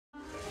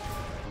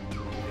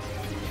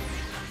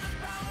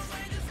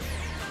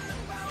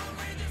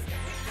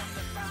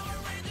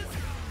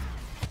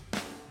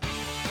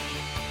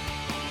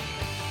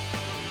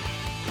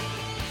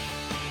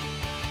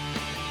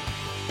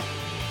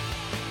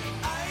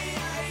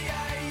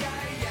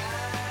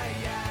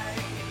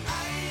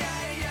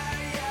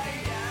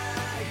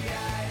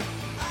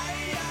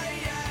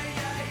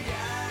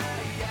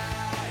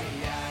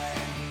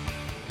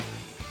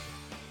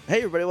Hey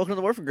everybody, welcome to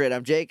the Morphin Grid.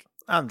 I'm Jake,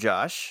 I'm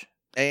Josh.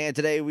 and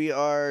today we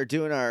are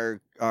doing our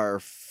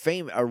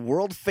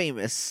world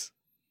famous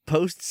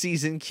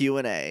post-season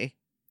Q&A.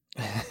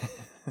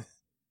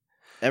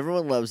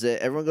 Everyone loves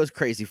it. Everyone goes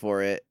crazy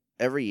for it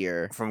every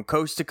year. From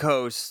coast to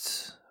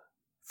coast,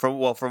 from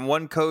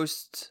one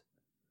coast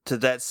to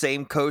that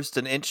same coast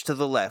an inch to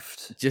the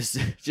left, Just a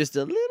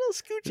little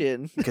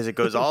scooch because it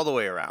goes all the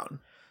way around.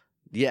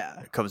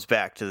 Yeah. It comes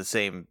back to the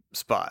same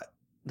spot.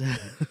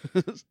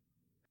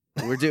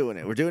 We're doing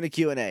it. We're doing a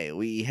Q&A.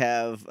 We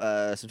have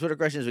some Twitter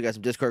questions. We got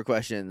some Discord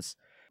questions.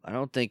 I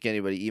don't think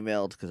anybody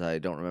emailed because I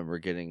don't remember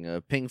getting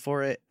a ping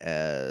for it.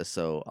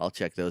 So I'll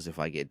check those if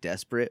I get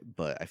desperate,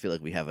 but I feel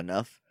like we have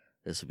enough.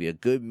 This will be a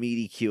good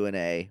meaty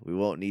Q&A. We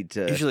won't need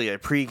to... Usually I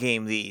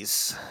pregame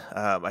these.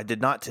 I did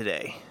not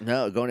today.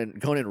 No, going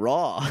in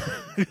raw.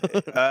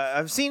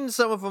 I've seen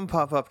some of them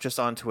pop up just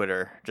on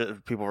Twitter,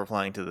 just people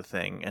replying to the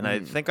thing, and I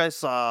think I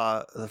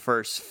saw the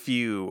first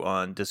few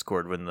on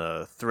Discord when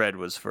the thread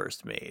was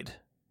first made.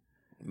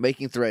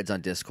 Making threads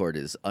on Discord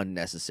is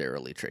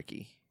unnecessarily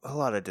tricky. A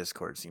lot of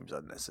Discord seems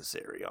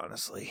unnecessary,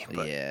 honestly.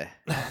 But... Yeah.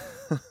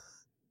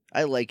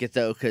 I like it,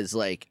 though, because,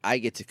 I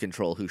get to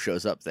control who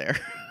shows up there.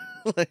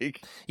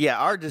 Yeah,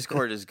 our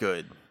Discord is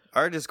good.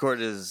 Our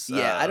Discord is...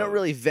 I don't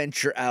really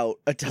venture out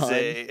a ton.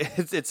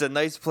 It's a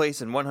nice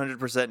place and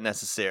 100%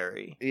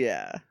 necessary.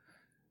 Yeah.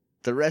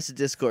 The rest of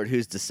Discord,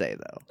 who's to say,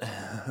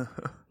 though?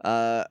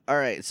 All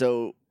right,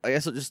 so I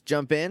guess we'll just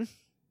jump in.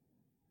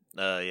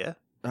 Yeah.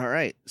 All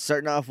right,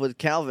 starting off with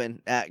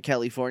Calvin at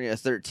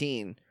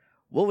California13.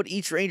 What would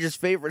each Ranger's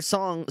favorite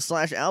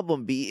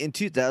song/album be in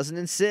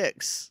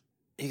 2006?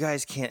 You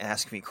guys can't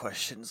ask me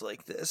questions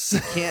like this.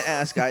 Can't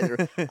ask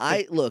either.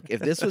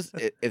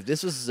 If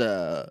this was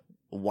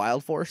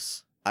Wild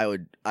Force,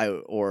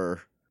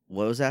 or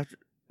what was after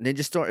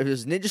Ninja Storm? If it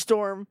was Ninja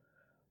Storm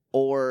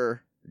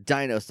or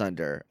Dino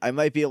Thunder, I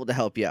might be able to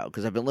help you out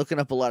because I've been looking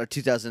up a lot of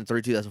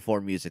 2003, 2004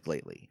 music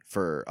lately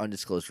for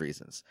undisclosed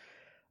reasons.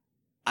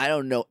 I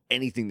don't know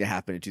anything that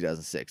happened in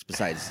 2006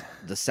 besides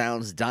the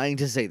sounds dying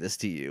to say this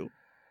to you.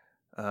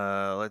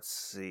 Let's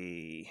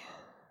see.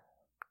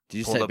 Did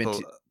you type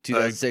in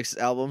 2006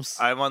 albums?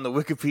 I'm on the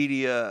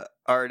Wikipedia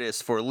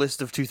artist for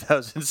list of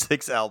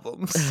 2006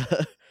 albums.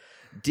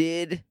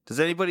 Does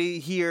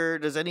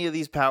any of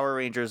these Power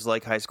Rangers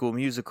like High School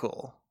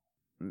Musical?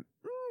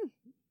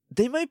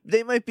 They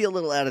might be a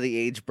little out of the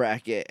age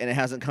bracket, and it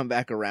hasn't come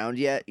back around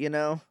yet, you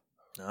know?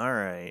 All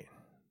right.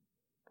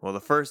 Well, the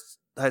first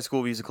High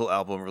School Musical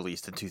album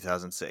released in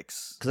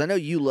 2006. Because I know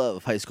you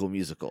love High School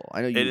Musical.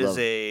 I know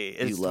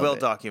it's well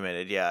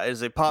documented. Yeah, it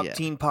is a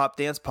teen pop,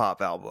 dance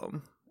pop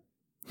album.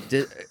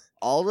 Did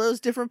all those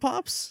different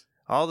pops?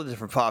 All the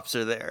different pops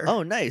are there.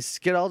 Oh, nice.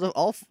 Get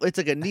it's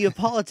like a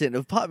Neapolitan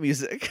of pop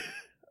music.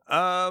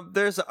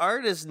 There's an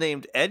artist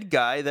named Ed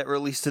Guy that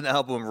released an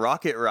album,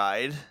 Rocket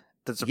Ride.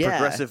 That's a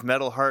progressive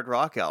metal hard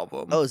rock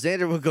album. Oh,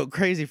 Xander would go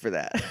crazy for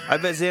that. I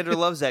bet Xander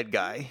loves Ed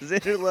Guy.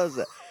 Xander loves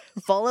that.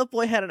 Fall Out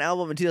Boy had an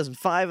album in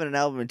 2005 and an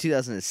album in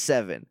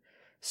 2007.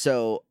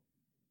 So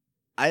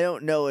I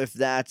don't know if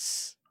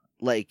that's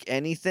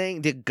anything.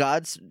 Did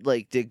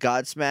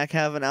Godsmack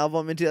have an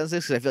album in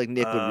 2006? Because I feel like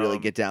Nick would really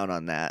get down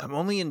on that. I'm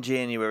only in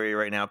January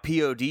right now.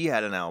 POD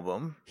had an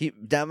album.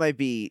 That might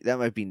be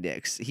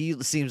Nick's. He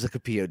seems like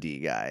a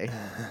POD guy.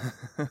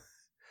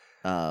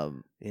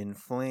 In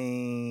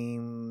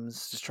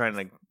Flames. Just trying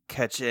to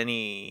catch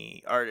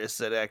any artists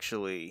that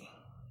actually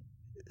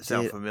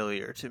sound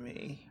familiar to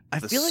me.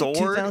 The feel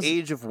Sword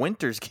Age of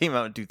Winters came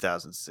out in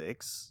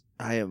 2006.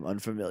 I am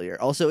unfamiliar.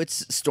 Also,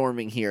 it's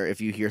storming here. If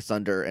you hear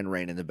thunder and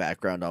rain in the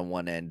background on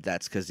one end,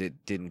 that's because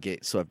it didn't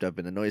get swept up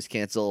in the noise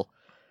cancel.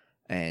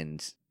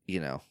 And,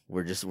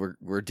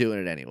 we're doing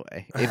it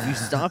anyway. If you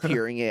stop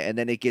hearing it and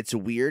then it gets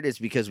weird, it's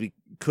because we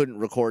couldn't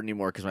record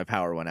anymore because my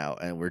power went out,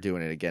 and we're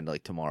doing it again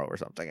tomorrow or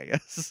something, I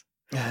guess.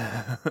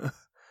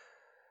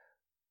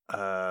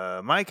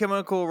 My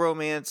Chemical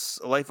Romance,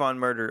 Life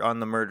on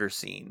the Murder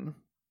Scene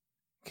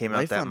came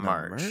out that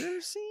March.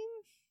 Murder Scene?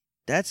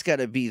 That's got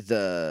to be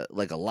a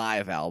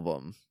live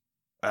album.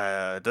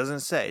 It doesn't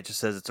say. It just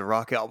says it's a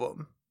rock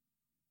album.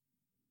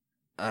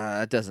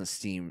 That doesn't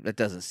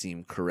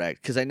seem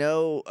correct because I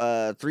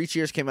know 3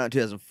 Cheers came out in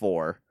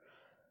 2004.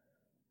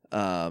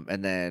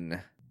 And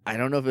then I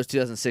don't know if it was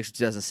 2006 or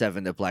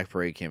 2007 that Black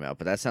Parade came out,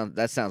 but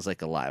that sounds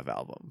like a live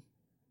album.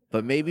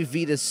 But maybe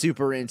Vita's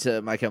super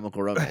into My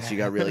Chemical Romance. She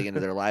got really into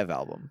their live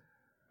album.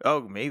 Oh,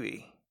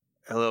 maybe.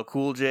 LL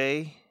Cool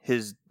J,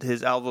 his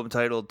album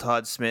titled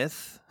Todd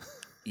Smith.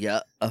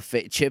 Yeah,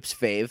 Chip's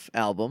fave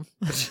album.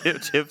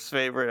 Chip's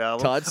favorite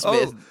album. Todd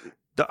Smith. Oh,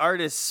 the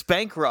artist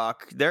Spank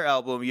Rock, their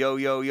album Yo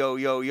Yo Yo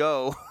Yo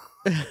Yo.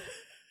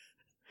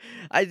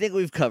 I think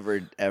we've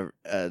covered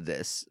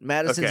this.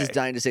 Madison's is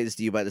dying to say this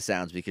to you by the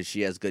sounds because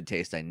she has good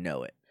taste. I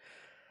know it.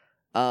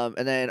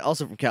 And then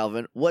also from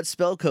Calvin, what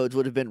spell codes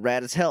would have been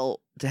rad as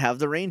hell to have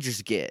the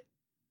Rangers get?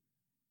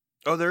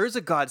 Oh, there is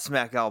a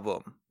Godsmack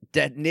album.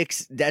 That's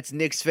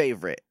Nick's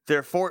favorite.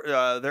 Their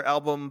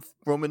album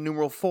Roman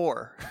numeral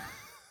 4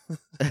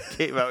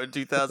 came out in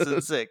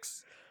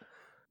 2006.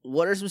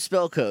 what are some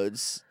spell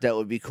codes that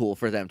would be cool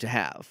for them to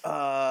have?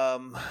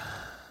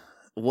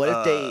 What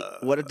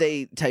if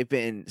they type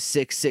in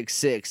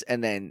 666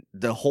 and then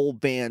the whole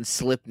band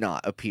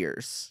Slipknot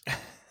appears?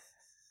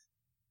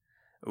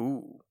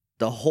 Ooh.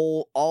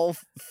 All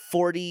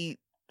 40,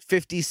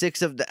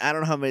 56 of the, I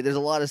don't know how many, there's a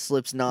lot of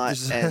Slipknot.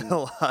 There's and a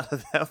lot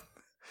of them.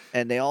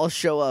 And they all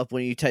show up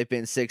when you type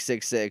in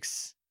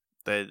 666.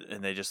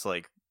 And they just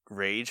like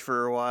rage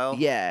for a while?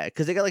 Yeah,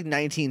 because they got like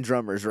 19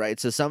 drummers, right?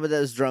 So some of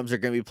those drums are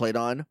going to be played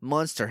on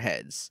monster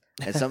heads.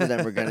 And some of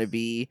them are going to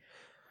be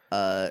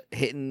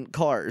hitting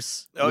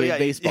cars with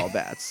baseball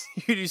bats.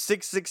 You do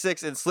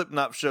 666 and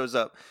Slipknot shows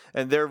up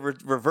and they're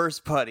reverse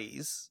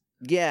putties.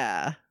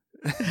 Yeah.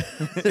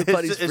 They're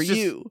putties for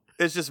you.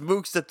 It's just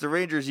mooks that the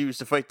Rangers use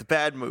to fight the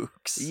bad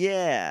mooks.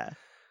 Yeah.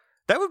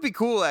 That would be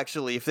cool,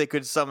 actually, if they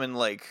could summon,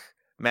 like,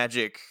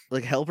 magic...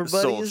 Like helper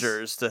buddies?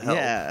 Soldiers to help.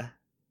 Yeah.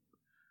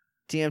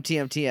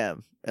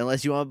 TM.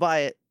 Unless you want to buy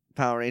it,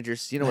 Power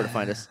Rangers, you know where to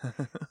find us.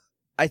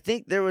 I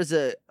think there was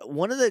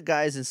one of the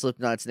guys in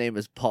Slipknot's name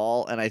is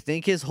Paul, and I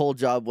think his whole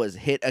job was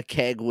hit a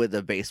keg with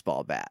a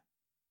baseball bat.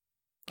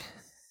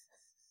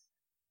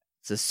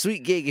 It's a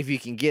sweet gig if you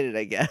can get it,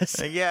 I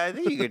guess. Yeah, I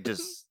think you could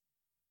just...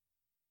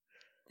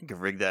 You could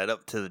rig that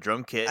up to the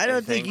drum kit. I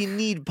don't think you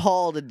need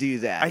Paul to do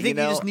that. I think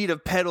you just need a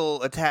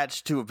pedal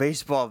attached to a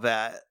baseball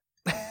bat.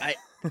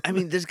 I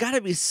mean, there's got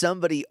to be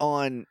somebody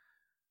on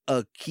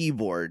a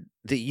keyboard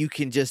that you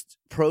can just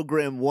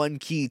program one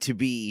key to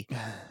be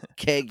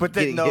keg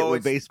getting hit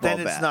with baseball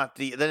bat.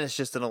 Then it's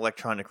just an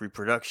electronic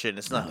reproduction.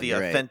 It's not the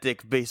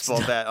authentic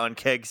baseball bat on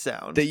keg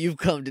sound that you've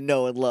come to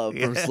know and love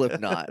from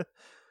Slipknot,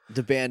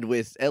 the band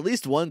with at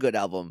least one good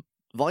album.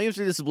 Volume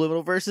 3, The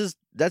Subliminal Verses,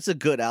 that's a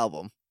good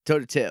album. Toe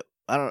to tip.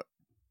 I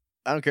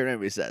don't care what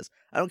anybody says.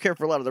 I don't care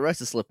for a lot of the rest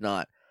of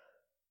Slipknot.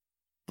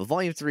 But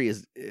Volume 3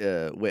 is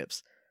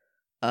whips.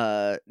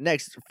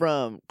 Next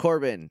from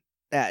Corbin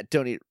at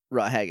Tony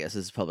Haggis.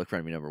 This is public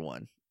frenemy number 1,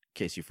 in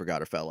case you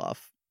forgot or fell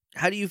off.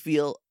 How do you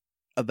feel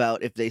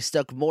about if they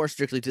stuck more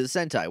strictly to the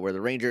Sentai, where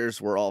the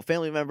Rangers were all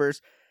family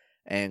members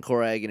and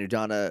Korag and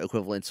Udana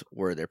equivalents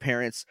were their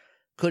parents?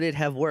 Could it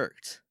have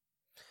worked?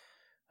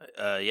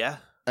 Yeah.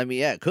 I mean,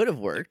 yeah, it could have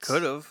worked. It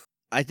could have.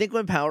 I think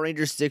when Power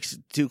Rangers sticks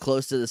too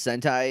close to the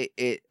Sentai,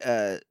 it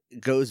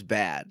goes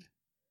bad.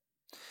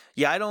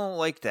 Yeah, I don't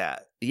like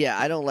that. Yeah,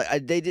 I don't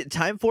like. They did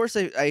Time Force.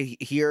 I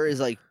hear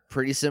is like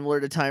pretty similar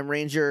to Time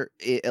Ranger,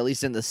 at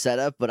least in the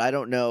setup. But I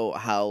don't know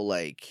how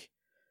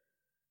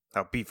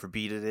beat for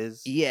beat it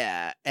is.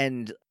 Yeah,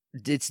 and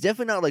it's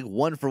definitely not like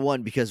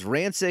 1-for-1 because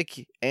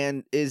Rancic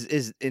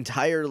is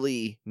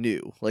entirely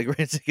new. Like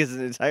Rancic is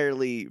an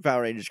entirely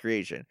Power Rangers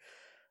creation,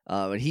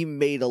 and he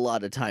made a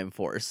lot of Time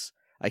Force.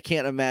 I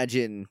can't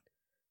imagine.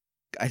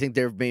 I think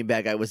their main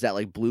bad guy was that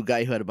like blue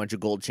guy who had a bunch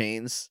of gold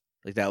chains.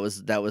 Like that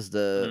was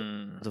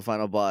the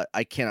final bot.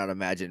 I cannot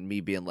imagine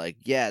me being like,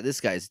 yeah, this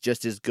guy's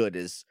just as good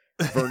as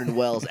Vernon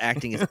Wells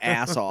acting his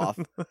ass off.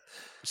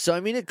 So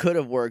I mean, it could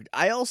have worked.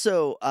 I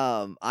also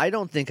I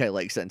don't think I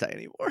like Sentai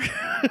anymore.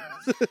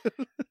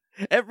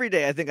 Every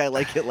day, I think I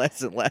like it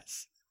less and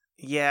less.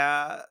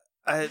 Yeah,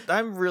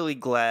 I'm really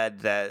glad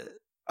that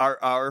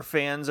our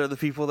fans are the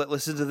people that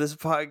listen to this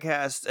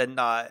podcast and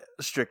not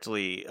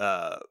strictly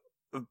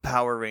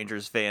Power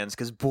Rangers fans,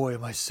 because boy,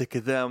 am I sick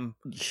of them.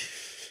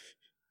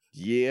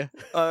 Yeah.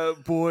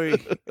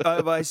 Boy,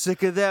 am I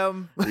sick of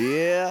them.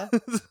 Yeah.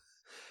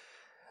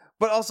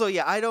 But also,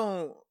 yeah,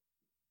 I'm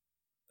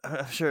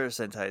sure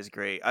Sentai is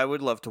great. I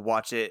would love to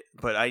watch it,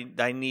 but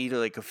I need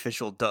like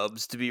official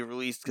dubs to be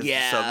released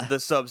because the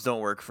subs don't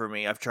work for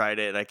me. I've tried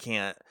it. I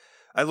can't.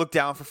 I look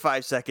down for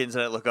 5 seconds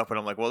and I look up and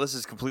I'm like, well, this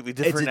is completely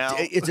different now.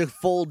 It's a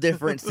full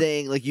different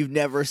thing. Like you've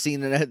never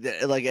seen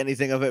like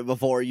anything of it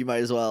before. You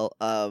might as well.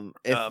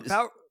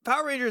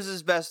 Power Rangers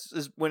is best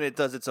is when it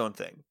does its own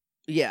thing.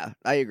 Yeah,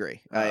 I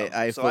agree.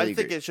 I think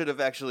agree. It should have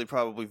actually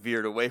probably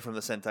veered away from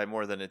the Sentai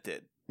more than it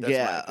did.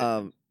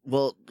 That's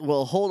Well,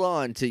 hold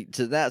on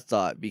to that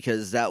thought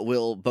because that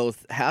will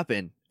both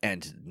happen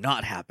and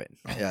not happen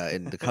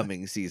in the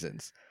coming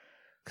seasons.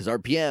 Because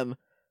RPM,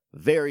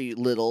 very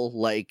little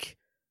like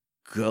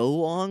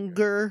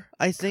Go-Onger,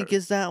 I think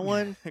is that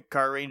one.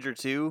 Car Ranger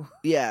 2?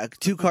 Yeah,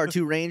 2 Car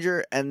 2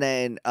 Ranger, and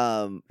then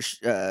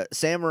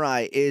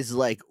Samurai is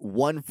like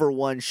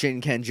 1-for-1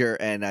 Shinkenger,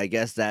 and I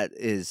guess that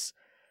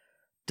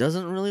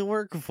doesn't really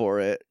work for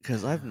it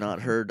because I've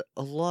not heard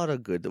a lot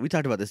of good. We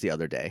talked about this the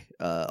other day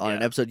on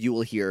an episode you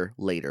will hear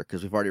later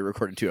because we've already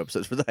recorded 2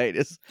 episodes for the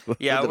hiatus.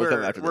 Yeah,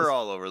 we're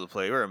all over the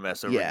place. We're a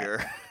mess over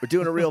here. We're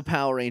doing a real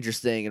Power Rangers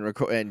thing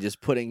and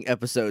just putting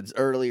episodes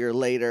earlier,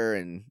 later,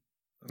 and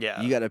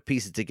you got to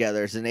piece it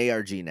together. It's an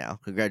ARG now.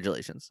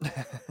 Congratulations.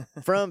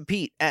 From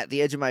Pete at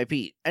the Edge of My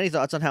Pete. Any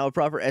thoughts on how a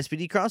proper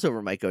SPD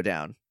crossover might go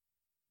down?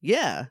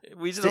 Yeah.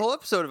 We did a whole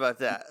episode about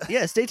that.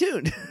 Yeah, stay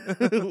tuned.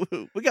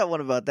 We got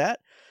one about that.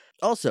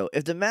 Also,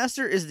 if the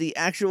Master is the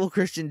actual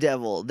Christian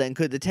devil, then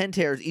could the 10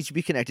 Terrors each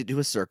be connected to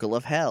a circle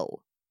of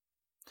hell?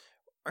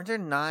 Aren't there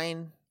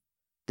 9?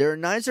 There are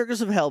 9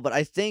 circles of hell, but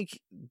I think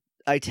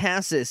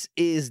Itasis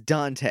is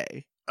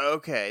Dante.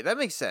 Okay, that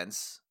makes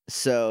sense.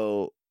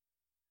 So,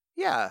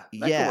 Yeah, that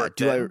could Yeah. work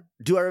Do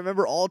then. I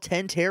remember all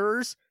 10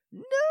 terrors?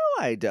 No,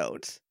 I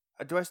don't.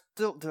 Do I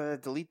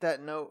delete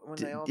that note when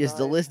they all Is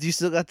the died? list? You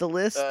still got the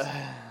list?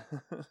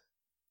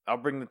 I'll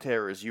bring the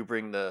terrors. You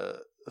bring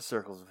the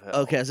circles of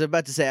hell. Okay, I was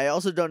about to say I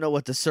also don't know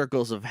what the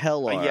circles of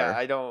hell are. Yeah,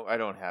 I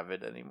don't have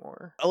it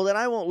anymore. Oh, then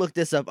I won't look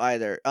this up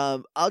either.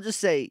 I'll just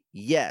say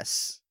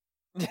yes.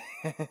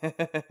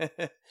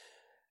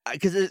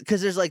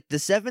 Because there's like the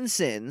 7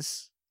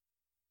 sins,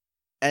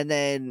 and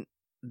then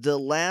the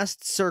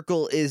last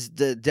circle is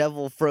the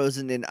devil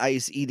frozen in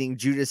ice eating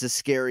Judas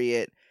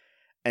Iscariot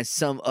and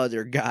some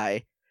other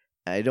guy.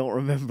 I don't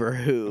remember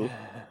who.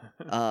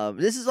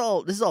 This is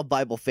all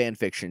Bible fan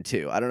fiction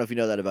too. I don't know if you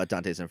know that about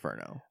Dante's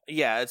Inferno.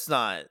 Yeah, it's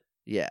not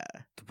Yeah,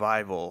 the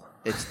Bible.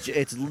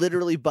 it's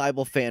literally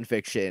Bible fan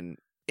fiction.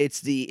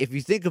 If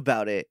you think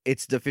about it,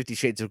 it's the 50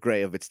 Shades of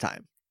Grey of its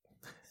time,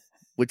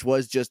 which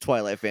was just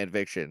Twilight fan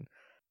fiction.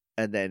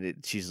 And then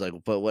she's like,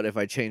 but what if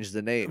I change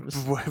the names?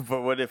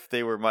 But what if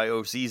they were my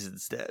OCs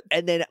instead?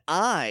 And then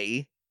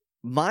my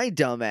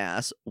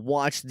dumbass,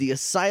 watched the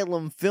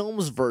Asylum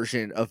Films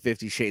version of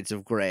 50 Shades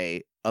of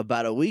Grey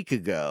about a week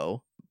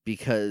ago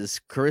because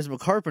Charisma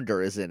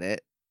Carpenter is in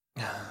it.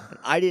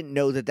 I didn't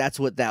know that that's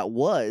what that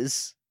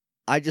was.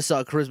 I just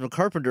saw Charisma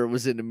Carpenter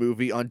was in a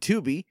movie on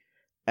Tubi,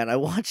 and I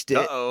watched it.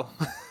 Uh-oh.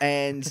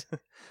 And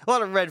a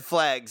lot of red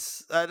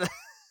flags.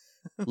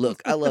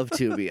 look, I love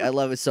Tubi. I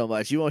love it so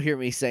much. You won't hear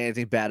me say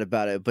anything bad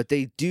about it, but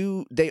they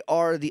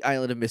are the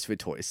Island of Misfit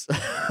Toys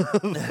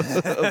of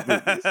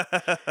movies.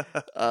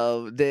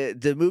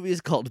 The movie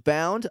is called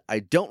Bound. I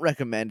don't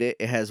recommend it.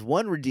 It has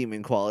one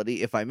redeeming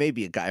quality, if I may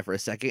be a guy for a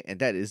second, and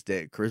that is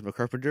that Charisma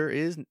Carpenter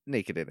is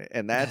naked in it,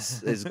 and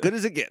that's as good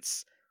as it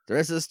gets. The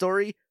rest of the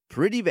story,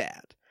 pretty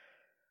bad.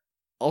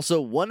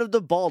 Also, one of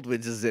the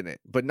Baldwins is in it,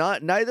 but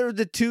neither of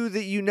the two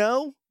that you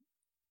know.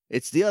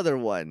 It's the other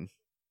one.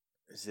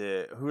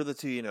 Who are the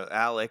two you know?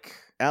 Alec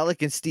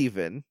and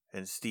Steven.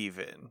 And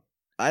Steven.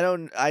 I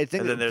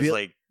think and then there's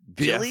like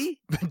Billy?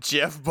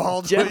 Jeff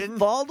Baldwin. Jeff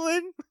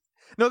Baldwin?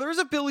 No, there was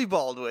a Billy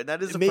Baldwin.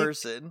 That is a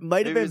person.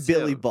 Might have Maybe been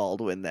Billy him.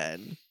 Baldwin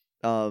then.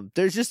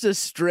 There's just a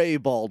stray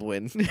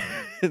Baldwin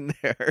in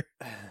there.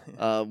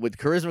 With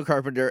Charisma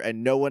Carpenter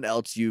and no one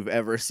else you've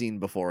ever seen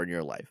before in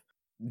your life.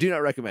 Do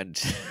not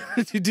recommend.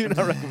 Do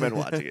not recommend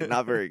watching it.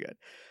 Not very good.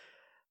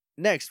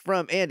 Next,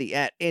 from Andy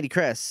at Andy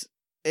Kress.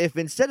 If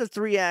instead of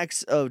 3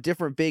 acts of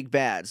different big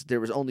bads, there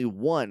was only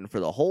one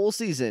for the whole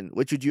season,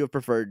 which would you have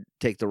preferred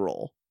take the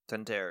role?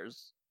 10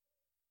 Terrors.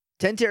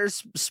 10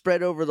 Terrors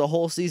spread over the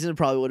whole season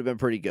probably would have been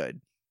pretty good.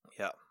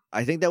 Yeah.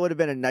 I think that would have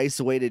been a nice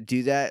way to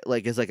do that,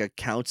 like as like a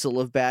council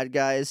of bad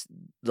guys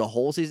the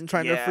whole season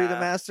trying to free the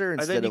master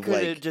instead of like... I think you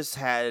could have just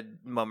had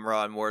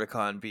Mumra and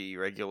Mordecai be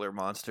regular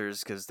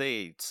monsters because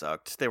they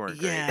sucked. They weren't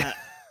great. Yeah.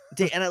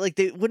 They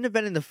wouldn't have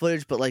been in the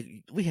footage, but like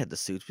we had the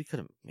suits. We could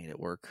have made it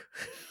work.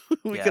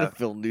 We could have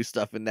filmed new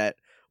stuff in that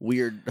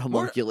weird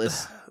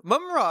homunculus.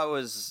 Mumra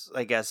was,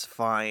 I guess,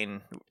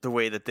 fine the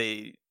way that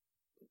they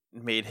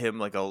made him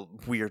like a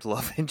weird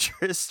love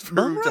interest for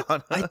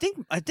Udana. I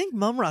think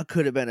Mumra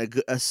could have been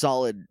a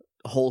solid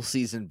whole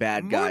season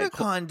bad guy.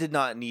 Mordecai did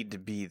not need to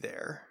be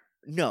there.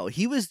 No,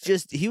 he was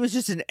just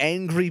an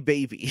angry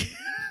baby.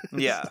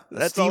 Yeah,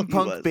 that's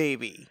steampunk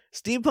baby.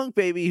 Steampunk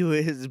baby who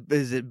his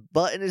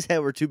butt and his head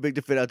were too big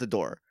to fit out the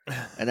door,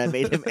 and that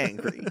made him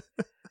angry.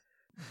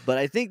 But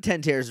I think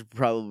 10 Terrors would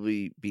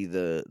probably be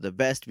the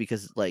best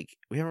because like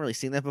we haven't really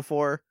seen that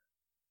before.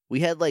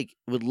 We had like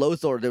with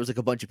Lothar, there was like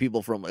a bunch of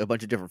people from a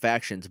bunch of different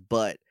factions,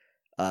 but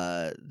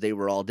they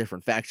were all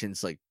different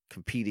factions like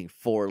competing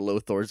for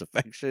Lothar's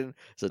affection,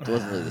 so it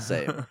wasn't really the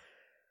same.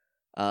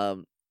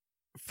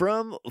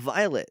 From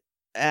Violet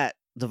at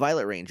the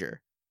Violet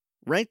Ranger.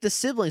 Rank the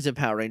siblings in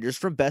Power Rangers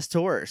from best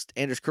to worst.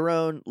 Anders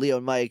Carone, Leo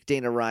and Mike,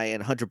 Dana Ryan,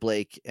 Hunter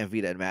Blake, and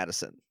Vita and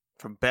Madison.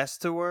 From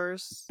best to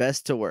worst?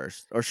 Best to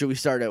worst. Or should we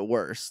start at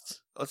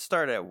worst? Let's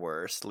start at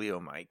worst.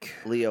 Leo Mike.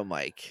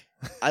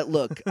 I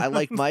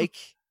like Mike.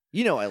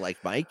 You know I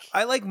like Mike.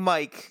 I like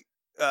Mike.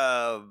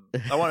 I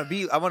want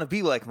to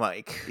be like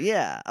Mike.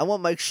 Yeah, I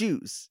want Mike's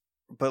shoes.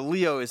 But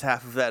Leo is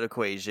half of that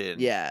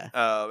equation. Yeah.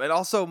 And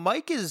also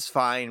Mike is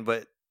fine,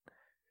 but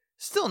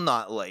still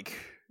not like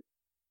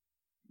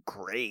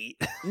great.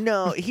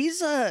 No,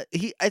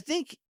 I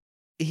think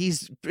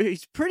he's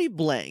pretty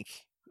blank,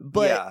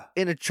 but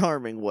in a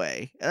charming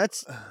way.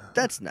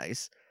 That's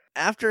nice.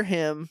 After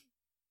him,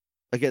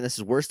 again, this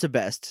is worst to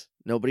best.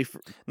 Nobody.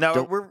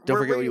 Now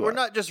we're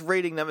not just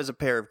rating them as a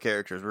pair of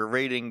characters. We're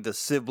rating the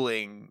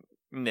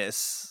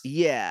siblingness.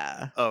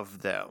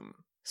 Of them.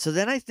 So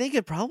then I think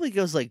it probably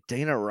goes like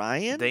Dana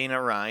Ryan.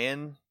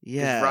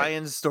 Yeah.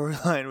 Ryan's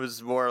storyline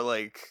was more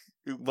like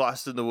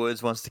Lost in the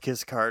Woods wants to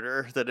kiss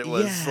Carter than it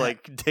was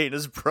like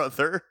Dana's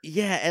brother.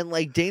 Yeah, and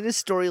like Dana's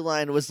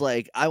storyline was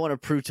like, I want to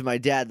prove to my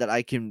dad that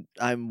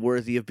I'm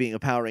worthy of being a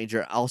Power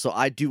Ranger. Also,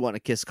 I do want to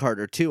kiss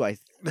Carter too, I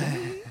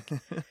think.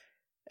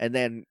 And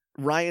then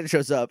Ryan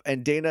shows up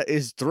and Dana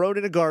is thrown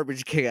in a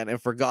garbage can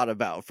and forgot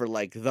about for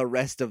like the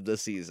rest of the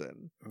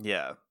season.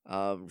 Yeah.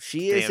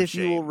 She is, if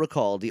you will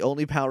recall, the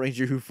only Power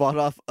Ranger who fought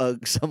off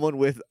someone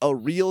with a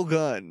real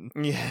gun.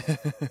 Yeah.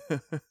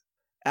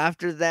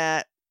 After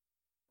that,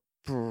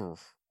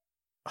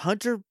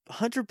 Hunter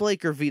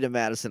Blake or Vita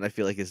Madison, I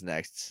feel like is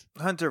next.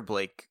 Hunter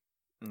Blake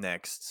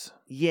next.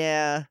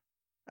 Yeah,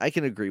 I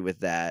can agree with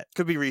that.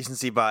 Could be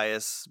recency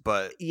bias,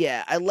 but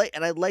yeah, I like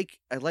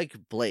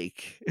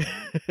Blake.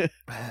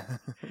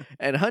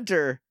 And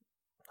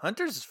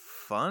Hunter's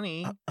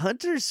funny.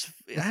 Hunter's,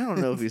 I don't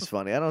know if he's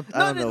funny. I don't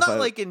know not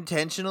like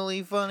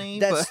intentionally funny.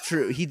 That's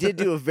true. He did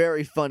do a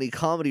very funny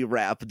comedy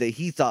rap that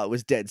he thought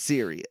was dead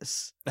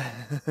serious.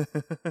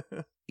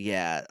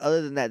 Yeah.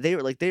 Other than that,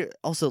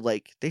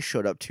 they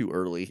showed up too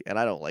early, and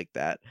I don't like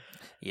that.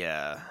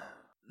 Yeah.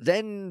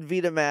 Then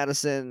Vita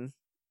Madison,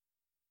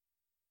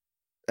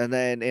 and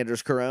then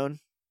Anders Carone.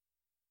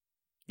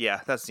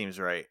 Yeah, that seems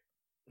right.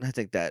 I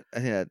think that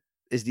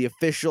is the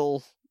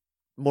official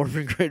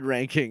Morphin Grid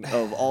ranking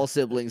of all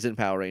siblings in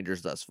Power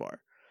Rangers thus far.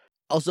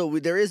 Also,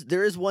 there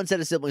is one set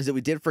of siblings that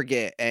we did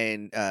forget,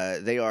 and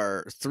they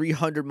are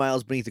 300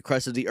 miles beneath the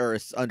crust of the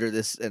earth under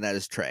this, and that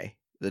is Trey,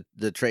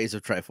 the Treys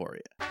of Triforia.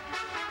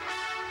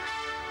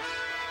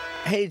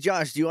 Hey,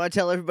 Josh, do you want to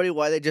tell everybody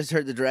why they just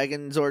heard the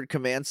Dragon Zord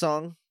command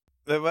song?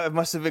 It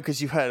must have been because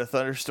you had a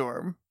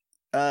thunderstorm.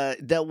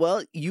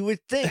 You would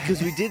think,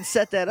 because we did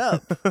set that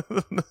up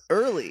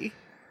early.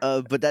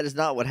 But that is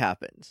not what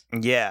happened.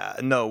 Yeah,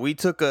 no, we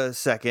took a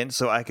second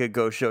so I could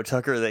go show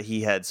Tucker that he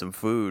had some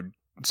food,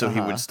 so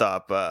he would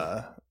stop.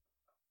 They're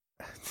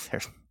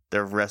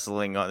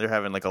wrestling on. They're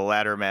having like a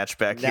ladder match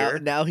back here.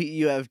 Now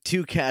you have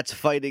two cats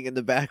fighting in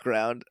the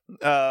background.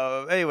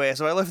 Anyway,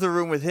 so I left the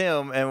room with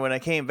him, and when I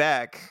came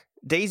back,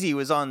 Daisy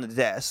was on the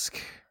desk.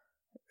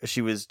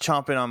 She was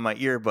chomping on my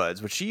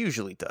earbuds, which she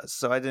usually does,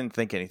 so I didn't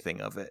think anything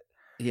of it.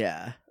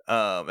 Yeah.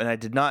 And I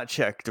did not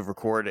check the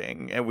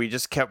recording, and we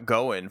just kept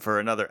going for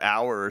another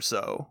hour or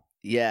so.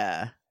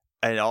 Yeah.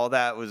 And all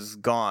that was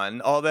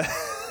gone. All that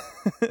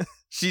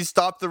she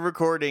stopped the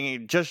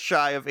recording just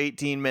shy of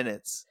 18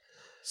 minutes.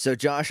 So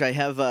Josh, I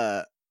have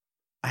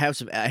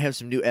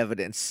some new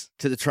evidence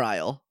to the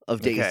trial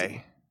of Daisy.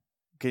 Okay.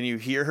 Can you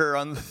hear her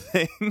on the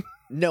thing?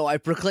 No, I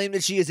proclaim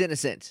that she is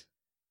innocent.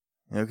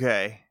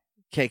 Okay.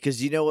 Okay,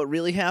 because you know what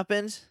really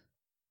happened?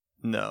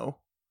 No.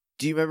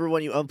 Do you remember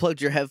when you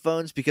unplugged your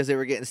headphones because they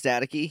were getting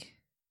staticky?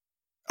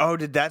 Oh,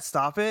 did that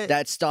stop it?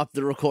 That stopped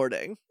the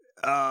recording.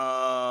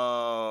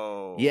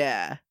 Oh.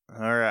 Yeah.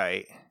 All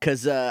right.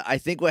 Because I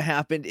think what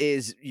happened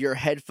is your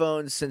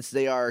headphones, since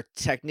they are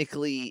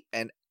technically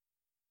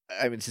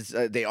since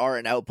they are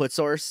an output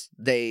source,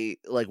 they,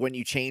 like, when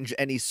you change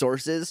any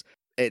sources,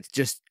 it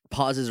just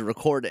pauses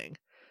recording.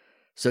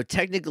 So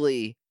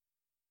technically,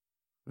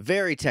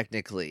 very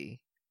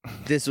technically,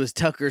 this was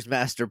Tucker's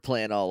master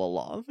plan all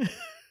along.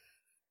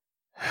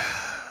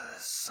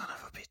 Son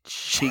of a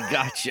bitch. He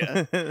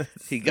gotcha.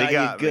 He got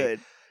you good.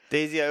 Me.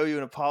 Daisy, I owe you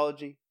an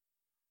apology.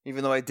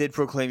 Even though I did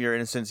proclaim your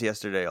innocence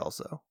yesterday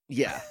also.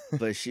 Yeah,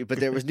 but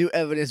there was new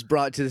evidence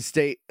brought to the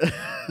state.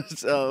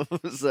 so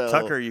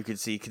Tucker, you can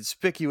see,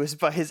 conspicuous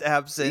by his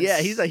absence. Yeah,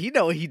 he's like, you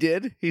know what he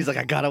did. He's like,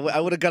 I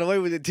would have got away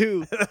with it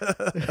too.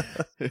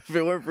 If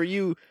it weren't for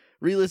you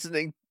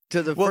re-listening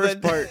to the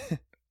first part.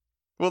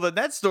 Well, then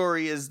that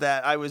story is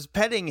that I was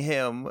petting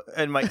him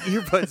and my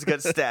earbuds got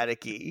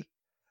staticky.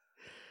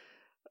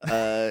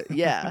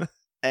 Yeah.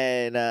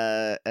 And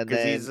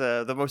then he's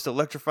the most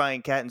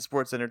electrifying cat in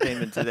sports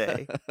entertainment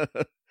today.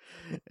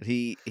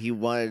 He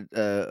wanted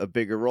a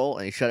bigger role,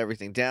 and he shut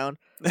everything down.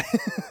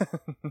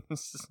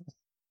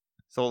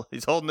 So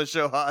he's holding the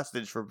show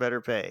hostage for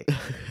better pay.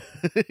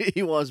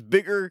 He wants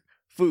bigger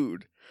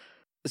food.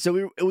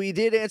 So we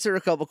did answer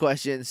a couple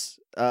questions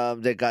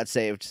that got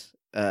saved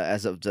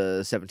as of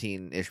the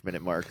 17-ish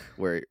minute mark,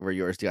 where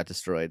yours got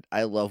destroyed.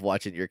 I love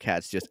watching your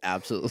cats just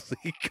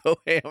absolutely go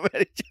ham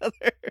at each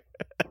other.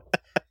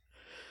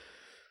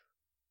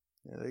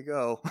 There they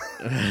go.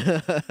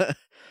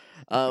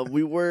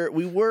 We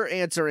were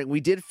answering. We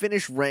did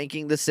finish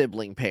ranking the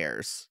sibling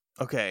pairs.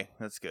 Okay,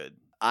 that's good.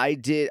 I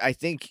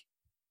think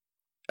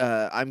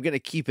I'm gonna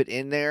keep it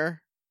in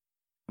there,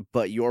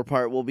 but your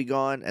part will be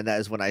gone, and that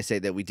is when I say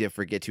that we did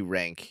forget to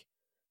rank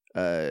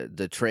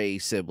the Trey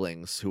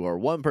siblings, who are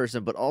one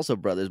person but also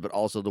brothers, but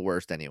also the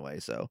worst anyway.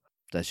 So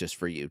that's just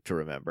for you to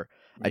remember.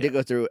 Yeah. I did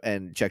go through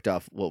and checked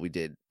off what we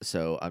did,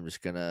 so I'm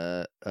just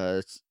gonna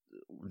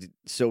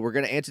so we're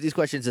gonna answer these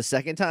questions a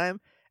second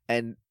time,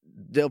 and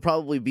there'll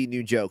probably be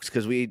new jokes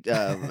because we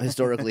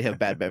historically have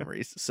bad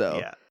memories. So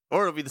yeah,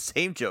 or it'll be the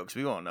same jokes.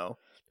 We won't know.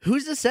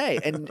 Who's to say?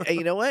 And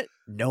you know what?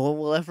 No one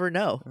will ever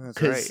know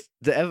because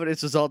the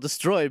evidence was all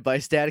destroyed by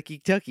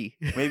Staticky Tucky.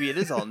 Maybe it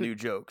is all new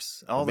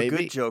jokes. All the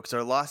good jokes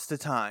are lost to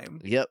time.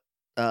 Yep.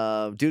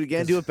 Do it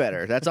again, do it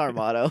better. That's our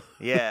motto.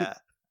 Yeah.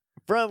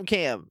 From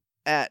Cam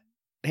at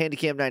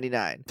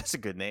Handycam99. That's a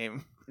good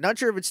name. Not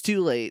sure if it's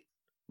too late,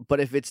 but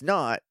if it's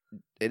not,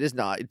 It is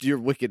not. You're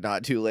wicked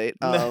not too late.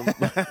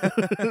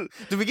 Did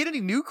we get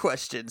any new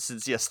questions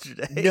since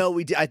yesterday? No,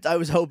 we did. I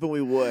was hoping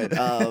we would.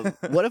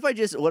 What if I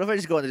just go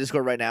on the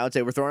Discord right now and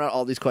say we're throwing out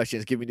all these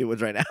questions? Give me new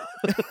ones right now.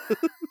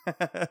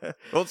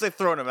 Don't say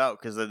throwing them out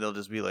because then they'll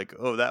just be like,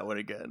 "Oh, that one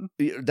again."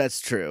 That's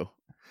true.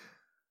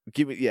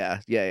 Give me, yeah.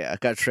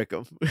 Gotta trick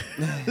them.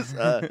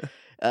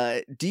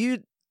 Do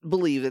you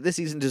believe that this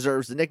season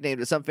deserves the nickname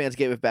that some fans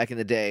gave it back in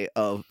the day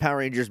of Power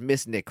Rangers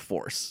Miss Nick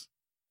Force?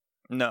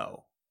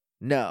 No.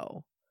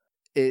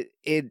 It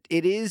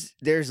is.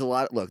 There's a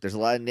lot. Look, there's a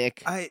lot of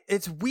Nick.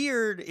 It's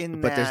weird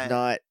but there's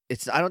not.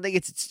 It's. I don't think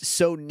it's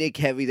so Nick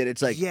heavy that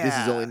it's like this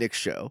is only Nick's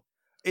show.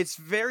 It's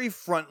very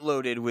front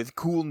loaded with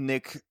cool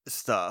Nick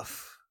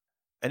stuff,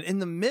 and in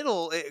the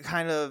middle,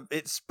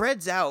 it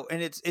spreads out,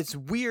 and it's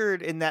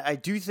weird in that I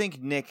do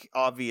think Nick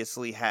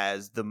obviously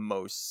has the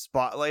most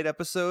spotlight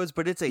episodes,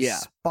 but it's a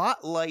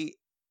spotlight.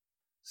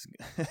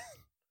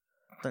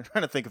 I'm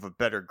trying to think of a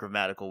better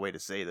grammatical way to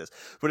say this,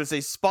 but it's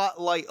a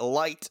spotlight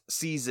light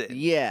season.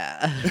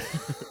 Yeah.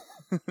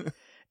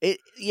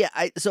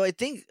 So I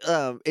think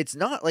it's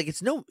not like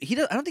it's no.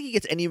 I don't think he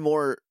gets any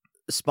more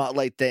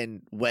spotlight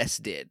than Wes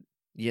did.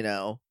 You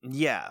know.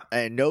 Yeah.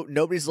 And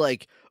nobody's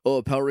like,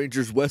 oh, Power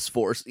Rangers West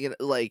Force. You know,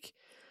 like,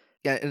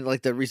 yeah, and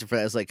like the reason for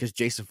that is like because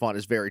Jason Fawn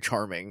is very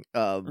charming.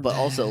 But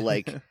also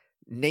like,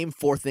 name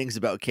 4 things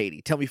about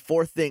Katie. Tell me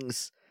 4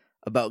 things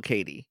about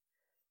Katie.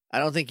 I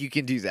don't think you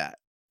can do that.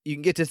 You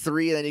can get to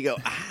 3 and then you go,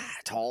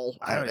 tall.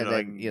 I don't know.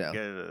 Then, get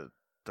to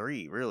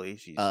 3, really.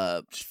 She's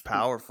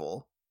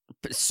powerful.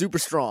 Super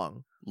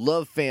strong.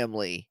 Love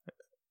family.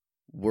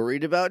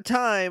 Worried about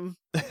time.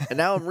 And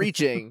now I'm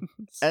reaching.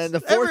 And the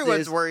 4th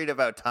Everyone's worried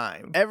about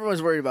time.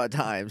 Everyone's worried about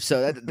time.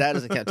 So that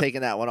doesn't count.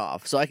 Taking that one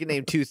off. So I can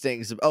name 2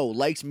 things.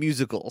 Likes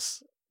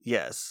musicals.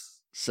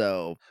 Yes.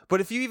 So.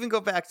 But if you even go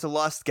back to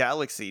Lost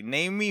Galaxy,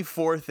 name me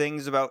 4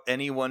 things about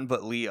anyone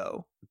but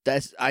Leo.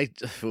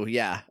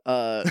 Yeah.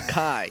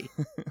 Kai.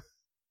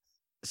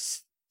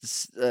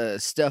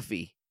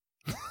 Stuffy.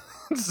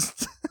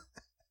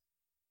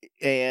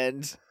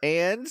 and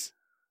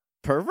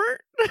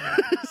pervert.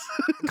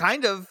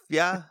 Kind of,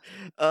 yeah.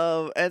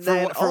 And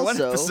then for also,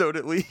 one episode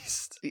at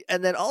least.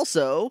 And then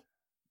also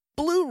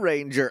Blue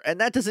Ranger,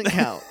 and that doesn't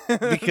count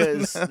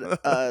because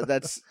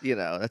that's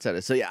that's how it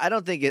is. So yeah, I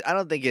don't think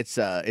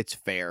it's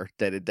fair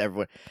that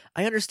everyone.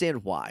 I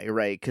understand why,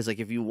 right? Because like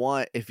if you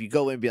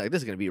go in and be like,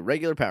 this is going to be a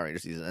regular Power Ranger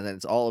season, and then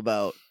it's all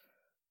about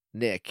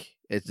Nick.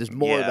 It's just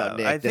more about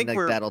Nick. Then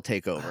like that'll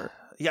take over.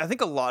 Yeah, I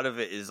think a lot of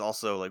it is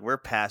also like we're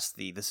past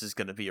this is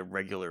going to be a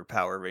regular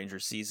Power Ranger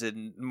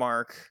season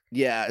mark.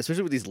 Yeah,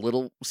 especially with these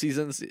little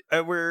seasons.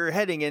 And we're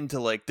heading into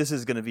like this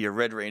is going to be a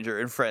Red Ranger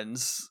and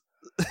Friends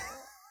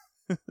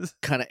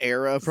kind of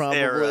era,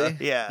 probably.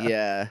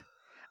 Yeah.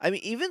 I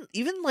mean,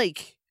 even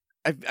like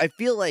I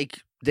feel like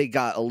they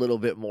got a little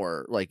bit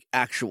more like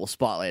actual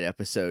spotlight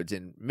episodes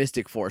in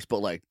Mystic Force, but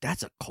like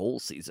that's a Cole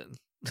season.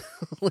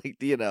 Like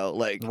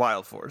like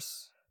Wild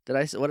Force.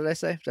 What did I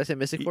say? Did I say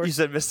Mystic Force? You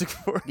said Mystic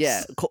Force.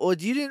 Yeah. Cole,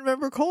 you didn't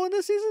remember Cole in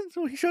this season?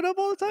 So he showed up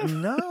all the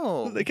time?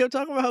 No. They kept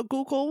talking about how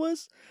cool Cole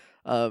was.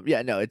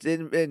 Yeah, no, it's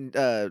in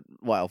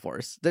Wild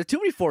Force. There are too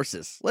many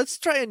forces. Let's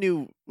try a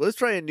new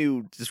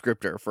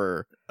descriptor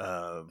for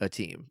a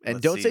team. And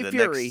don't say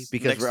Fury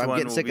because I'm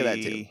getting sick of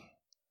that too.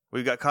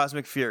 We've got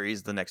Cosmic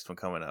Furies, the next one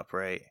coming up,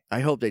 right?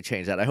 I hope they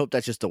change that. I hope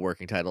that's just a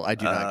working title. I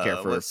do not care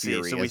for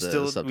Fury so as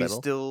a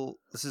subtitle.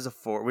 This is a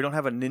Force. We don't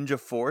have a Ninja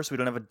Force. We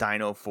don't have a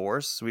Dino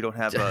Force. We don't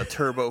have a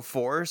Turbo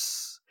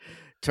Force.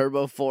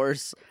 Turbo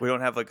Force. We don't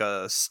have like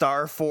a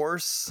Star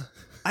Force.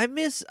 I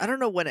don't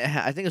know when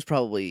I think it was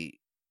probably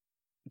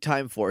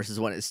Time Force is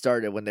when it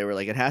started, when they were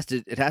like it has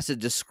to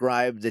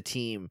describe the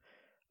team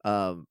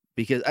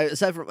because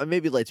aside from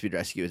maybe Lightspeed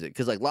Rescue is it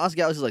because like Lost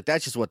Galaxy is like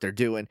that's just what they're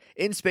doing.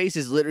 In Space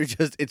is literally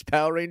just it's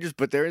Power Rangers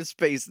but they're in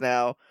space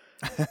now.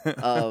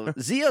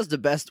 Zeo's the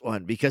best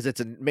one because it's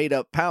a made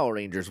up Power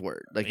Rangers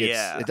word, like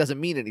it doesn't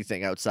mean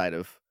anything outside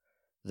of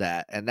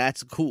that, and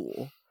that's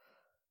cool.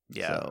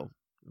 Yeah, so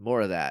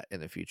more of that in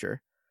the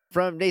future.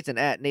 From Nathan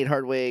at Nate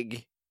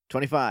Hardwig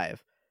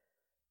 25.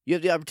 You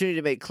have the opportunity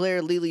to make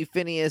Claire, Lily,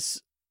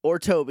 Phineas, or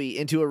Toby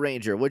into a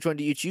Ranger. Which one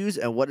do you choose,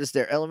 and what is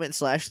their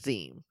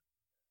element/theme?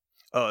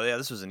 Oh yeah,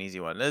 this was an easy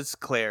one. It's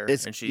Claire,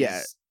 and she's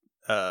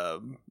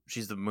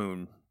the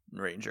Moon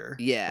Ranger.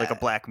 Yeah, like a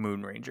Black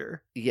Moon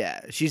Ranger.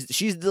 Yeah, she's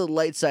the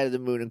light side of the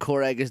moon, and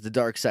Korag is the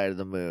dark side of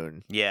the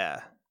moon.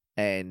 Yeah,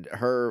 and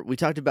we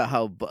talked about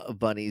how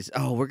bunnies.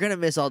 Oh, we're gonna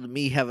miss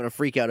me having a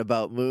freak out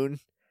about Moon.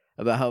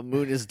 About how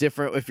Moon is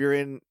different if you're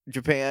in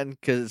Japan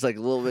because it's like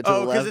a little bit to the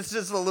left. Oh, because it's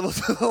just a little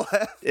to the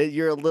left.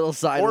 You're a little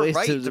sideways or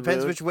right. To the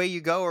Depends moon. Which way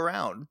you go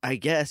around. I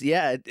guess,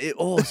 yeah.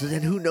 So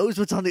then who knows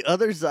what's on the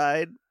other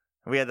side?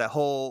 We had that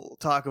whole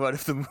talk about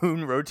if the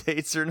moon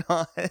rotates or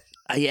not.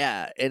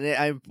 Yeah, and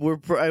I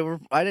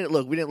didn't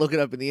look. We didn't look it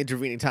up in the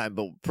intervening time,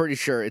 but pretty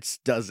sure it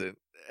doesn't.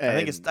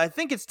 And I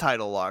think it's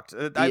title locked.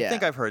 I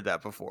think I've heard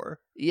that before.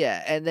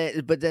 Yeah, and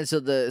then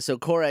so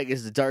Korag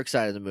is the dark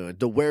side of the moon,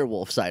 the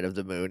werewolf side of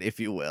the moon, if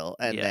you will,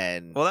 and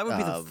then that would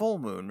be the full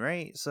moon,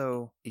 right?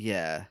 So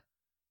yeah,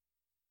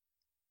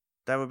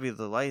 That would be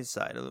the light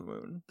side of the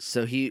moon.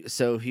 So he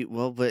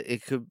well, but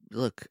it could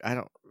look. I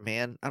don't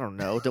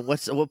know. Then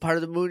what part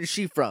of the moon is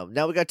she from?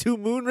 Now we got 2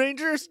 Moon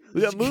Rangers.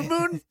 We got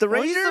Moon, the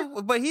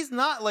Ranger. But he's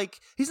not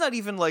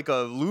even like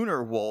a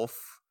lunar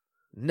wolf.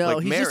 No,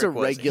 like he's Merrick just a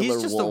was. regular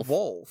He's just wolf. a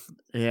wolf.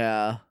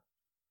 Yeah.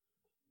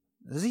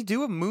 Does he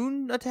do a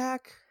moon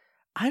attack?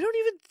 I don't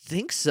even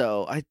think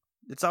so.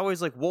 It's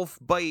always like wolf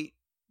bite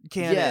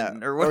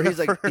cannon or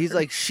whatever. Or he's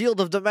like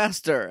Shield of the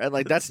Master, and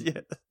like that's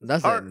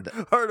nothing.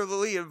 Heart of the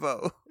Lian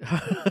bow.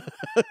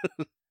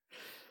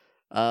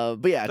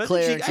 But yeah,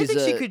 Claire. I think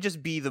she could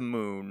just be the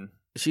moon.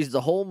 She's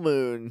the whole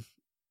moon.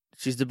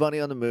 She's the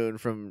bunny on the moon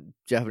from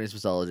Japanese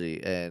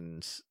mythology,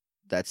 and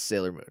that's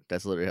Sailor Moon.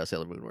 That's literally how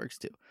Sailor Moon works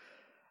too.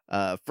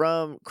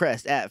 From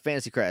Crest at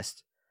Fantasy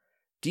Crest,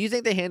 do you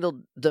think they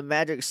handled the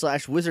magic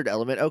 / wizard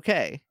element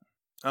okay?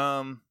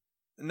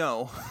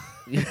 No.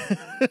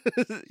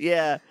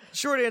 Yeah.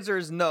 Short answer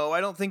is no.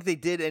 I don't think they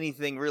did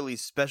anything really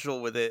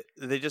special with it.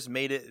 They just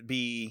made it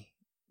be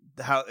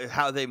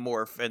how they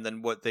morph, and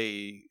then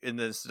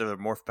instead of their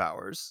morph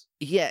powers.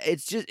 Yeah,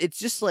 it's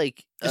just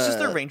like it's just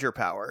their ranger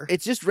power.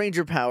 It's just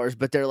ranger powers,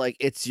 but they're like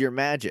it's your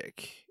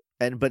magic.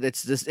 But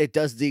it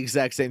does the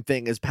exact same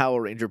thing as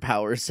Power Ranger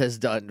powers has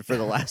done for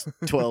the last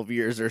 12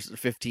 years or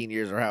 15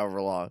 years or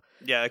however long.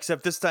 Yeah,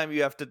 except this time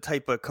you have to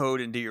type a code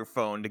into your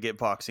phone to get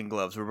boxing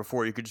gloves, where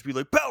before you could just be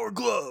like, power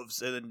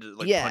gloves, and then just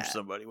punch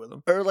somebody with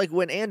them. Or like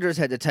when Anders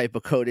had to type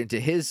a code into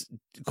his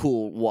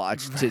cool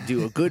watch to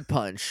do a good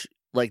punch,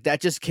 like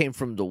that just came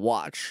from the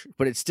watch,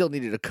 but it still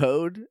needed a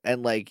code,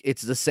 and like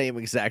it's the same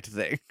exact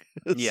thing.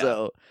 Yeah.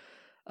 So,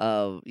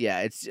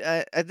 it's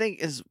I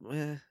think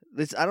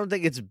I don't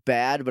think it's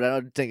bad, but I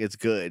don't think it's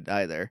good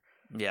either.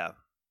 Yeah.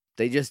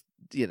 They just,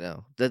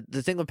 the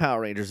thing with Power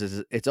Rangers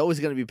is it's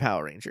always going to be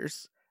Power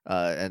Rangers.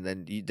 And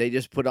then they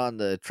just put on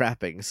the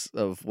trappings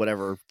of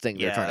whatever thing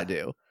they're trying to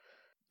do.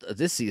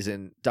 This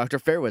season, Dr.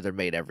 Fairweather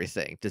made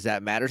everything. Does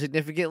that matter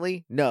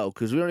significantly? No,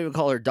 because we don't even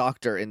call her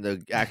Doctor in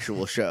the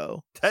actual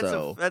show.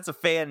 That's a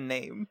fan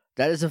name.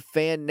 That is a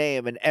fan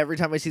name, and every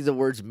time I see the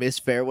words Miss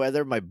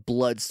Fairweather, my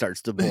blood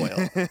starts to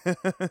boil.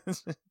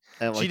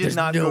 She did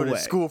not go to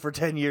school for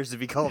 10 years to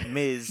be called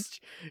Ms.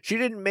 She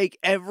didn't make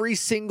every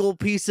single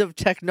piece of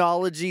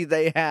technology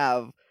they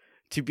have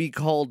to be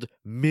called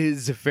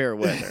Ms.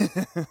 Fairweather.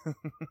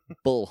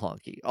 Bull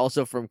honky.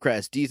 Also from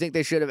Crest, do you think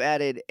they should have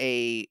added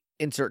a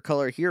insert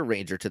color here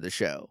Ranger to the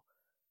show?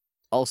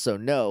 Also,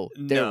 no,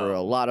 there were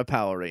a lot of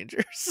Power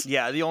Rangers.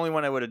 Yeah, the only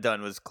one I would have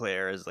done was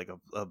Claire as like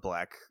a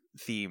black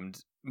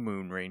themed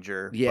Moon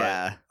Ranger.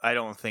 Yeah. But I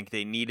don't think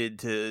they needed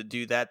to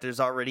do that. There's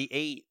already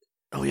 8.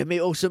 Oh yeah,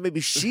 maybe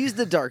she's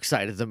the dark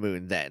side of the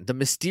moon then, the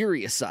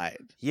mysterious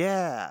side.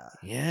 Yeah.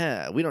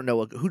 Yeah, we don't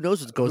know who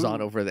knows what goes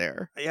on over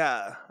there.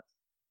 Yeah.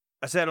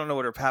 I said I don't know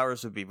what her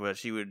powers would be, but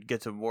she would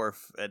get to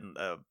morph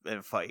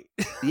and fight.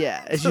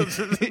 Yeah.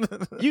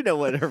 You know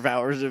what her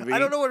powers would be. I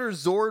don't know what her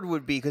Zord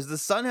would be, because the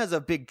sun has a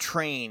big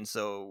train,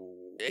 so...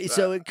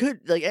 So it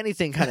could, like,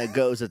 anything kind of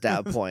goes at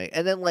that point.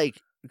 And then,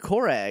 like,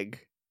 Korag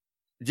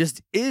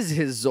just is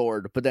his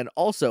Zord, but then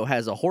also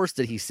has a horse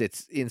that he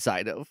sits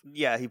inside of.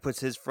 Yeah, he puts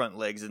his front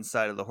legs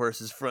inside of the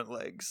horse's front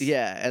legs.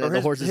 Yeah, and then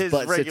the horse's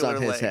butt sits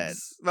on his head.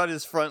 Not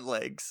his front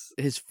legs.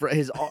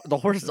 The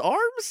horse's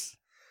arms?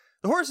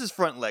 The horse's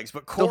front legs,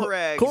 but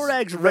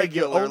Korag's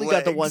regular only legs.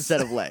 got the one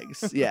set of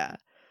legs. Yeah.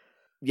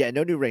 Yeah,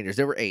 no new Rangers.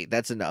 There were 8.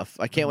 That's enough.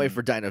 I can't wait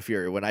for Dino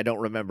Fury when I don't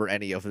remember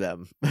any of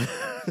them.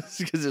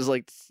 Because there's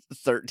like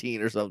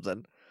 13 or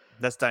something.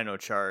 That's Dino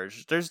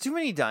Charge. There's too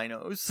many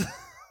dinos.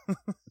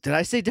 Did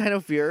I say Dino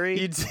Fury?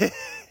 You did.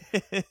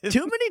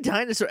 Too many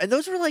dinosaurs. And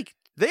those were like...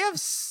 They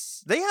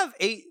have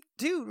 8,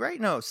 dude, right?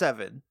 No,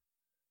 7.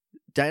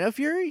 Dino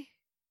Fury?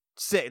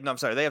 6. No, I'm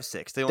sorry. They have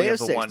 6. They only have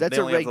the one. That's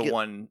they only have the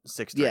one 6th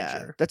Ranger.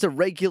 Yeah, that's a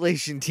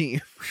regulation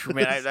team.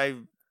 Man,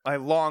 I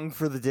long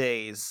for the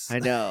days. I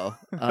know.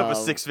 Of a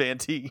 6-man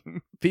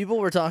team. People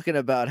were talking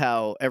about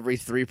how every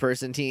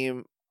 3-person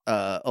team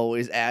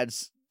always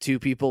adds 2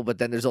 people, but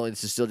then there's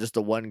still just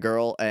the one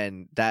girl,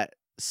 and that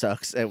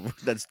sucks. And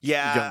that's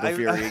Jungle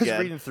Fury I was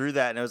reading through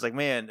that, and I was like,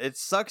 man, it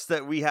sucks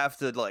that we have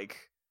to like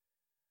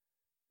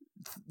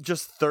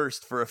just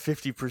thirst for a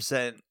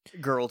 50%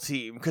 girl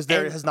team, because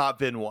there has not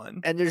been one,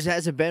 and there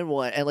hasn't been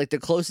one, and like the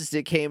closest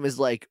it came is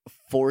like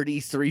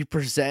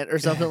 43% or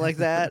something like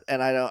that.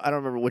 And I don't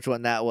remember which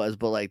one that was,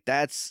 but like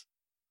that's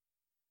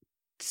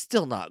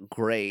still not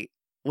great,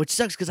 which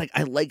sucks because like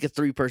I like a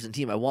 3-person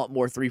team. I want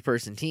more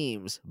 3-person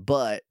teams,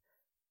 but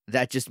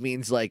that just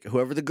means like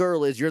whoever the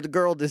girl is, you're the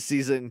girl this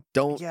season.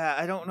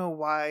 I don't know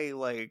why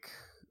like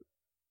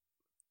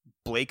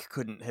Blake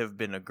couldn't have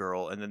been a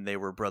girl and then they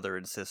were brother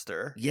and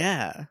sister.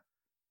 Yeah,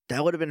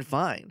 that would have been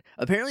fine.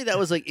 Apparently that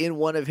was like in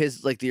one of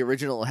his like the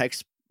original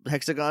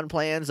hexagon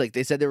plans. Like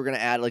they said they were going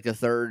to add like a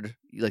third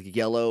like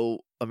yellow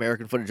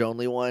American footage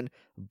only one,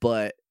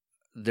 but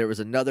there was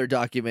another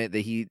document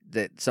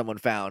that someone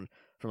found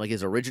from like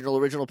his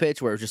original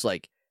pitch where it was just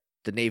like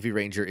the Navy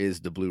Ranger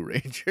is the Blue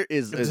Ranger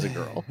is a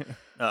girl.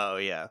 Oh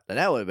yeah, and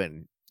that would have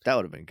been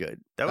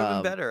good. That would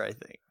have been better, I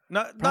think.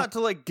 Not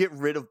to like get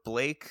rid of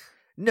Blake.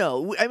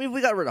 No, I mean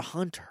we got rid of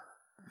Hunter.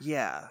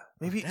 Yeah,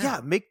 maybe. Yeah. Yeah,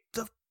 make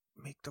the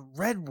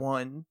red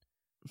one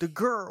the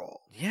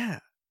girl. Yeah.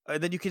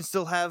 And then you can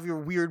still have your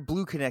weird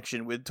blue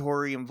connection with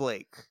Tori and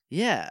Blake.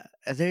 Yeah,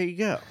 there you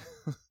go.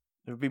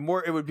 It would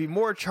be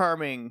more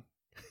charming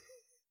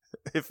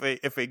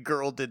if a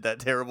girl did that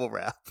terrible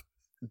rap.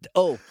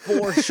 Oh,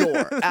 for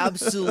sure.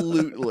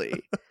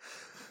 Absolutely.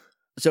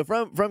 So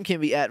from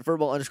Kimby at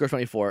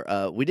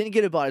furball_24, we didn't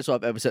get a body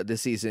swap episode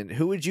this season.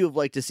 Who would you have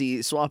liked to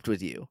see swapped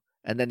with you?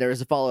 And then there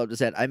is a follow-up that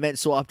said, I meant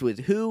swapped with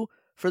who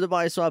for the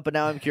body swap, but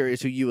now I'm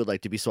curious who you would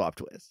like to be swapped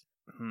with.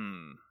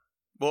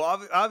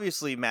 Well,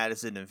 obviously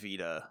Madison and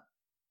Vita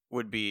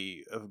would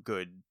be a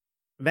good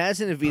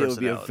Madison and Vita would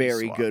be a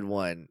very swap. good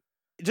one.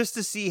 Just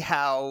to see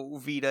how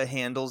Vita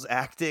handles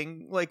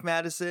acting like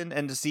Madison,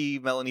 and to see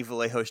Melanie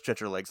Vallejo stretch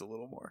her legs a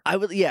little more. I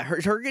would, yeah,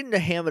 her getting to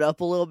ham it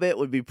up a little bit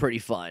would be pretty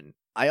fun.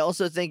 I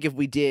also think if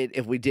we did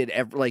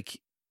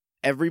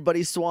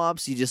everybody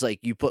swaps, you just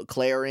you put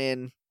Claire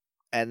in,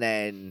 and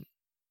then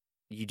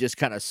you just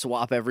kind of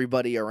swap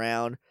everybody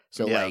around.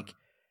 So like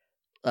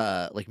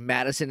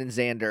Madison and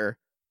Xander,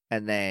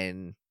 and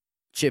then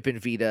Chip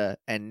and Vita,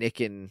 and Nick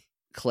and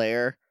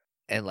Claire,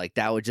 and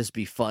that would just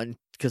be fun.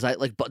 Because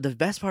but the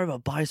best part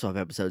about body swap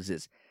episodes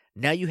is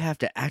now you have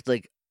to act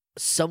like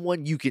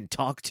someone you can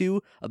talk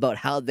to about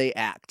how they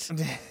act.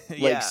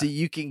 So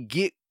you can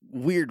get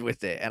weird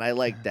with it, and I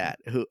like that.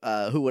 Who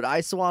would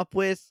I swap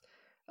with?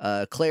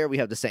 Claire. We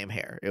have the same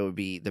hair. It would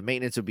be the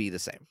maintenance would be the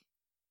same.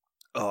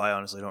 Oh, I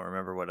honestly don't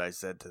remember what I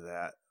said to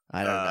that.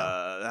 I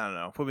don't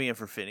know. Put me in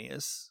for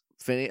Phineas.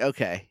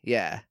 Okay,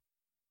 yeah.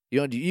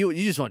 You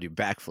just want to do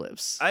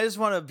backflips. I just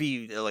want to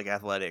be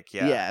athletic.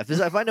 Yeah. Yeah.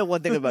 If I know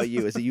one thing about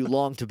you is that you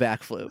long to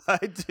backflip. I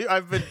do.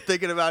 I've been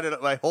thinking about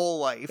it my whole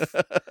life.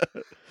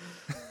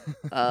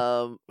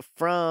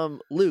 From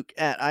Luke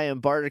at I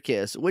am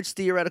Bardicus, which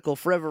theoretical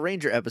Forever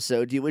Ranger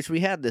episode do you wish we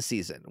had this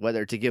season?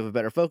 Whether to give a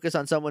better focus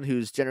on someone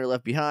who's generally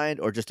left behind,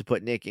 or just to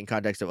put Nick in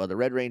context of other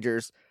Red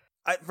Rangers.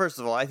 First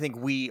of all, I think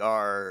we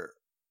are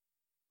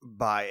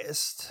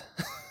biased.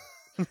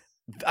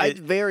 I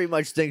very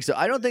much think so.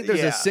 I don't think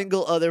there's a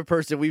single other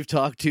person we've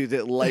talked to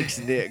that likes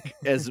Nick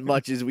as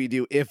much as we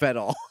do, if at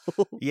all.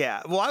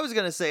 Yeah. Well, I was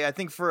going to say, I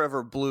think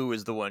Forever Blue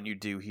is the one you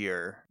do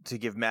here to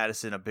give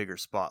Madison a bigger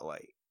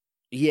spotlight.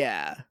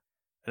 Yeah.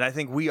 And I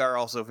think we are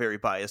also very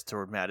biased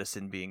toward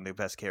Madison being the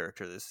best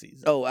character this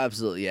season. Oh,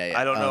 absolutely. Yeah.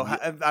 I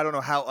don't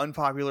know how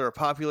unpopular or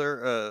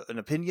popular an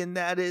opinion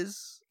that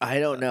is. I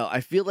don't know.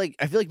 I feel like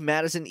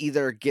Madison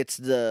either gets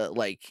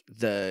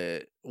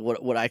the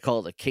what I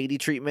call the Katie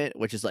treatment,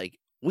 which is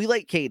we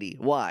like Katie.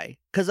 Why?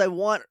 Because I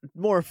want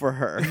more for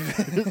her.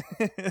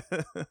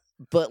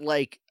 But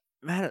I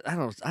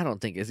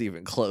don't think it's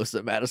even close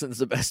that Madison's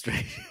the best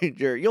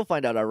Ranger. You'll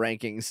find out our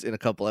rankings in a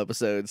couple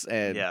episodes,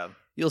 and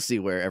you'll see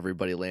where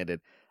everybody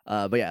landed.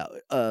 But yeah,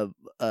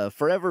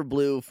 Forever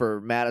Blue for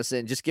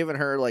Madison, just giving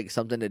her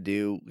something to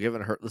do,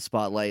 giving her the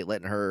spotlight,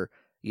 letting her,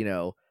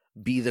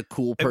 be the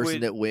cool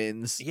person that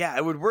wins. Yeah,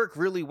 it would work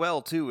really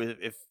well too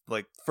if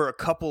for a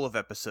couple of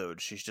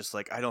episodes she's just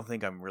I don't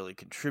think I'm really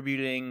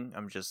contributing.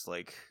 I'm just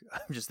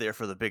there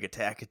for the big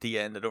attack at the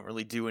end. I don't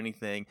really do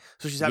anything.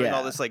 So she's having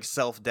all this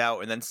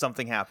self-doubt, and then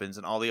something happens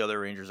and all the other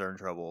Rangers are in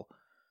trouble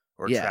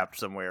or trapped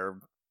somewhere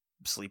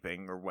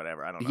sleeping or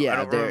whatever. I don't know. Yeah, I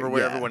don't remember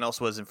where everyone else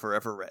was in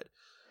Forever Red.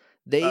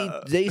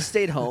 They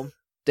stayed home.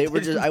 They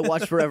were I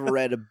watched Forever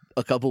Red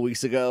a couple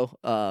weeks ago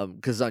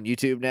cuz on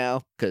YouTube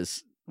now,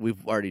 cuz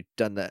we've already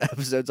done the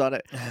episodes on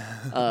it.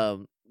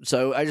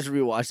 So I just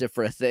rewatched it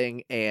for a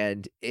thing,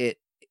 and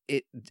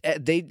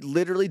they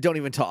literally don't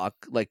even talk.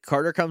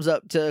 Carter comes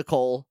up to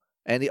Cole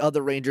and the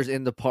other Rangers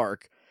in the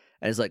park,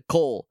 and it's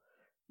Cole,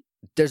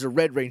 there's a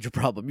Red Ranger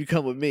problem. You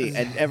come with me.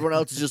 And everyone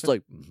else is just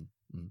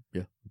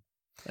yeah.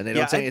 And they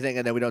don't say anything,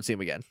 and then we don't see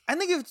him again. I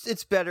think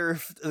it's better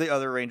if the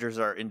other Rangers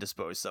are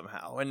indisposed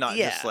somehow, and not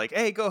just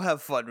hey, go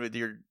have fun with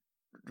your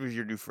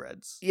new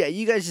friends. Yeah,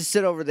 you guys just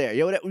sit over there.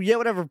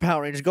 Whatever,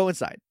 Power Rangers, go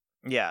inside.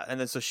 Yeah, and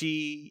then so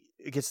she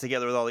gets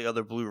together with all the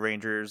other Blue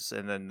Rangers,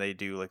 and then they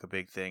do a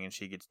big thing, and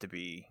she gets to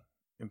be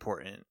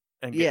important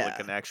and get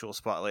an actual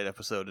spotlight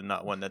episode, and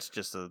not one that's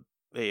just a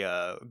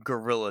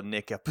Gorilla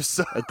Nick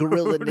episode. A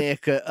Gorilla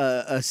Nick,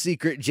 a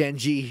secret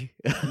Genji.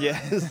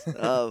 Yes.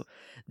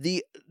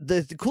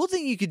 The cool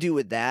thing you could do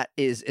with that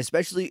is,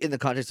 especially in the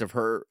context of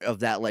her, of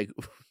that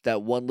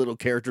that one little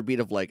character beat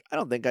of I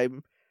don't think I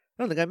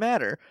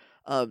matter.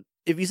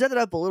 If you set it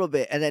up a little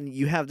bit, and then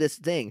you have this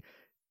thing,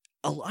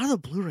 a lot of the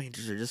Blue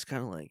Rangers are just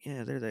kind of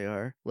yeah, there they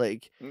are.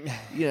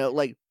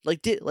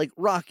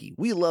 Rocky.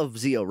 We love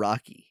Zeo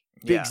Rocky.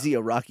 Big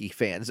Zeo Rocky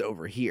fans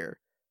over here.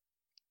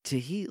 Did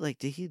he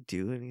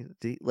do anything?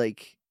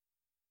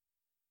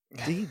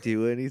 Did he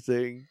do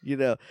anything?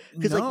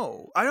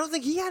 No, I don't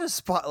think he had a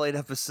spotlight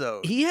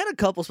episode. He had a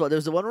couple spots. There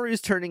was the one where he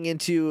was turning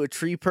into a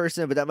tree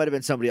person, but that might have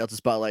been somebody else's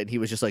spotlight, and he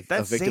was just a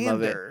victim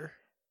of it.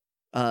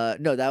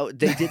 No,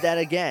 they did that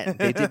again.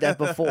 They did that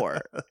before.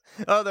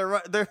 Oh, they're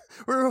right.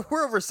 We're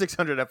over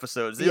 600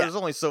 episodes. There's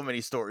only so many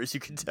stories you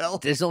can tell.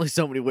 There's only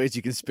so many ways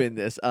you can spin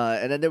this.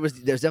 And then there's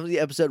definitely the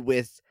episode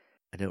with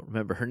I don't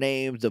remember her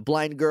name. The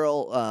blind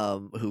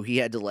girl, who he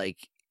had to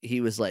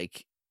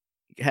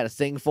had a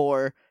thing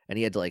for, and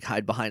he had to like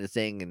hide behind the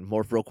thing and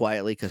morph real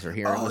quietly because her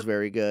hearing was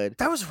very good.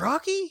 That was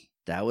Rocky?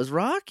 That was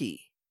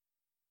Rocky.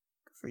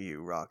 Good for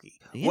you, Rocky.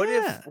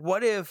 Yeah.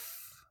 What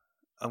if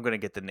I'm gonna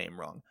get the name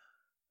wrong?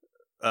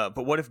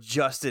 But what if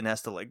Justin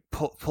has to like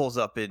pulls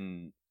up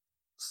in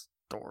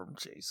Storm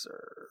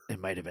Chaser? It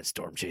might have been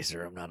Storm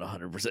Chaser. I'm not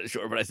 100%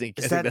 sure, but I think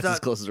Is that's that as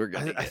close as we're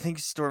going to get. I think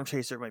Storm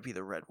Chaser might be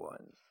the red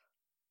one.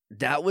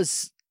 That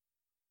was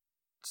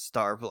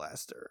Star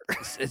Blaster.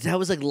 That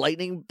was like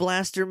Lightning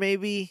Blaster,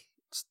 maybe?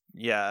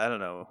 Yeah, I don't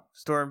know.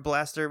 Storm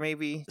Blaster,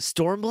 maybe?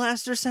 Storm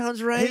Blaster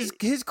sounds right.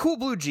 His cool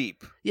blue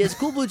Jeep. Yeah, his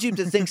cool blue Jeep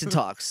that thinks and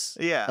talks.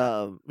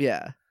 Yeah.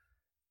 Yeah.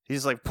 He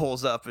just like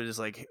pulls up and is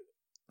like,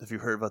 have you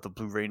heard about the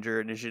Blue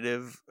Ranger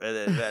initiative? And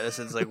then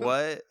Madison's like,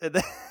 what? And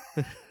then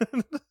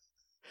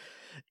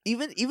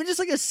even just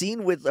like a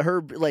scene with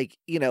her, like,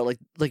 you know,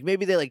 like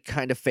maybe they like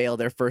kind of fail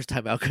their first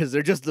time out because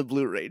they're just the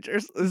Blue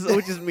Rangers,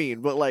 which is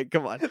mean, but like,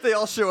 come on. They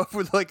all show up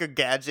with like a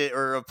gadget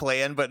or a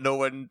plan, but no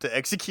one to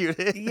execute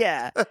it.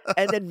 Yeah,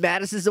 and then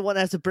Madison's the one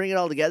that has to bring it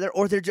all together,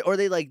 or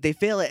they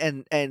fail it,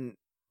 and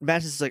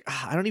Madison's like,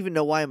 I don't even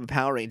know why I'm a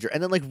Power Ranger,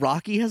 and then like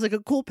Rocky has like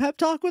a cool pep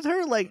talk with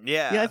her, like,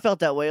 yeah, I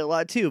felt that way a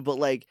lot too, but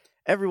like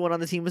everyone on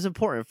the team is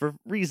important for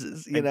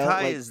reasons, you know.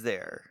 Kai like, is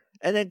there.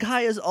 And then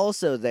Kai is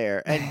also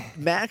there, and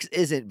Max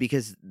isn't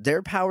because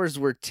their powers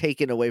were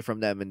taken away from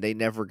them and they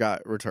never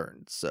got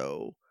returned.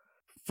 So,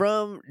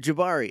 from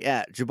Jabari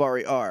at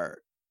Jabari R,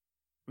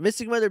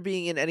 Mystic Mother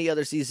being in any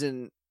other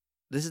season,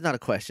 this is not a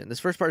question. This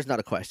first part is not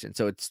a question,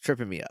 so it's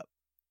tripping me up.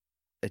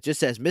 It just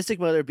says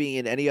Mystic Mother being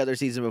in any other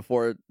season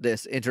before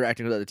this,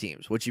 interacting with other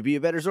teams. Would she be a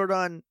better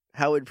Zordon?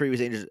 How would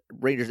previous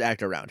Rangers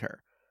act around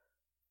her?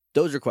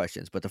 Those are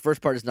questions, but the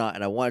first part is not,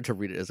 and I wanted to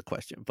read it as a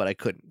question, but I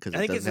couldn't because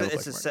I think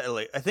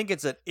I think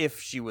it's an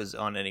if she was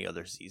on any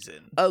other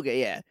season.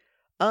 Okay, yeah.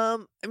 I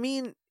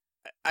mean,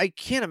 I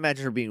can't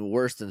imagine her being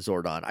worse than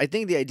Zordon. I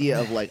think the idea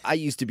of like I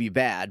used to be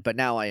bad, but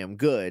now I am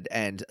good,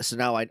 and so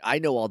now I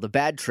know all the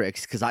bad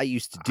tricks because I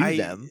used to do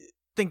them. I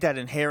think that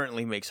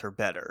inherently makes her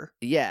better.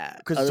 Yeah,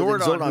 because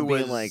Zordon who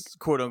was like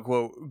quote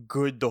unquote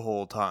good the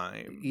whole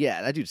time.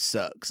 Yeah, that dude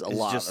sucks a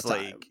lot of the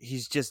time. Like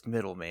he's just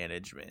middle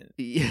management.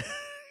 Yeah.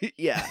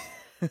 Yeah.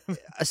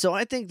 So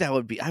I think I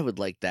would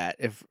like that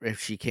if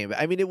she came back.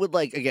 I mean, it would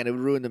like, again, it would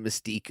ruin the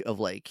mystique of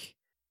like,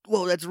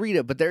 whoa, that's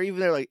Rita, but they're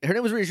like, her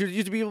name was Rita, she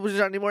used to be able to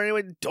not anymore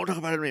anyway, don't talk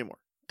about it anymore.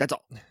 That's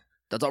all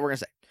we're gonna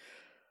say.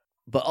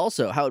 But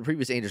also, how would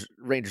previous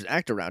Rangers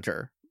act around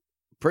her?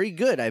 Pretty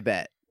good, I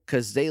bet,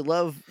 because they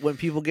love when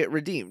people get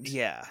redeemed.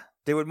 Yeah,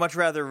 they would much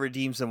rather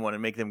redeem someone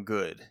and make them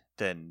good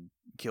than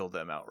kill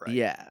them outright.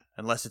 Yeah,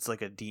 unless it's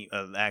like an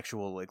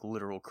actual like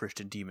literal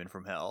Christian demon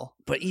from hell.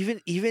 But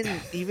even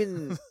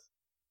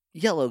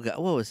Yellow guy,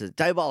 what was it?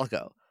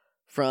 Diabolico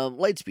from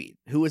Lightspeed,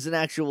 who was an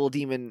actual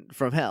demon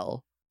from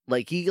hell.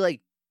 Like he like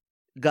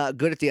got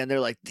good at the end. They're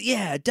like,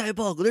 yeah,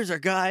 Diabolico, there's our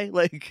guy.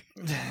 Like,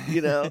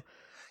 you know.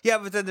 Yeah,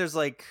 but then there's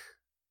like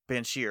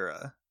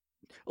Banshira.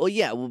 Well,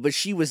 yeah, but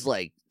she was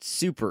like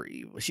super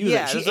evil. She was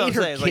she ate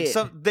her kid.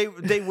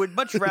 Like they would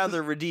much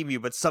rather redeem you,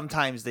 but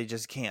sometimes they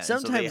just can't.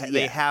 Sometimes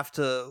they have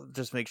to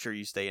just make sure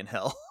you stay in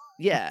hell.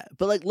 Yeah,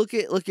 but like look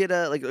at like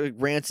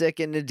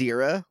Rancic and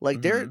Nadira.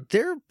 Like they're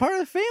part of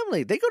the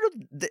family. They go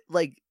to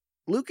like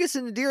Lucas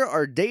and Nadira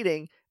are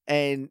dating,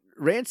 and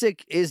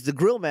Rancic is the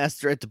grill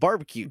master at the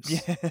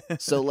barbecues. Yeah.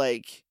 So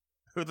like.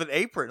 With an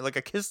apron, like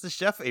a Kiss the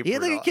Chef apron. He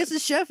had like a Kiss the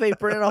Chef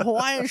apron and a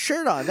Hawaiian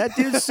shirt on. That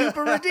dude's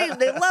super redeemed.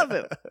 They love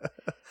him.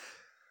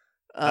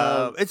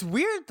 It's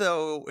weird,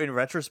 though, in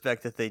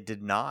retrospect, that they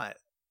did not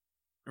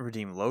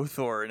redeem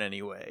Lothor in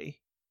any way.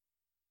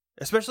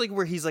 Especially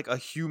where he's like a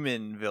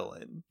human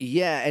villain.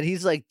 Yeah, and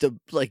he's like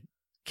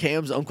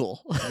Cam's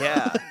uncle.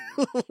 Yeah.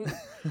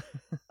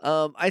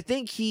 I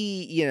think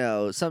he, you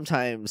know,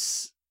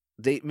 sometimes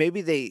they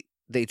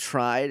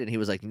tried and he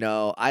was like,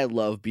 no, I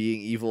love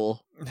being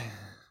evil.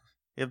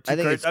 I'm too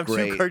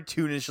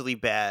cartoonishly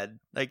bad.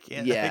 I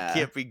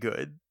can't be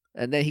good.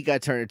 And then he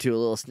got turned into a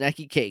little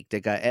snacky cake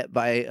that got ate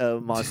by a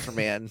monster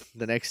man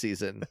the next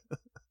season.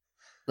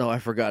 Oh, I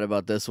forgot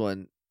about this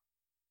one.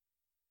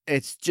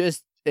 It's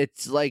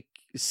like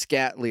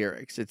scat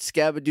lyrics. It's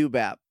Scabadoo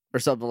Bap or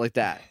something like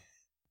that.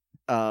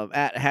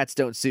 At Hats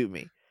Don't Suit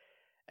Me.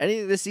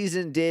 Anything this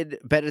season did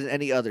better than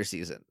any other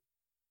season?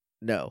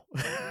 No.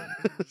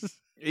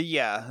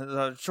 Yeah,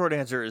 the short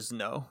answer is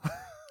no.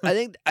 I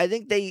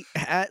think they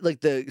had like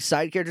the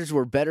side characters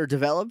were better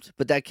developed,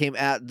 but that came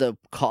at the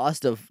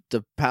cost of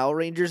the Power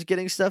Rangers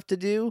getting stuff to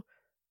do,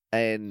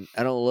 and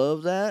I don't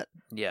love that.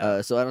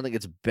 Yeah. So I don't think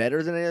it's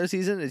better than any other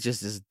season. It's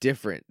just as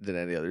different than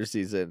any other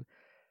season.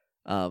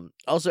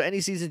 Also, any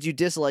seasons you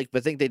dislike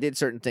but think they did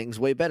certain things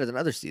way better than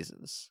other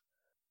seasons.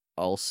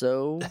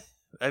 Also,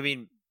 I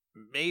mean,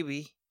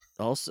 maybe.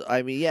 Also,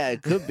 I mean, yeah,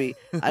 it could be.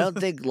 I don't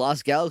think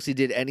Lost Galaxy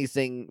did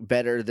anything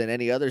better than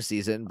any other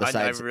season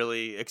besides. I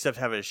really, except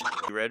having a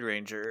shitty Red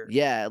Ranger.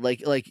 Yeah,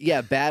 like,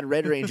 bad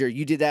Red Ranger.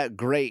 You did that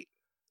great.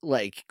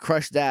 like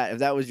crush that if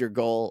that was your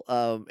goal.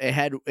 It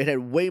had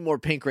way more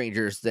Pink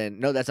Rangers than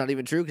no, that's not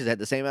even true because it had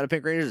the same amount of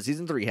Pink Rangers that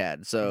season 3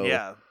 had. So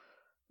yeah,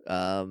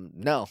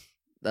 no.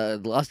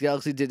 The Lost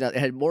Galaxy did not. It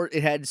had more.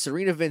 It had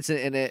Serena Vincent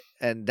in it,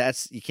 and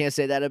you can't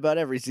say that about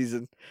every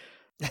season.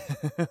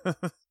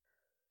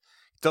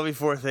 Tell me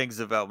 4 things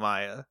about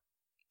Maya.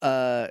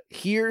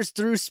 Hears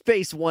through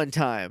space one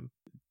time.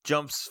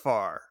 Jumps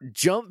far.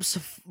 Jumps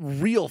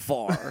real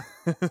far.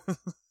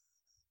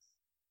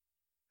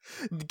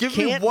 Give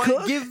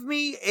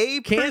me a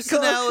Can't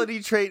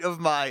personality trait of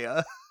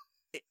Maya.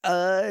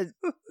 A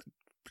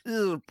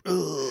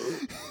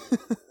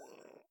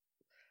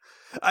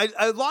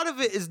lot of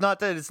it is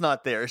not that it's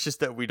not there. It's just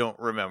that we don't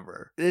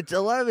remember. It's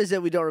a lot of it is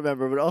that we don't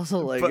remember, but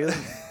also like,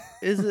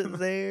 is it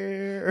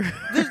there?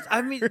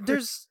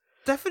 There's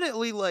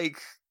definitely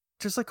like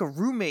there's like a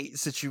roommate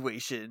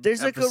situation.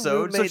 There's like episode,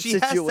 a roommate so she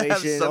situation.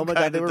 Has to have some oh my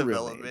god, kind they of were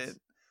development. roommates.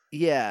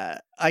 Yeah,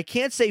 I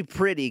can't say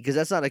pretty because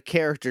that's not a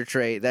character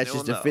trait. That's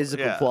just a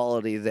physical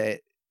quality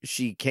that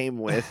she came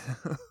with,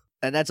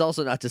 and that's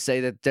also not to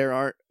say that there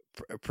aren't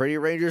pretty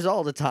Rangers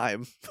all the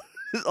time,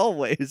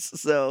 always.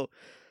 So.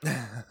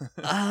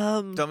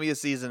 Tell me a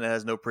season that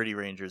has no pretty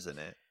Rangers in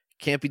it.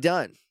 Can't be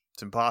done.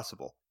 It's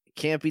impossible.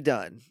 Can't be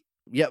done.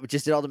 Yep,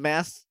 just did all the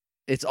math.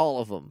 It's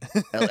all of them.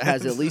 It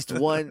has at least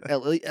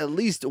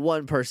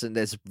one person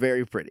that's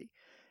very pretty.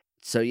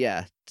 So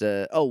yeah,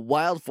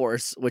 Wild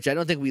Force, which I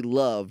don't think we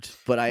loved,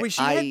 but had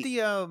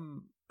the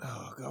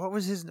oh god, what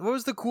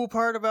was the cool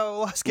part about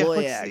Lost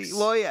Galaxy?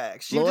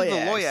 Loyax. She did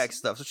the Loyax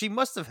stuff, so she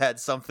must have had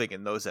something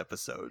in those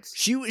episodes.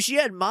 She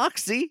had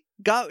Moxie.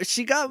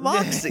 She got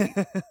Moxie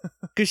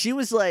because he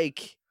was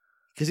like,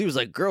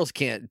 girls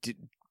can't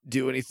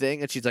do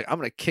anything, and she's like, I'm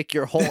gonna kick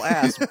your whole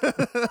ass,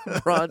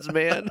 Bronze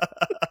Man.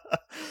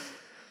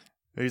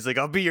 He's like,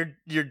 I'll be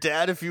your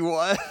dad if you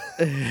want.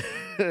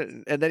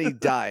 And then he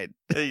died.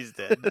 He's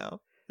dead now.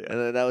 Yeah. And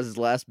then that was his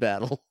last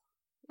battle.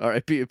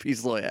 R.I.P.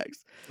 Peace Loyax.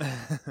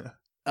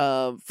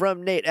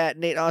 From Nate at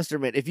Nate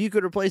Osterman. If you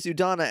could replace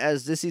Udana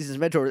as this season's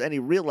mentor with any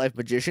real life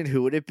magician,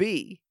 who would it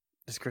be?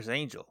 It's Chris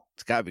Angel.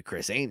 It's gotta be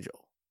Chris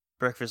Angel.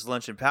 Breakfast,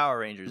 lunch, and Power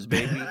Rangers,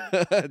 baby.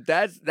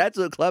 That's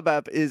what Club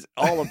App is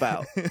all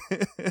about.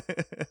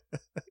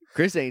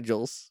 Chris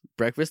Angel's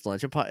Breakfast,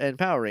 Lunch, and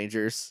Power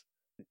Rangers,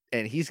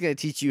 and he's gonna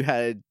teach you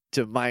how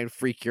to mind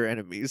freak your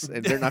enemies,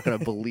 and they're not gonna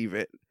believe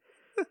it.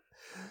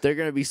 They're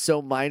gonna be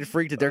so mind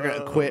freaked that they're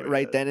gonna quit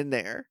right then and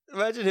there.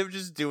 Imagine him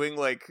just doing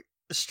like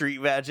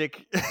street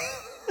magic,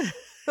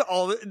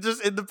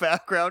 just in the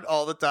background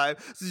all the time.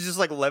 So he just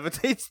like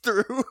levitates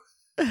through.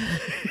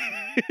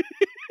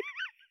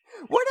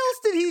 What else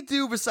did he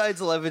do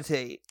besides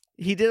levitate?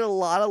 He did a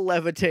lot of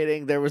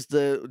levitating. There was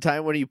the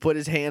time when he put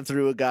his hand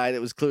through a guy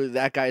that was clearly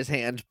that guy's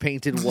hand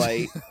painted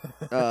white.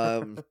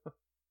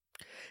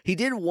 He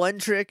did one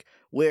trick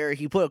where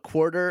he put a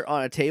quarter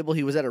on a table.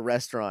 He was at a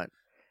restaurant,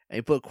 and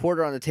he put a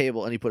quarter on the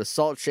table, and he put a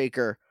salt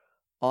shaker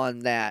on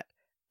that,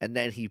 and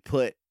then he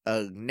put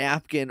a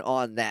napkin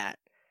on that,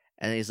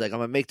 and he's like, I'm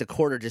gonna make the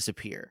quarter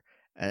disappear.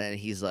 And then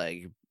he's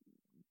like,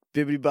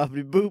 bibbity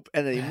boppity boop,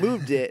 and then he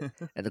moved it,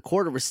 and the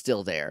quarter was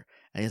still there.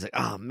 And he's like,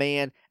 oh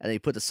man. And then he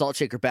put the salt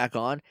shaker back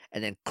on,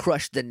 and then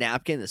crushed the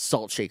napkin, the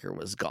salt shaker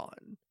was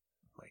gone.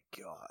 My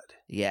God.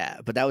 Yeah,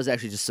 but that was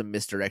actually just some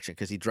misdirection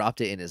because he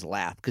dropped it in his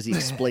lap because he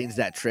explains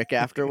that trick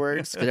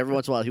afterwards. Because every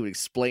once in a while he would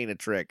explain a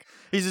trick.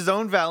 He's his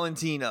own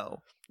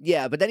Valentino.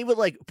 Yeah, but then he would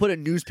like put a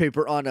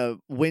newspaper on a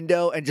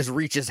window and just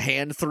reach his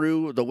hand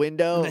through the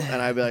window,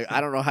 and I'd be like,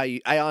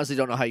 I honestly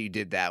don't know how you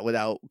did that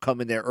without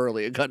coming there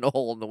early and cutting a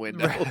hole in the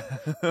window.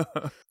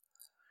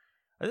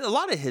 A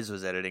lot of his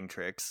was editing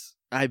tricks.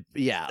 A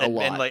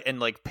lot.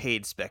 And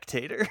paid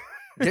spectator.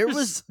 There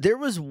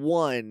was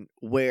one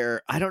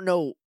where I don't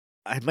know,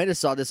 I might have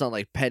saw this on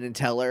like Penn and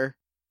Teller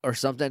or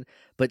something,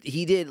 but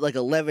he did like a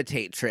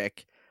levitate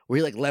trick where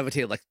he like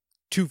levitated like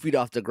 2 feet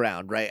off the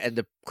ground, right? And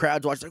the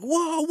crowd's watching like,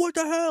 whoa, what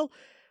the hell?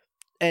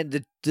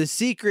 And the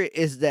secret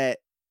is that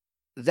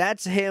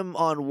that's him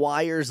on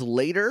wires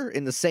later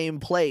in the same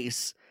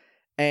place,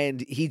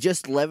 and he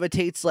just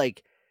levitates,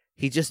 like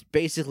he just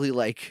basically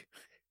like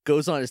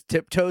goes on his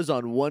tiptoes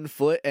on one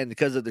foot, and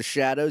because of the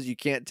shadows you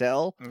can't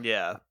tell.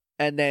 Yeah.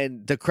 And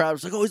then the crowd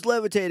was like, oh, he's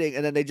levitating,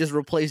 and then they just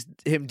replaced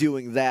him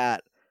doing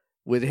that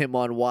with him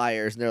on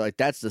wires, and they're like,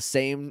 that's the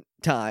same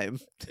time.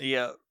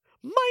 Yeah.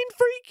 Mind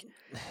freak.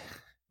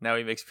 Now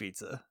he makes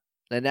pizza.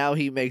 And now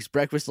he makes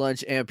breakfast,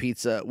 lunch, and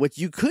pizza, which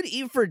you could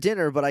eat for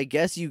dinner, but I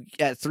guess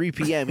at 3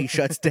 p.m. he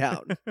shuts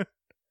down.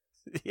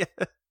 Yeah.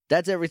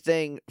 That's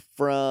everything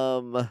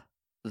from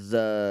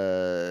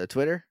the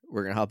Twitter.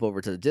 We're going to hop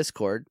over to the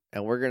Discord,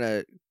 and we're going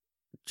to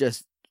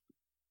just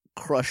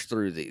crush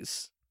through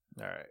these.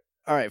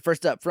 All right,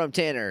 first up from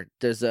Tanner,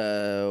 there's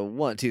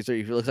 1, 2,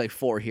 3, it looks like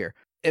 4 here.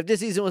 If this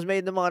season was made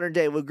in the modern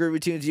day, would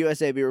Groovy Tunes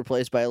USA be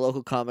replaced by a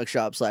local comic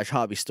shop /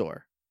 hobby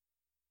store?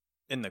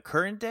 In the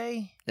current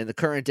day? In the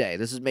current day.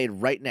 This is made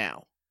right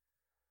now.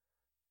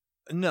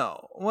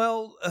 No.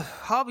 Well, a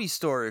hobby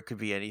store, it could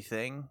be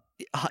anything.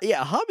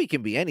 Yeah, a hobby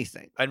can be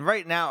anything. And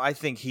right now, I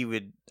think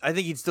he'd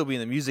still be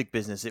in the music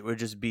business. It would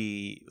just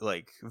be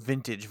like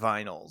vintage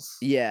vinyls.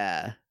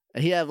 Yeah.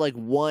 He'd have like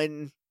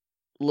one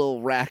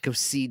little rack of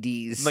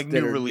CDs, like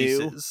that new are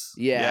releases.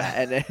 New. Yeah.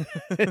 And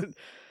then,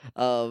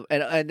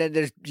 and then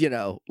there's,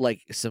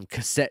 like some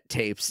cassette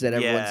tapes that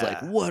everyone's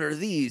like, what are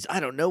these? I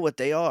don't know what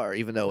they are,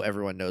 even though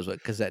everyone knows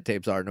what cassette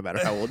tapes are, no matter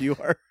how old you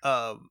are.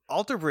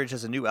 Alter Bridge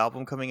has a new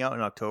album coming out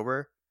in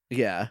October.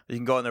 Yeah. You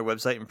can go on their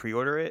website and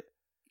pre-order it.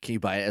 Can you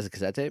buy it as a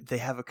cassette tape? They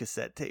have a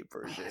cassette tape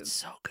version. Oh, it's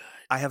so good.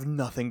 I have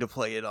nothing to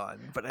play it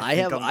on, but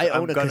I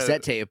own a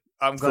cassette tape.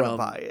 I'm gonna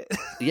buy it.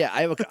 Yeah,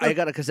 I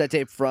got a cassette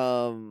tape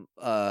from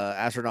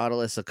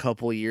Astronautilus a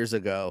couple years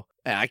ago,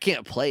 and I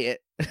can't play it.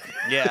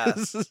 Yeah,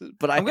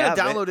 but I'm gonna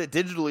download it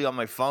digitally on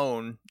my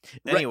phone.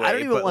 Anyway, I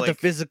don't even want the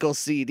physical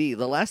CD.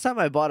 The last time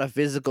I bought a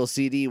physical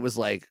CD was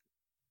like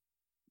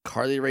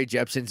Carly Rae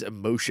Jepsen's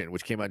 "Emotion,"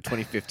 which came out in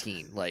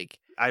 2015. Like,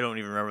 I don't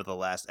even remember the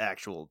last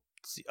actual.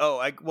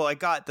 I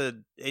got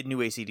the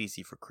new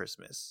AC/DC for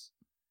Christmas.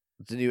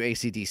 The new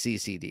AC/DC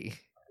CD.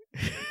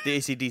 The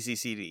AC/DC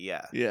CD,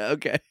 yeah. Yeah,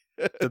 okay.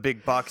 The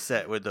big box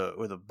set with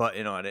a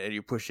button on it, and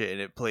you push it,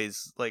 and it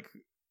plays like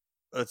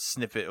a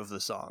snippet of the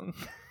song,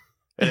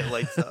 and it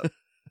lights up.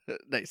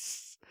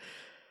 Nice.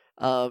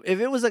 If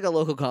it was like a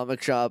local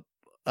comic shop,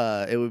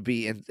 it would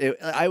be.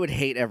 I would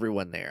hate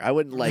everyone there. I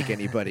wouldn't like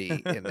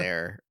anybody in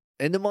there.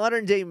 In the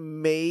modern day,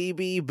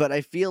 maybe, but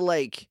I feel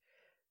like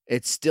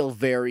it's still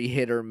very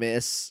hit or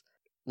miss.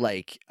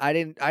 Like I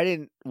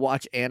didn't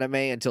watch anime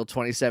until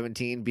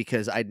 2017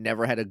 because I'd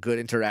never had a good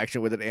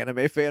interaction with an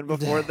anime fan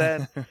before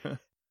then,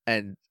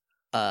 and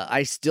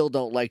I still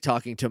don't like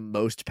talking to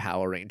most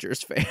Power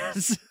Rangers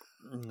fans.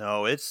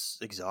 No, it's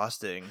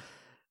exhausting.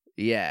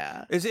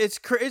 Yeah,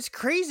 it's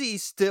crazy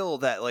still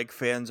that like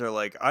fans are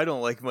like, I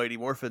don't like Mighty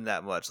Morphin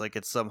that much. Like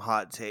it's some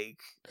hot take.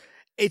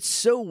 It's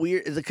so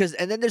weird because,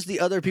 and then there's the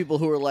other people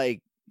who are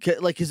like,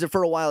 because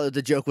for a while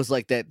the joke was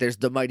like that there's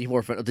the Mighty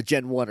Morphin, the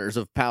Gen 1ers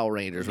of Power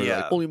Rangers, where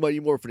like only Mighty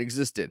Morphin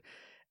existed.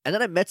 And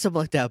then I met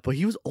someone like that, but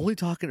he was only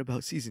talking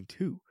about season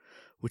 2,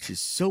 which is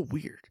so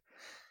weird.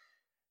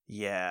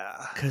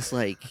 Yeah. Because,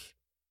 like,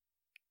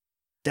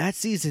 that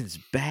season's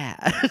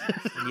bad.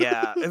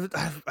 Yeah.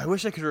 I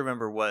wish I could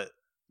remember what,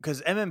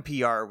 because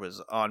MMPR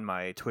was on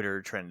my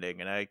Twitter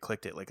trending, and I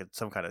clicked it like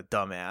some kind of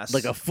dumbass.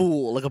 Like a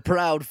fool, like a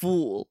proud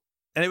fool.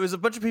 And it was a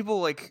bunch of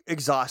people, like,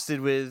 exhausted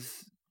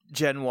with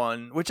Gen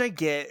 1, which I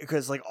get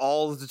because like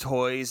all of the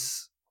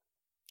toys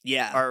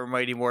are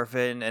Mighty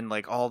Morphin, and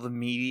like all the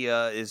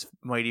media is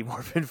Mighty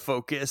Morphin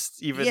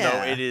focused, even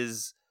though it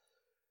is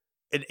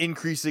an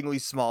increasingly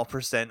small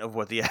percent of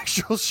what the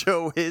actual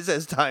show is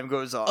as time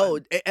goes on.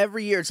 Oh,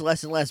 every year it's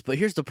less and less, but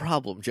here's the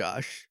problem,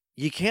 Josh.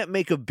 You can't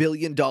make $1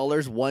 billion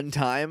one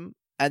time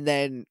and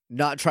then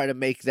not try to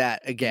make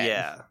that again.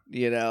 Yeah.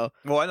 You know?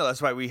 Well, I know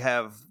that's why we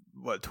have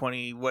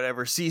 20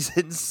 whatever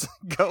seasons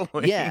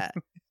going. Yeah.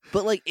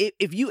 But, like,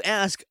 if you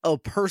ask a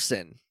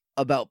person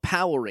about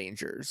Power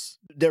Rangers,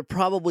 they're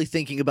probably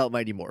thinking about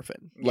Mighty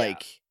Morphin. Yeah.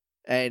 Like,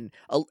 and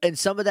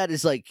some of that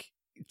is, like,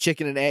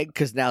 chicken and egg,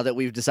 because now that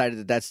we've decided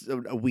that that's,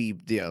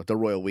 the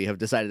royal we have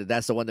decided that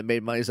that's the one that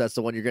made money, so that's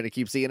the one you're going to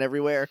keep seeing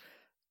everywhere.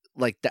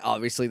 Like,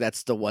 obviously,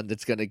 that's the one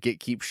that's going to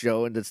keep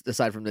showing, that's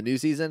aside from the new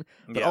season.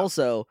 But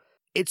also,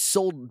 it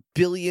sold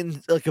 $1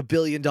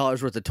 billion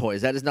worth of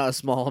toys. That is not a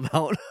small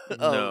amount.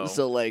 No.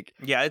 So like,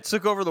 yeah, it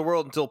took over the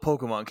world until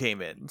Pokemon came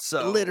in.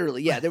 So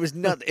literally, yeah, there was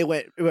nothing. It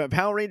went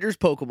Power Rangers,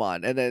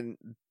 Pokemon, and then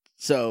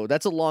so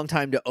that's a long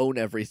time to own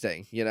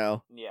everything, you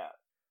know? Yeah.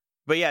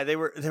 But yeah, they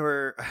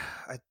were.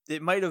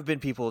 It might have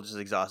been people just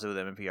exhausted with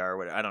MMPR or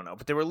whatever. I don't know,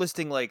 but they were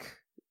listing like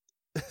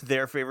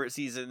their favorite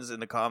seasons in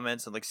the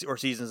comments, and like or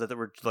seasons that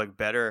were like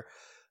better.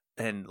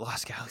 And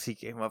Lost Galaxy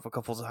came up a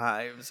couple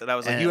times, and I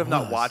was like, "You have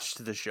not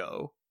watched the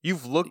show.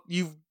 You've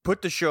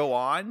put the show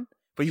on,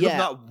 but you have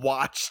not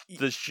watched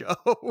the show,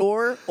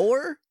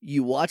 or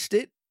you watched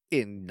it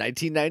in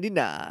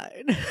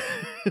 1999,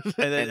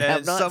 and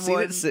have not seen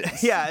it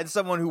since." Yeah, and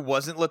someone who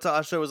wasn't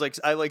Latasha was like,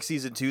 "I like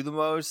season 2 the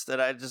most," and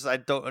I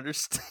don't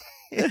understand.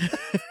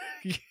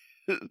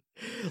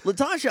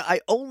 Latasha,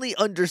 I only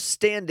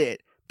understand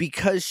it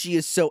because she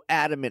is so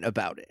adamant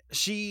about it.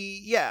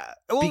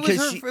 Well,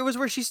 it was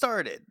where she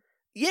started.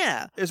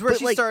 Yeah, it was where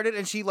she started,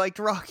 and she liked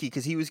Rocky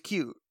because he was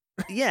cute.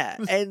 Yeah,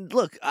 and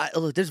look,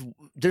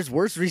 there's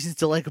worse reasons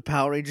to like a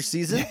Power Ranger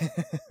season.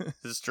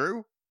 It's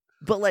true,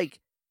 but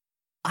like,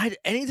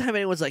 anytime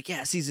anyone's like,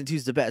 "Yeah, season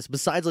 2's the best,"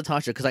 besides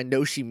Latasha, because I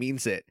know she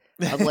means it,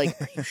 I'm like,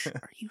 "Are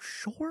you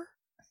sure?"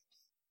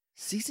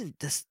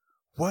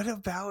 What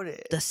about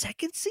it? The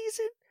second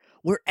season?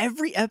 Where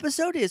every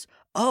episode is,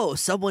 oh,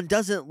 someone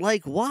doesn't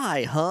like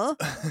Y, huh?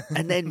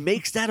 And then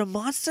makes that a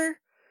monster?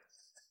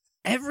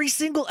 Every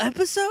single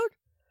episode?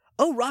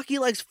 Oh, Rocky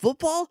likes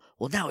football?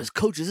 Well, now his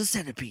coach is a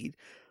centipede.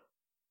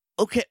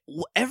 Okay,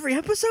 every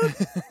episode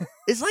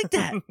is like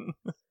that.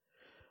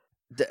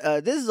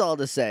 This is all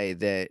to say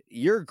that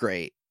you're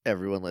great,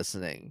 everyone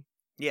listening.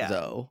 Yeah.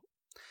 Though.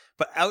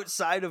 But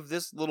outside of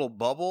this little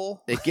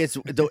bubble, it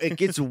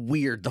gets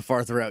weird the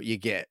farther out you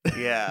get.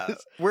 Yeah.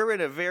 We're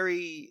in a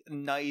very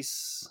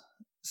nice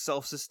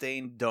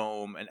self-sustained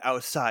dome, and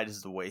outside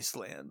is the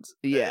wasteland.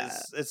 Yeah.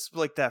 It's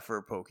like that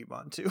for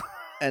Pokemon too.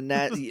 And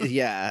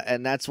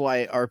that's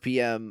why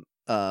RPM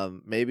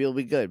maybe it'll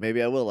be good.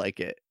 Maybe I will like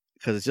it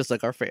because it's just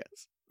like our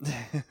fans.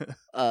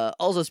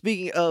 Also,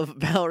 speaking of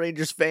Power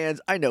Rangers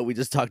fans, I know we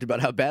just talked about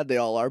how bad they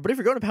all are, but if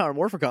you're going to Power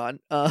Morphicon,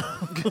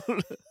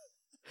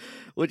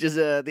 which is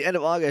the end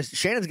of August,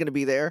 Shannon's going to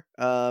be there,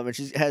 and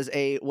she has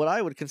a what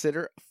I would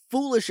consider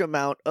foolish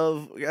amount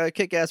of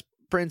kick-ass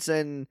prints,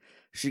 and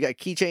she got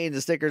keychains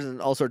and stickers and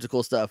all sorts of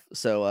cool stuff.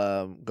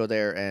 So go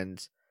there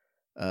and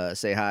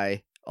say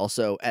hi.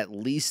 Also, at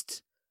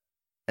least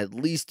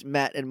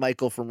Matt and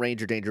Michael from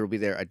Ranger Danger will be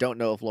there. I don't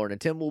know if Lauren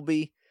and Tim will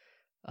be.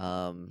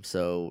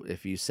 So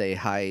if you say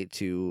hi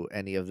to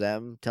any of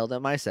them, tell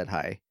them I said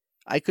hi.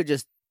 I could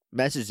just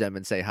message them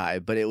and say hi,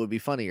 but it would be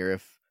funnier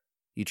if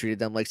you treated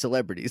them like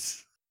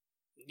celebrities.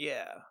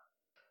 Yeah.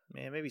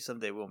 Man, maybe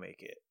someday we'll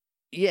make it.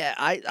 Yeah,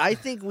 I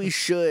think we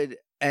should,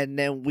 and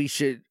then we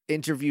should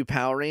interview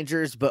Power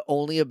Rangers, but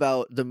only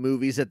about the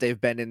movies that they've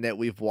been in that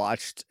we've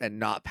watched and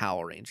not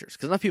Power Rangers.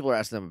 Because enough people are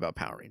asking them about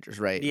Power Rangers,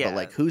 right? Yeah. But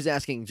like, who's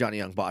asking Johnny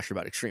Young Bosch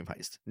about Extreme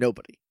Heist?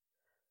 Nobody.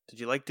 Did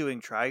you like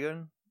doing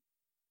Trigun?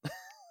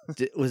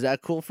 Was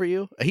that cool for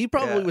you? He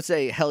probably would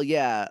say, "Hell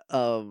yeah!"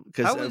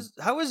 Because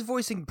how was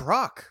voicing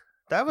Brock?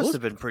 That must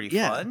have been pretty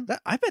fun.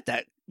 I bet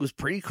that was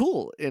pretty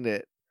cool in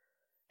it.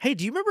 Hey,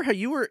 do you remember how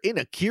you were in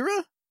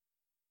Akira?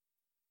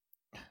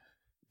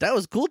 That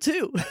was cool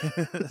too.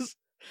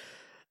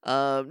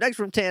 Next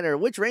from Tanner,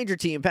 which Ranger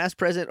team, past,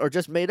 present, or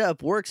just made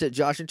up, works at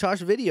Josh and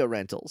Tosh Video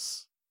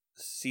Rentals?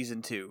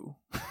 Season 2.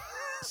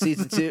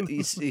 Season 2.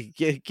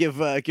 Give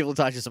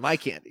Latasha some eye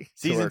candy.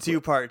 Season 2,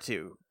 part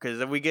 2,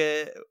 because we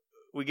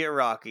get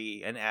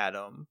Rocky and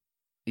Adam.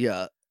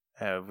 Yeah.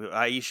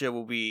 Aisha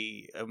will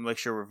be make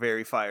sure we're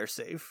very fire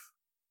safe.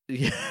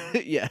 Yeah.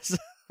 Yes.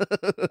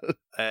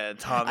 And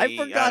Tommy, I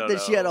forgot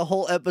that she had a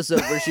whole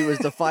episode where she was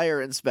the fire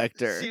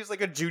inspector. She was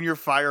like a junior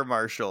fire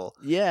marshal.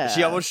 Yeah.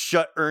 She almost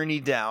shut Ernie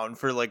down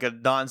for like a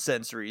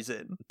nonsense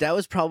reason. That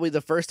was probably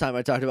the first time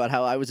I talked about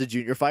how I was a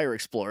junior fire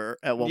explorer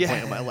at one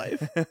point in my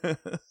life. And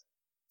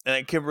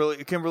then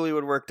Kimberly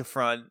would work the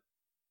front.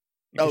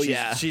 Oh,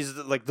 she's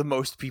like the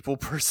most people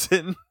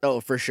person. Oh,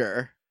 for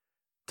sure.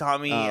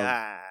 Tommy,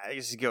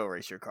 just go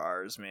race your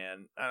cars,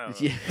 man. I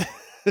don't know.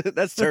 Yeah.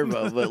 That's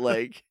Turbo, but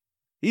like,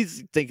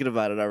 he's thinking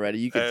about it already.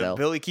 You can tell.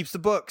 Billy keeps the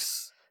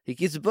books. He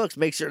keeps the books.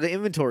 Make sure the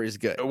inventory is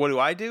good.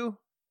 What do?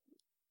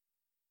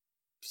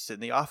 Sit in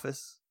the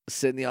office.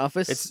 Sit in the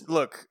office?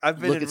 Look, I've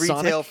been in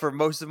retail for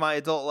most of my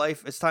adult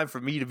life. It's time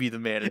for me to be the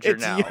manager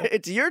now.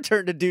 It's your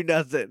turn to do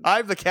nothing.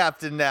 I'm the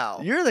captain now.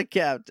 You're the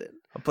captain.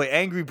 I'll play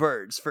Angry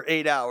Birds for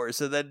 8 hours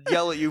and then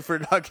yell at you for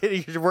not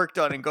getting your work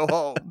done and go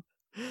home.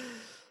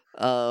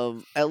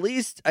 At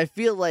least I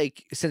feel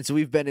like since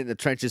we've been in the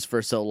trenches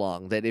for so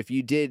long that if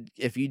you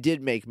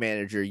did make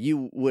manager,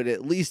 you would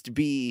at least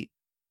be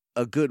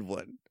a good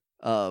one.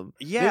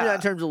 Maybe not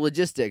in terms of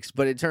logistics,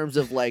 but in terms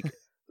of like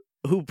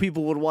who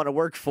people would want to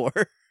work for.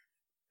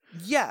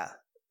 Yeah,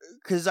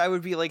 because I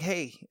would be like,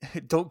 hey,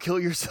 don't kill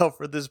yourself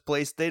for this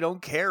place. They don't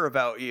care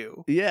about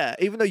you. Yeah,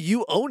 even though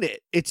you own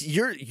it, it's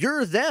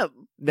you're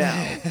them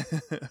now.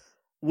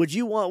 Would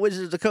you want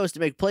Wizards of the Coast to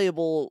make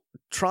playable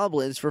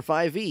Troblins for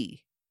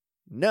 5e?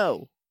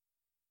 No.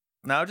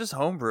 Now just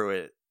homebrew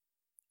it.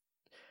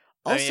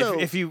 Also, I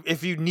mean,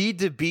 if you need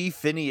to be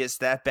Phineas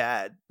that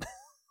bad.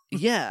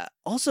 Yeah.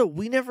 Also,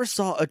 we never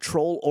saw a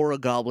troll or a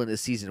goblin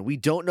this season. We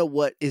don't know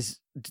what is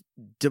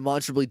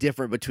demonstrably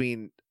different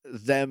between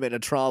them and a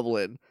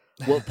Troblin.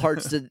 What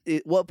parts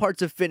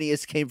of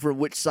Phineas came from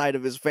which side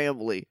of his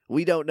family?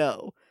 We don't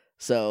know.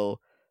 So,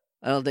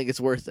 I don't think it's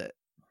worth it.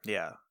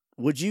 Yeah.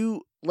 Would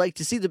you like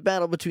to see the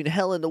battle between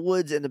Hell in the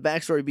Woods and the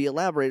backstory be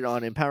elaborated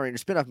on in Power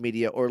Rangers spinoff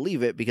media, or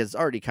leave it because it's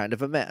already kind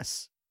of a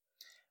mess?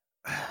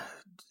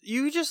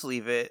 You just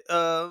leave it.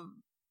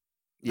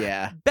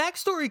 Yeah.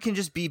 Backstory can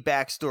just be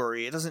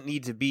backstory. It doesn't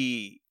need to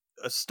be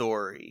a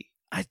story.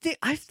 I think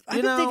I've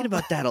been thinking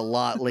about that a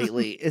lot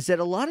lately. Is that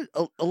a lot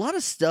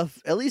of stuff,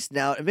 at least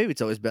now, and maybe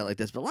it's always been like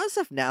this, but a lot of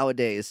stuff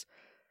nowadays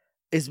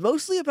is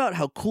mostly about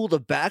how cool the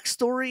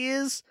backstory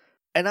is,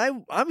 and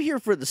I'm here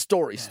for the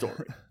story.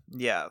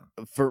 Yeah.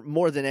 For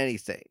more than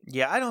anything.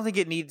 Yeah, I don't think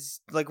it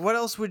needs, like, what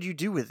else would you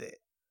do with it?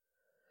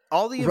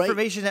 All the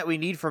information that we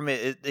need from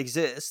it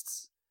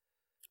exists.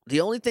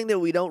 The only thing that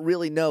we don't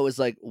really know is,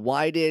 like,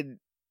 why did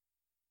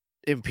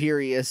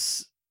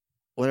Imperius,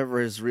 whatever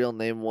his real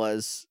name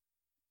was,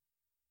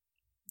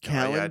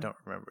 I don't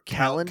remember.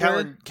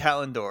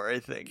 Kalendor, I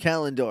think.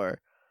 Kalendor.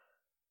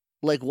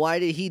 Like, why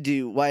did he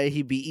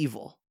be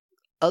evil?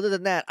 Other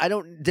than that,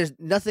 there's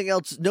nothing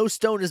else. No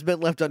stone has been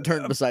left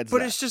unturned besides that.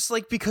 But it's just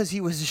like because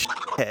he was a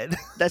shithead.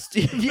 That's,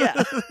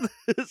 yeah.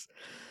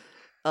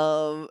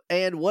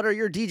 And what are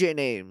your DJ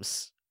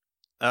names?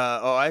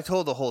 I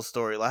told the whole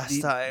story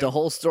last time. The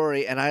whole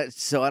story, and I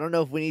don't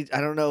know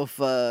if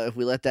if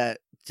we let that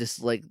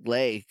just like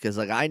lay, because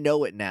like I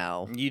know it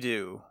now. You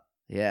do.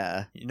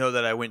 Yeah. You know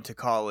that I went to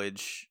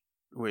college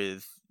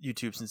with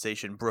YouTube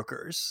sensation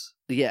Brookers.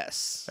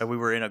 Yes. And we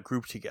were in a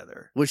group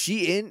together. Was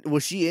she in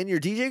your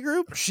DJ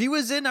group? She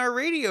was in our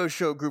radio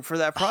show group for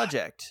that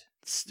project.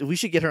 We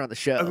should get her on the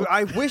show.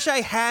 I wish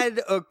I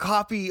had a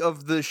copy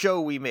of the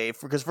show we made,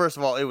 because first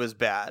of all, it was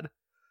bad.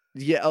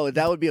 Yeah,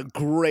 that would be a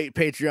great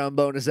Patreon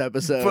bonus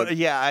episode. But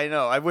yeah, I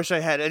know. I wish I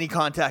had any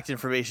contact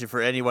information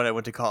for anyone I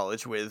went to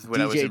college with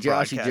when I was in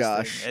Joshy broadcasting.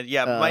 Josh. And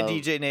yeah, my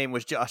DJ name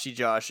was Joshy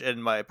Josh,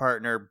 and my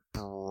partner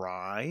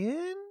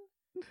Brian.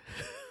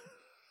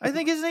 I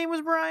think his name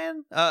was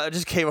Brian. I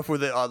just came up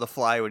with it on the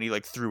fly when he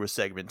threw a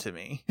segment to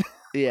me.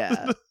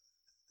 Yeah.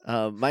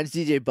 Mine's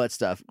DJ Butt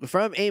Stuff.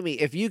 From Amy,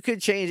 if you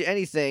could change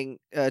anything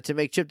to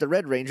make Chip the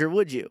Red Ranger,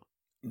 would you?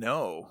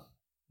 No.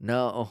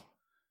 No.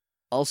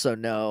 Also,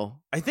 no.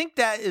 I think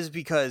that is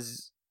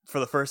because for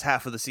the first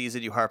half of the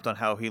season, you harped on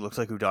how he looks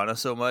like Udana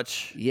so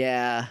much.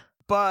 Yeah.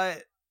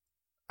 But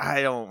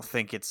I don't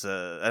think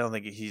I don't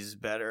think he's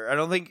better. I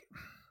don't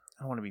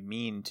want to be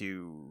mean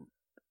to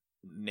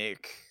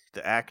Nick,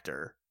 the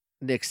actor.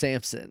 Nick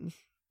Sampson,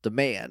 the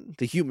man,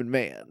 the human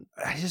man.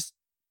 I just,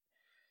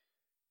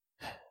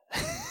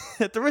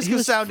 at the risk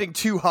of sounding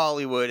too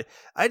Hollywood,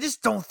 I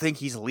just don't think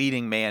he's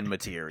leading man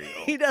material.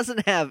 He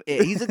doesn't have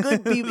it. He's a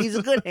good he's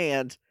a good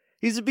hand.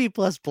 He's a B+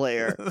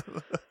 player.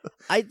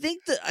 I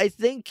think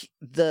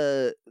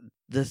the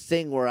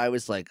thing where I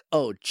was like,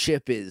 oh,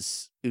 Chip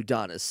is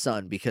Udana's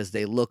son because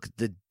they look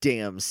the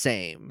damn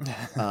same.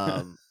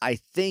 I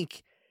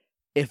think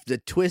if the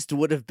twist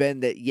would have been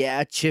that,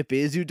 yeah, Chip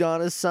is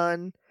Udana's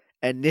son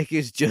and Nick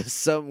is just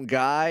some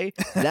guy,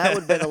 that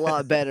would have been a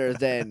lot better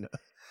than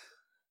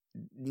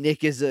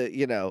Nick is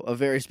a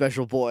very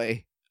special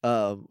boy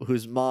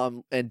whose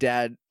mom and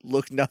dad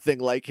look nothing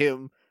like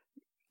him.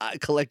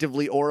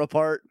 Collectively or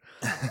apart.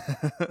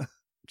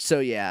 So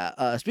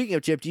yeah, speaking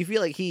of Chip, do you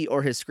feel like he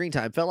or his screen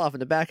time fell off in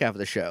the back half of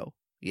the show?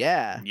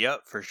 Yeah.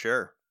 Yep, for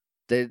sure.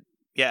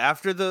 Yeah,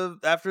 after the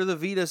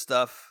Vita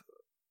stuff,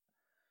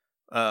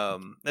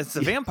 it's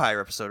the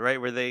vampire episode,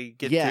 right? Where they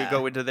get to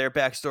go into their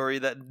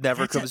backstory that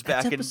never comes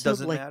back and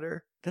doesn't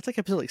matter. That's like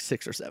episode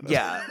 6 or 7.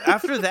 Yeah.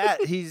 After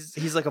that,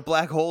 he's like a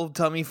black hole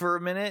tummy for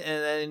a minute,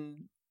 and then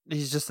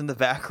he's just in the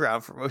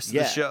background for most of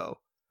the show.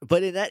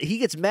 But in that, he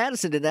gets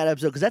Madison in that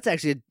episode because that's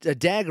actually a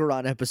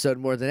Daggeron episode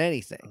more than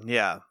anything.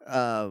 Yeah.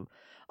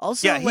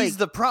 Also, yeah, he's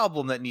the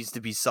problem that needs to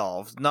be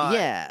solved, not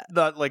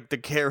like the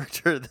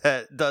character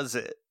that does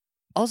it.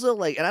 Also,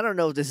 and I don't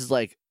know if this is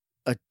like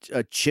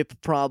a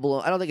Chip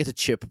problem. I don't think it's a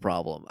Chip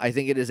problem. I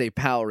think it is a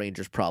Power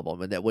Rangers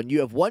problem, and that when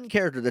you have one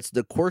character that's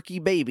the quirky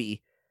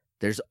baby,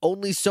 there's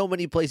only so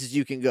many places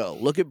you can go.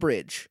 Look at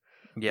Bridge.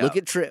 Yeah. Look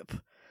at Trip.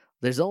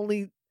 There's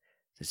only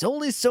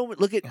so much.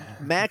 Look at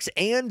Max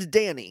and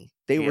Danny.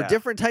 They were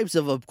different types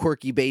of a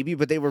quirky baby,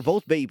 but they were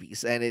both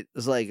babies. And it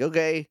was like,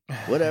 okay,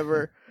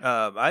 whatever.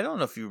 I don't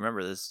know if you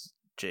remember this,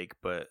 Jake,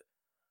 but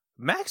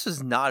Max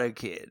was not a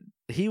kid.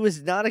 He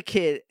was not a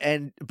kid.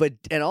 And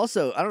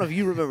also, I don't know if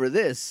you remember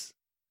this,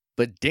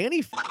 but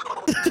Danny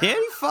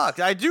fucked.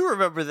 I do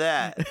remember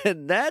that.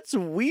 And that's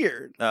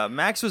weird.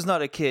 Max was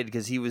not a kid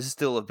because he was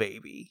still a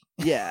baby.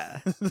 Yeah.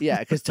 Yeah,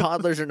 because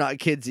toddlers are not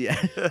kids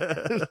yet.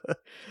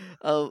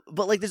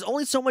 But there's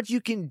only so much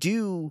you can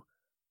do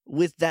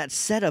with that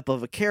setup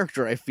of a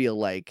character, I feel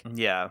like.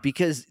 Yeah.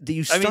 Because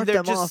you start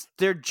them off.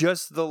 They're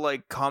just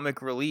the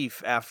comic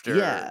relief after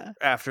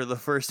the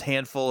first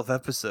handful of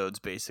episodes,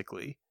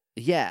 basically.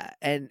 Yeah,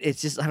 and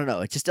it's just, I don't know,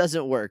 it just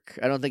doesn't work.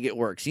 I don't think it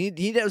works. You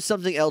need to have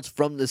something else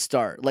from the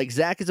start.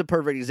 Zach is a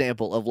perfect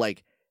example of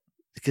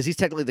because he's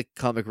technically the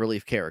comic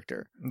relief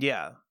character.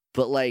 Yeah.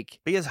 But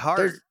he has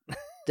heart.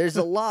 There's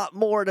a lot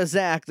more to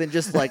Zach than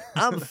just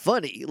I'm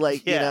funny.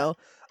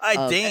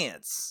 I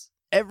dance.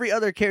 Every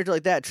other character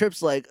like that,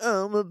 Trip's oh,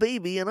 I'm a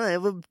baby and I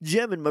have a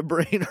gem in my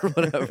brain or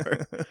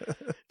whatever.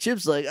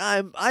 Chip's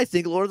I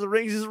think Lord of the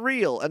Rings is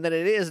real. And then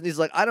it is. And he's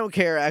I don't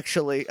care,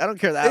 actually. I don't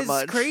care that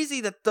much. It's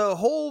crazy that the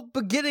whole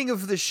beginning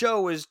of the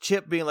show is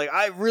Chip being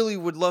I really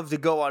would love to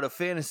go on a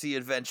fantasy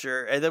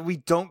adventure. And then we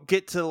don't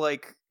get to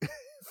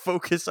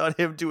focus on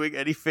him doing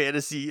any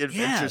fantasy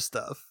adventure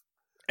stuff.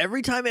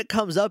 Every time it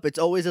comes up, it's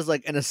always as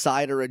an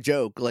aside or a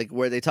joke,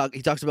 where he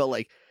talks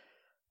about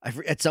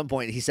at some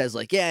point he says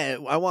yeah,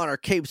 I want our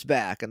capes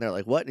back, and they're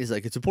what? And he's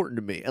it's important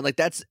to me, and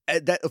that's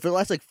that for the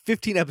last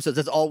 15 episodes.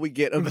 That's all we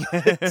get about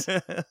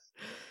it.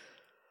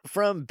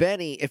 From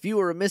Benny, if you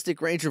were a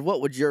Mystic Ranger,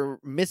 what would your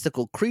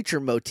mythical creature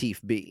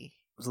motif be?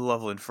 It was a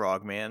Loveland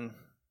Frogman,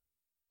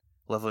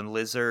 Loveland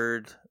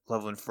Lizard,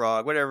 Loveland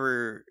Frog,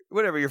 whatever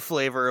your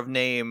flavor of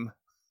name.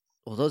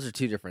 Well, those are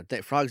two different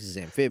things. Frogs is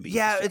amphibious.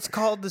 Yeah, it's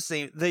called the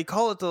same. They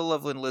call it the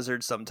Loveland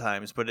Lizard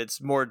sometimes, but it's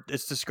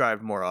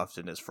described more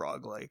often as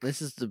frog-like.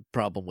 This is the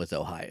problem with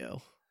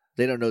Ohio.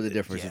 They don't know the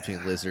difference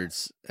between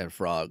lizards and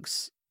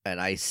frogs. And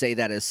I say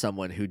that as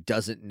someone who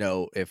doesn't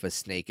know if a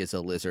snake is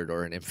a lizard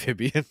or an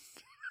amphibian.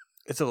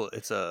 It's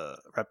a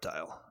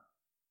reptile.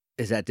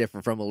 Is that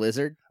different from a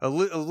lizard?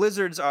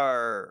 Lizards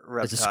are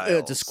reptiles.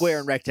 It's a square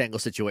and rectangle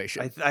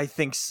situation. I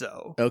think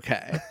so.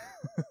 Okay.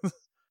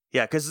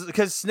 Yeah,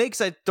 because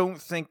snakes I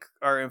don't think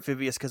are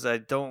amphibious because I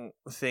don't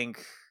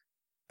think.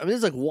 I mean,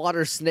 there's like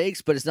water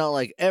snakes, but it's not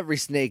like every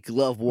snake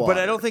love water.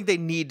 But I don't think they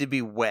need to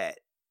be wet.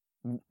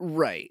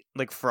 Right.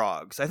 Like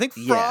frogs. I think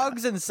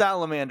frogs and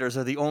salamanders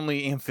are the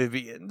only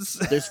amphibians.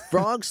 There's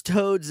frogs,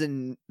 toads,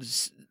 and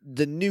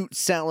the newt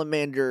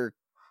salamander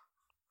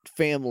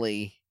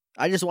family.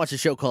 I just watched a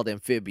show called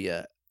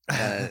Amphibia.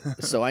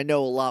 So I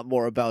know a lot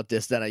more about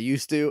this than I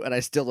used to, and I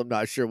still am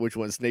not sure which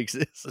one snakes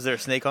is. Is there a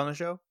snake on the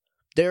show?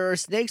 There are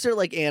snakes are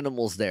like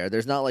animals there.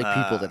 There's not like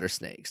people that are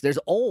snakes. There's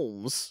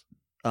olms.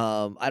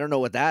 I don't know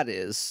what that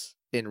is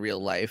in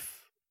real life.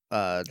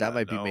 That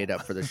might be made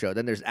up for the show.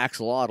 Then there's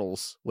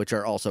axolotls, which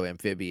are also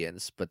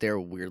amphibians, but they're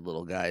weird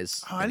little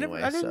guys. Oh,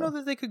 anyway, I didn't know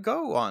that they could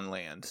go on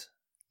land.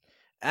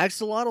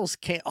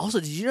 Axolotls can't. Also,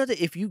 did you know that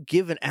if you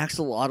give an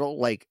axolotl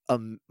like a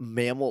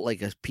mammal,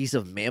 like a piece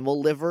of mammal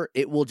liver,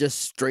 it will just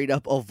straight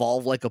up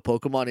evolve like a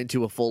Pokemon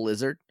into a full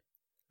lizard?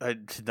 I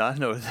did not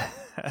know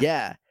that.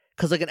 Yeah.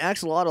 Because like an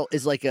axolotl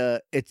is like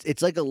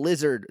it's like a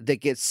lizard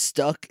that gets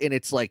stuck in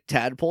its like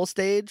tadpole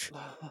stage,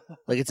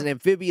 like it's an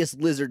amphibious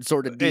lizard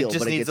sort of deal.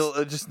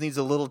 It just needs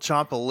a little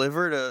chomp of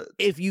liver to.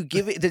 If you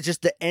give it,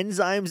 just the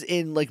enzymes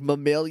in like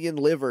mammalian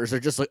livers are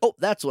just like, oh,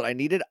 that's what I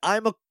needed.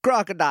 I'm a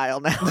crocodile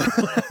now.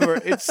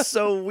 It's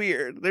so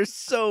weird. They're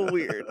so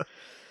weird.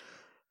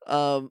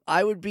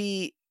 I would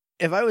be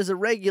if I was a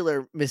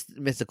regular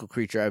mythical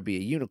creature, I'd be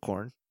a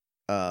unicorn.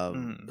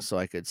 So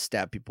I could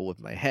stab people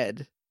with my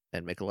head.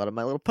 And make a lot of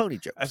My Little Pony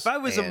jokes. If I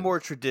was a more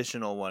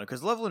traditional one,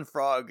 because Loveland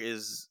Frog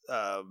is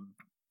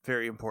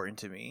very important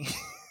to me.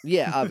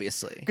 Yeah,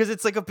 obviously. Because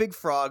it's like a big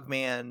frog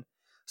man.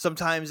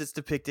 Sometimes it's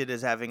depicted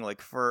as having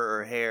like fur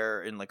or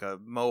hair in like a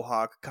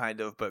mohawk kind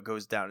of, but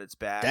goes down its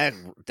back.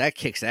 That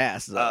kicks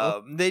ass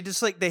though. They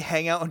just like they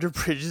hang out under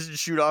bridges and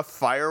shoot off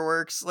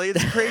fireworks. Like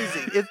it's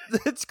crazy.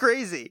 It's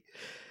crazy.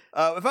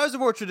 If I was a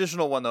more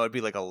traditional one though, it'd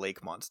be like a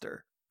lake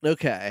monster.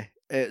 Okay.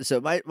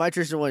 So my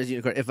traditional one is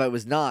unicorn. If I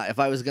was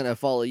going to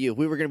follow you, if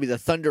we were going to be the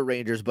Thunder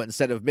Rangers, but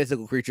instead of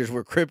mythical creatures,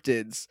 we're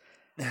cryptids,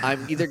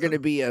 I'm either going to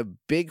be a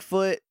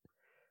Bigfoot,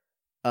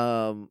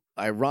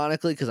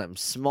 ironically, because I'm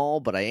small,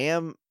 but I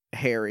am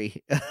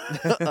hairy.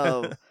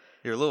 You're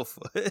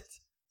Littlefoot.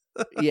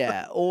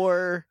 Yeah,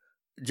 or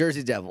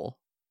Jersey Devil.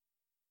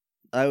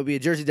 I would be a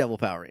Jersey Devil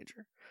Power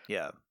Ranger.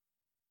 Yeah.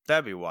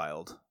 That'd be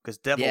wild, because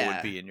Devil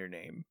would be in your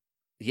name.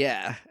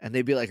 Yeah, and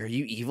they'd be like, "Are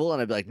you evil?" And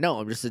I'd be like, "No,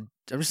 I'm just a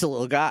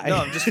little guy. No,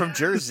 I'm just from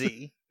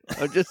Jersey.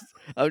 I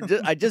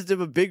just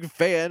am a big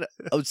fan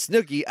of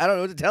Snooki. I don't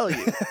know what to tell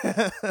you."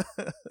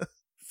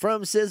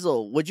 From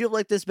Sizzle, would you have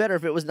liked this better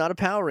if it was not a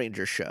Power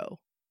Ranger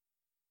show?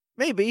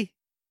 Maybe.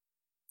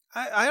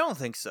 I don't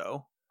think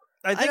so.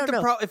 I think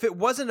if it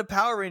wasn't a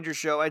Power Ranger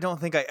show, I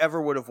don't think I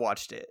ever would have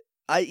watched it.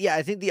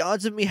 I think the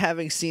odds of me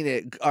having seen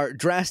it are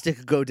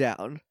drastic go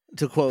down,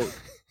 to quote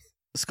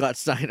Scott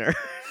Steiner.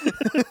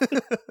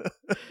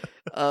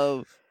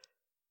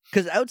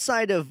 Because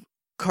outside of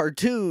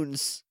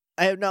cartoons,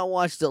 I have not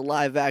watched a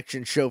live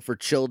action show for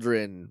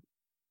children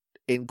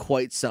in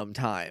quite some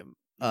time.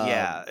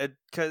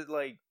 Because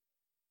like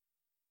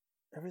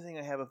everything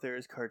I have up there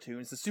is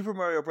cartoons. The Super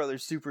Mario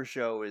Brothers Super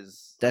Show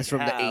that's from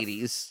the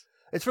 80s.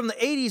 It's from the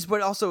 80s, but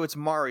also it's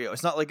Mario.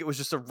 It's not like it was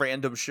just a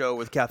random show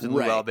with Captain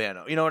Lou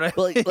Albano. You know what I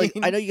mean? Like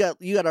I know you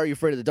got Are You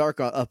Afraid of the Dark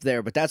up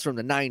there, but that's from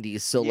the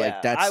 90s. So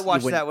like that's I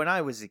watched that when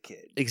I was a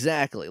kid.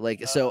 Exactly.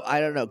 Like so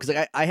I don't know because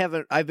like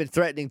I've been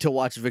threatening to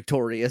watch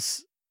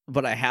Victorious,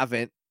 but I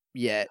haven't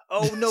yet.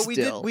 Oh no,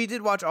 we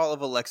did watch all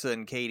of Alexa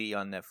and Katie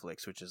on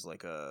Netflix, which is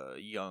like a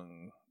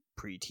young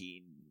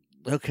preteen.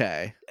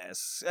 Okay.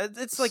 Yes,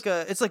 it's like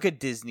a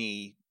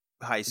Disney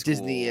high school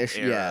Disney-ish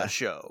era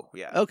show.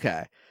 Yeah.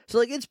 Okay. So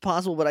like it's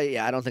possible, but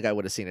I don't think I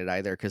would have seen it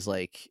either because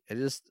like I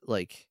just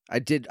like I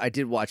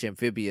did watch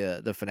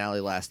Amphibia the finale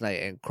last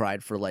night and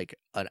cried for like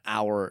an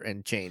hour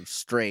and change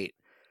straight.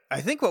 I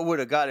think what would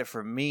have got it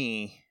for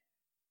me,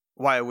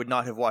 why I would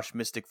not have watched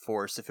Mystic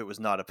Force if it was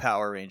not a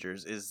Power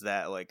Rangers, is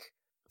that like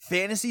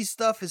fantasy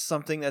stuff is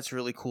something that's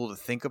really cool to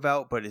think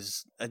about, but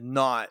is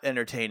not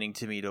entertaining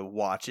to me to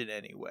watch it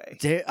anyway.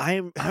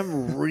 I'm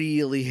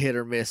really hit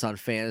or miss on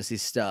fantasy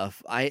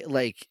stuff. I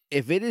like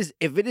if it is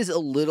a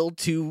little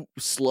too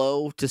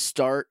slow to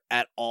start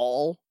at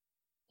all,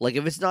 like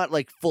if it's not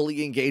like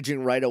fully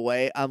engaging right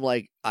away, I'm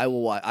like I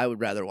would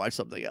rather watch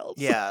something else.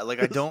 Yeah,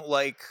 like I don't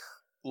like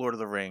Lord of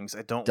the Rings.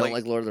 I don't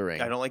like Lord of the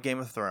Rings. I don't like Game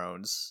of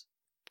Thrones.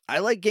 I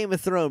like Game of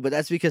Thrones, but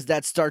that's because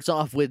that starts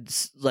off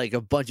with like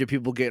a bunch of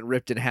people getting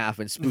ripped in half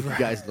and spooky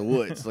guys in the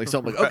woods. Like, so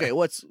I'm like, okay,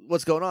 what's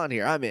going on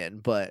here? I'm in,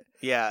 but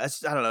yeah,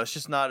 I don't know. It's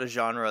just not a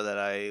genre that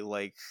I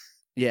like.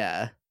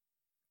 Yeah,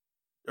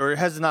 or it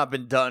has not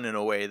been done in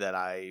a way that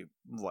I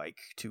like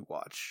to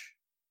watch.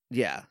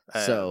 Yeah,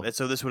 so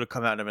this would have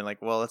come out and been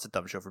like, well, that's a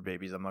dumb show for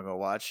babies. I'm not gonna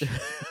watch.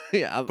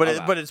 Yeah, but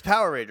it's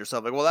Power Rangers, so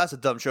I'm like, well, that's a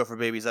dumb show for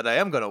babies that I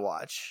am gonna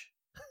watch.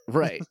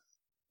 Right,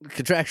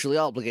 contractually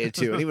obligated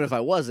to, and even if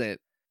I wasn't.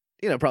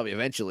 Probably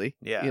eventually.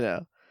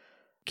 Yeah.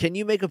 Can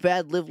you make a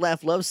bad live,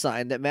 laugh, love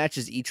sign that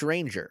matches each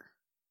ranger?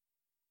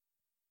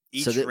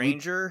 Each so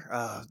ranger,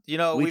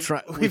 we've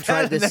we've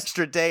tried had this an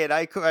extra day, and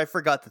I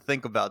forgot to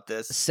think about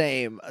this.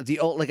 Same.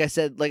 Like I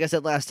said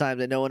last time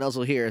that no one else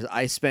will hear is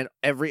I spent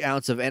every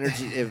ounce of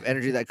energy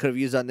that I could have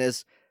used on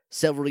this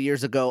several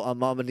years ago on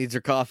Mama Needs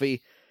Her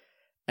Coffee,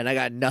 and I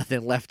got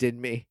nothing left in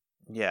me.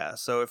 Yeah.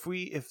 So I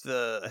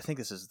think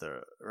this is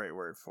the right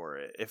word for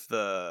it. If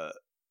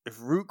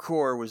root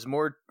core was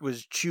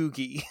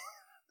chuggy,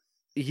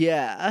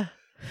 yeah.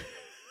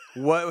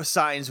 What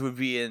signs would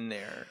be in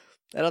there?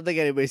 I don't think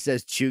anybody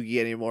says chuggy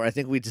anymore. I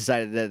think we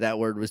decided that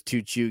word was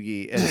too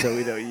chuggy, and so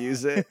we don't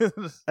use it.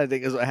 I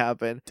think is what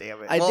happened.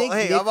 Damn it.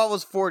 I'm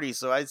almost 40,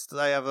 so I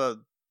have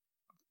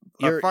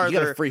you got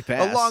a free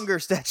pass. A longer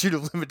statute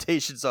of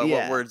limitations on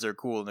what words are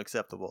cool and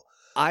acceptable.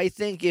 I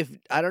think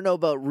I don't know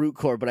about root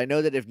core, but I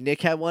know that if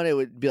Nick had one, it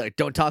would be like,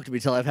 don't talk to me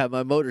till I've had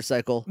my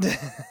motorcycle.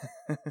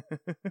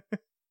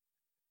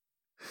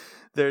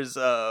 There's,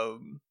 the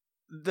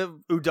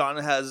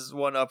Udana has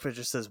one up, it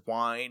just says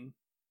wine.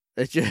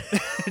 It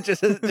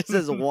just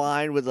says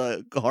wine with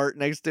a heart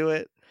next to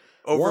it.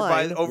 Over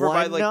by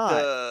not?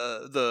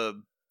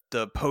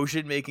 the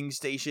potion making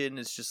station,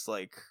 it's just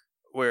like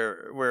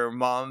where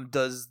mom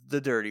does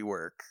the dirty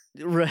work.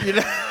 Right. You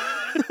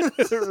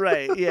know?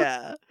 Right,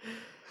 yeah.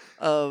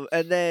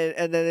 And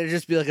then there'd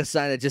just be like a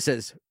sign that just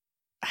says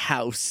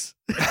house.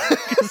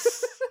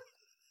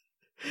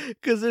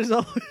 Because there's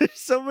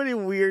so many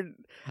weird.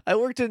 I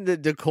worked in the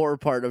decor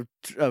part of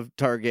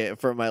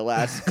Target for my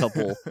last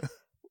couple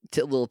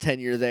little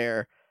tenure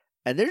there,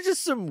 and there's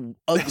just some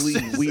ugly,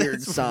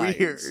 weird signs.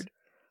 Weird.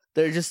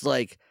 They're just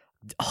like,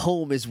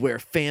 home is where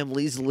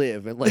families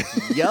live, and like,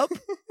 yup.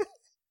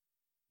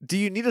 Do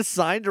you need a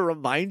sign to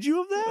remind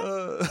you of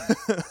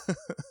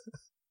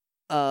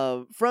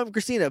that? From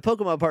Christina,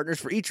 Pokemon partners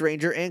for each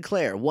ranger and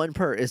Claire. 1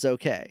 per is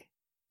okay.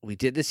 We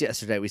did this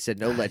yesterday. We said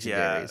no legendaries.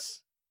 Yeah.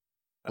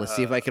 Let's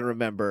see if I can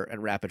remember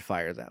and rapid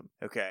fire them.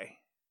 Okay.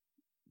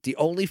 The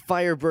only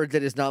Firebird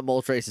that is not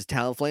Moltres is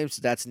Talonflame,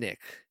 so that's Nick.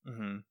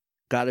 Mm-hmm.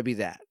 Gotta be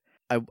that.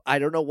 I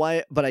don't know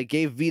why, but I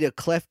gave Vita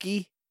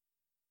Klefki.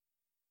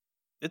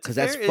 Because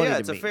that's funny to me.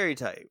 It's a fairy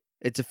type.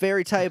 It's a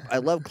fairy type. I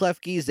love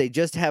Klefkis. They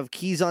just have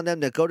keys on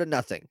them that go to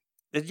nothing.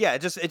 It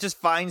just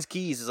finds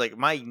keys. It's like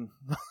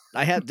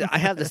I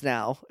have this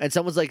now, and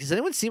someone's like, "Does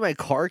anyone see my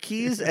car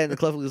keys?" And the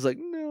Klefki is like,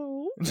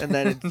 "No," and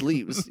then it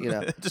leaves. You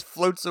know, it just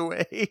floats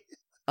away.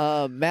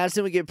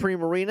 Madison would get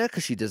Primarina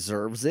because she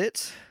deserves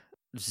it.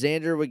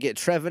 Xander would get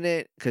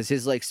Trevenant because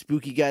his like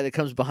spooky guy that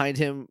comes behind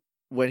him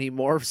when he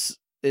morphs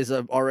is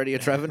already a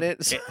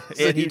Trevenant. So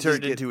and he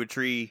turned into a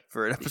tree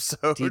for an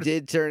episode. He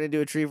did turn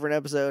into a tree for an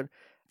episode.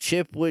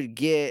 Chip would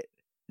get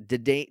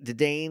Dedenne.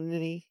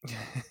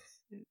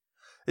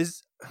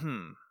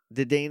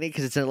 Dedenne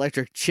because it's an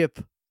electric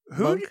chip.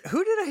 Who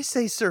did I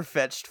say Sir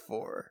Fetched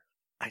for?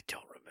 I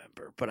don't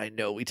remember, but I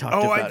know we talked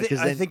about it.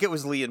 I think it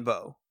was Lee and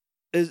Bo.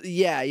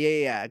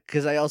 Yeah.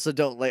 Because I also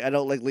don't like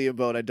Liam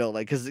Bow, and I don't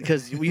like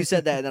because you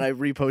said that, and then I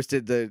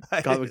reposted the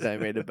comic that I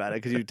made about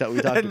it because we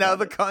talked. And now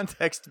about the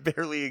context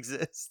barely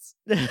exists.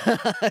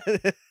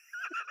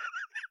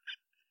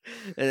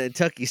 And then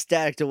Tucky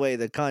stacked away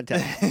the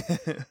context.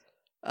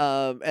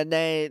 And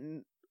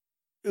then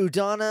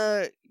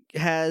Udana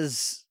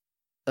has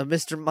a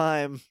Mr.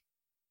 Mime,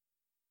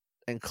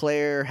 and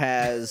Claire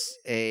has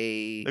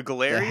the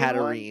Galarian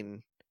Hatterene.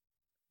 One?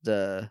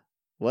 The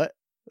what?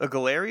 A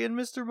Galarian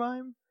Mr.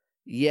 Mime?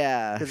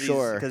 Yeah,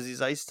 sure. Because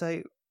he's ice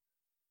type?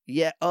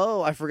 Yeah.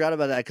 Oh, I forgot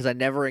about that because I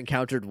never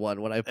encountered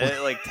one when I played. And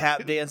it, like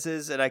tap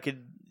dances, and I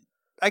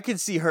could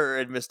see her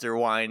and Mr.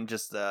 Wine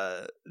just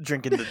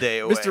drinking the day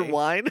away. Mr.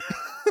 Wine?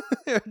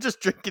 Just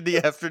drinking the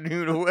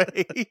afternoon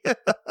away.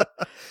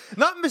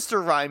 Not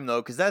Mr. Rhyme,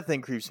 though, because that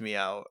thing creeps me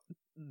out.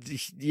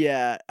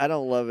 Yeah, I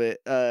don't love it.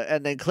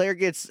 And then Claire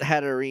gets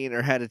Hatterene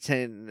or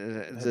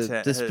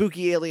Hattaten, the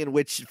spooky alien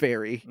witch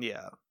fairy.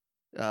 Yeah.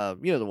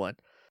 You know the one.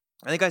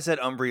 I think I said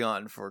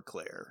Umbreon for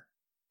Claire.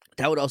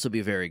 That would also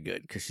be very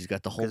good because she's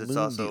got the whole moon it's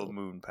also deal.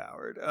 Moon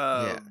powered.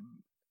 Yeah.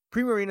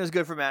 Primarina is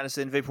good for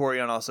Madison.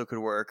 Vaporeon also could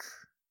work.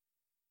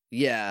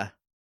 Yeah.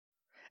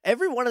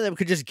 Every one of them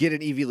could just get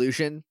an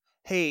evolution.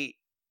 Hey,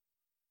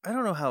 I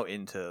don't know how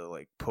into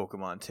like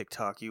Pokemon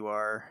TikTok you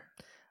are.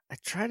 I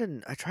try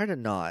to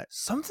not.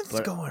 Something's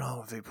going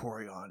on with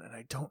Vaporeon, and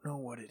I don't know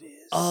what it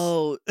is.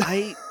 Oh,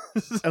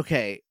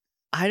 okay.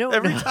 I don't.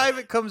 Every time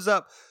it comes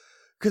up,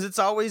 because it's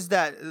always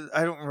that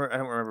I don't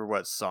remember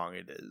what song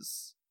it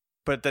is.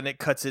 But then it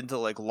cuts into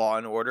like Law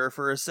and Order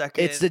for a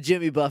second. It's the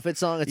Jimmy Buffett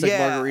song. It's like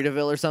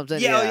Margaritaville or something.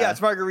 Yeah,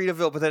 it's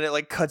Margaritaville. But then it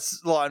like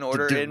cuts Law and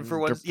Order in for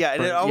once. Yeah,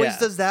 and it always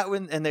does that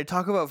and they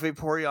talk about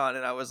Vaporeon,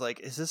 and I was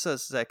like, is this a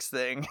sex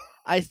thing?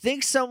 I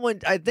think someone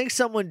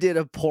did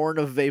a porn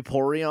of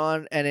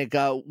Vaporeon, and it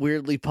got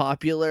weirdly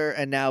popular,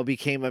 and now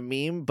became a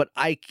meme. But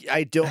I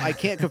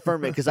can't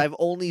confirm it because I've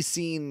only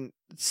seen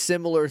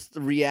similar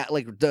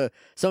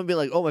someone be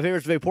like, oh, my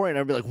favorite's Vaporeon, and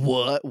I'd be like,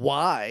 what?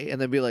 Why?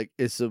 And then be like,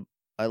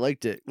 I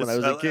liked it when I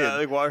was a kid. I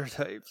like water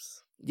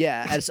types.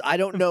 Yeah, as I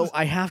don't know.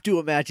 I have to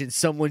imagine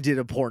someone did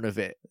a porn of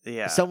it.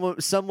 Yeah.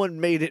 Someone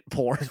made it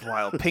porn. It's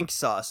wild. Pink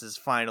sauce has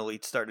finally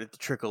started to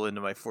trickle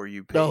into my For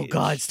You page. Oh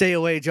God, stay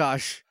away,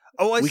 Josh.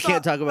 Oh, we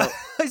can't talk about.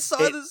 I saw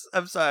this.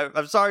 I'm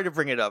sorry to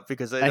bring it up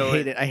because I know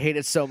hate it. I hate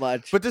it so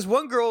much. But this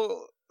one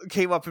girl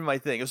came up in my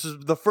thing. This was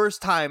the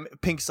first time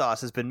pink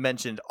sauce has been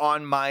mentioned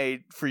on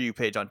my For You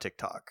page on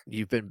TikTok.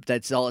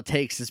 That's all it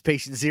takes is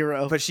patient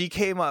zero. But she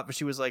came up and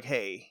she was like,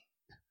 "Hey,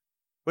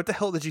 what the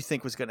hell did you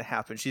think was going to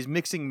happen? She's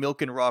mixing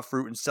milk and raw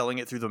fruit and selling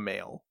it through the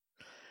mail."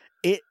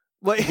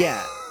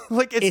 Yeah,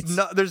 like it's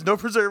not. There's no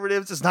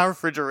preservatives. It's not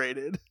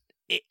refrigerated.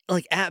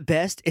 Like at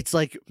best, it's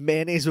like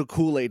mayonnaise with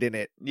Kool-Aid in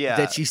it. Yeah,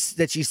 that she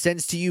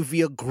sends to you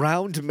via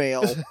ground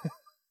mail,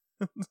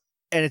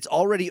 and it's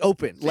already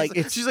open.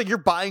 She's like, you're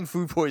buying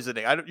food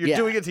poisoning. You're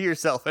doing it to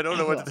yourself. I don't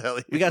know what to tell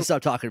you. We gotta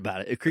stop talking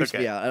about it. It creeps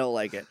me out. I don't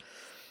like it.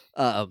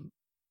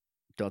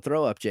 Don't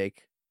throw up,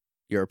 Jake.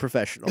 You're a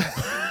professional.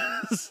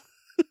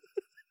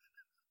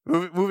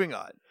 Moving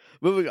on.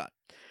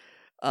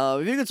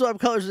 If you could swap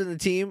colors in the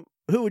team,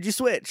 who would you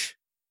switch?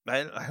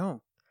 I don't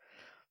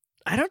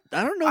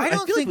know. I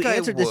feel like we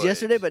answered this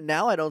yesterday, but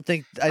now I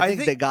think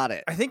they got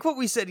it. I think what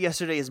we said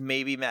yesterday is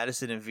maybe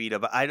Madison and Vita,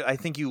 but I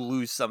think you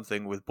lose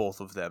something with both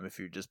of them if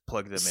you just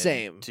plug them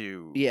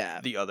into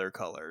the other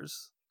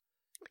colors.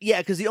 Yeah,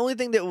 because the only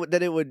thing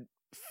that it would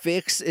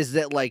fix is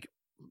that like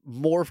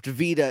morphed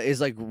Vita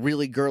is like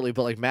really girly,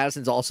 but like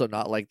Madison's also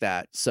not like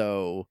that.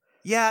 So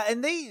yeah,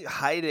 and they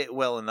hide it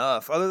well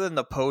enough. Other than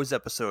the Pose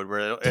episode,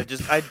 where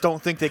I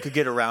don't think they could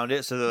get around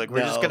it. So they're like, we're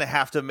just gonna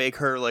have to make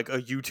her like a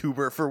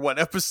YouTuber for one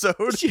episode.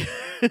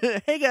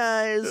 Hey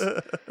guys,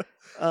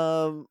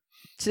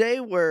 today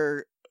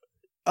we're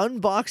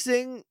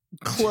unboxing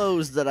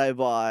clothes that I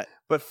bought.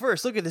 But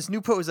first, look at this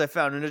new pose I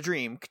found in a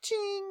dream.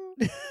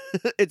 Ka-ching!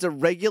 It's a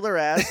regular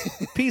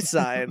ass peace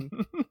sign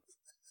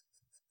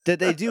that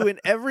they do in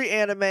every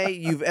anime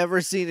you've ever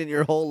seen in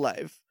your whole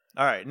life.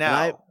 All right,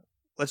 now.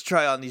 Let's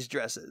try on these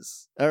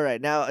dresses. All right,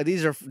 now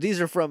these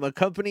are from a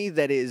company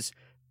that is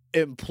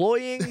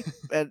employing,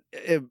 and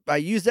I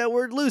use that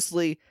word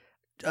loosely,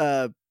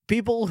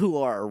 people who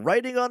are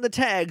writing on the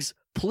tags,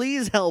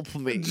 "Please help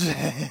me."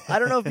 I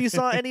don't know if you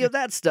saw any of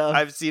that stuff.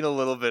 I've seen a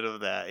little bit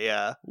of that,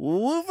 yeah.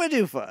 Woofa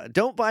doofa.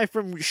 Don't buy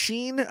from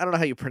Shein. I don't know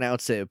how you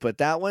pronounce it, but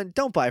that one,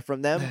 don't buy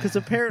from them because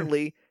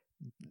apparently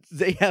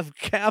they have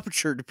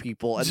captured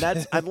people,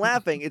 and I'm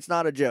laughing. It's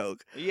not a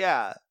joke.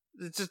 Yeah,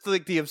 it's just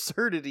like the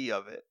absurdity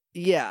of it.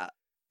 Yeah,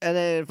 and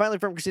then finally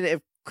from Christina,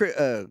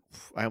 I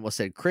almost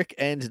said Crick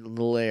and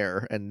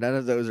Lair, and none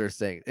of those are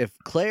things. If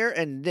Claire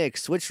and Nick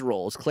switch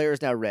roles, Claire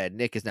is now red,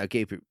 Nick is now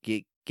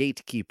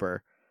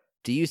gatekeeper.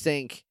 Do you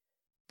think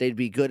they'd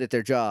be good at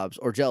their jobs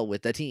or gel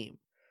with the team?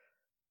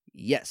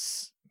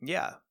 Yes.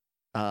 Yeah.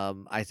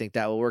 I think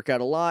that will work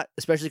out a lot,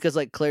 especially because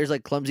like Claire's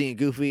like clumsy and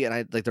goofy, and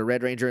I like the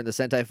Red Ranger in the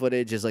Sentai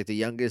footage is like the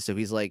youngest, so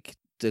he's like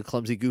the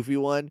clumsy, goofy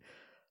one.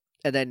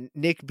 And then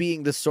Nick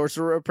being the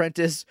sorcerer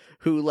apprentice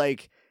who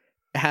like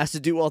has to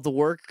do all the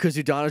work because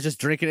Udana's just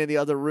drinking in the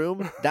other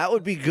room. That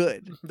would be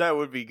good. That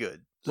would be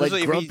good.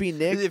 Like grumpy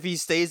Nick. If he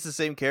stays the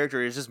same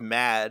character, he's just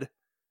mad.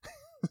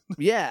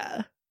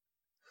 Yeah.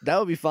 That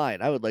would be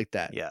fine. I would like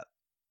that. Yeah.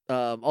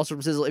 Also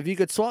from Sizzle, if you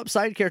could swap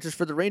side characters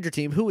for the Ranger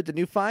team, who would the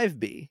new 5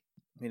 be?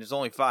 I mean, there's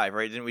only 5,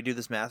 right? Didn't we do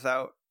this math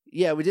out?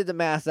 Yeah, we did the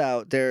math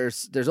out.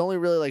 There's only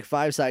really like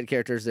 5 side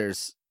characters.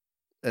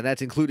 And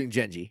that's including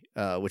Genji,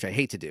 which I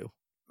hate to do.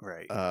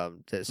 Right.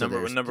 So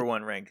number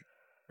one ranked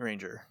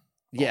Ranger.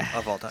 Yeah.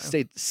 Of all time.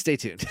 Stay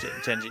tuned.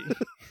 Genji.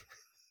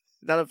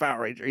 Not a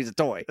Power Ranger. He's a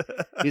toy.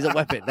 He's a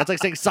weapon. That's like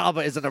saying Saba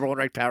is the number 1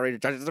 ranked Power Ranger.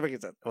 Doesn't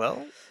make sense.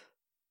 Well,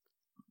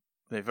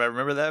 if I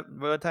remember that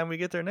by the time we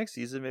get there next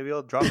season, maybe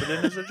I'll drop it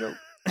in as a joke.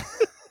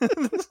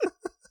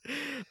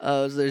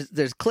 So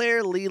there's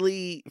Claire,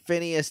 Lily,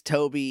 Phineas,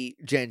 Toby,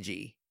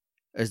 Genji.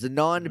 There's the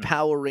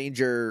non-Power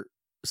Ranger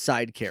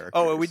side characters.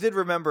 Oh, and we did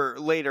remember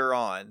later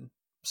on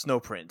Snow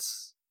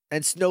Prince.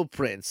 And Snow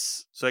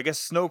Prince. So I guess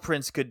Snow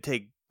Prince could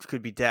be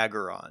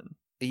Daggeron.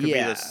 Could be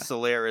the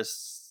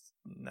Solaris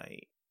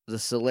Knight. The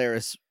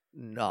Solaris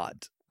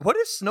not. What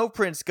if Snow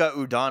Prince got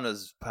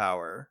Udana's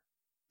power?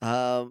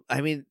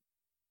 I mean,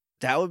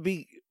 that would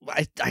be.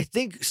 I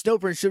think Snow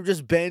Prince should have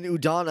just been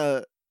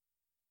Udana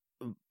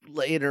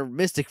in her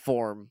mystic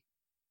form,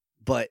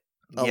 but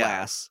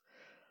alas.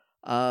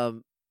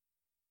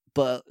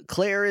 But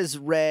Claire is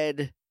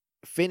red.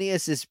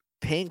 Phineas is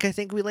pink. I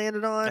think we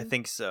landed on. I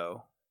think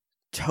so.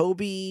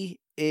 Toby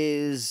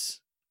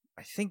is,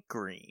 I think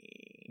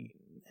green.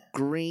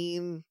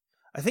 Green.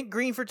 I think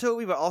green for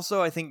Toby, but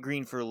also I think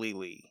green for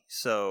Lily.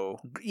 So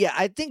yeah,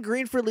 I think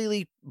green for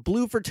Lily,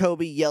 blue for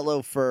Toby,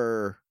 yellow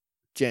for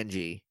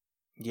Genji.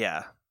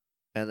 Yeah,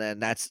 and then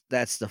that's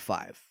the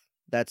 5.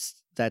 That's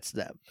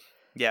them.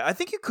 Yeah, I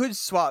think you could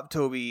swap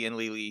Toby and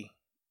Lily.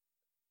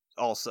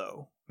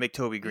 Also, make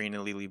Toby green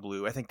and Lily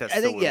blue. I think that's.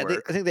 I think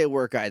work. I think they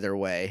work either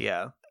way.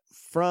 Yeah.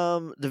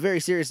 From the very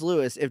serious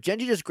Lewis, if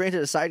Genji just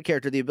granted a side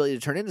character the ability to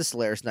turn into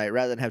Solaris Knight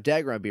rather than have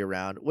Daggeron be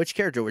around, which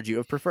character would you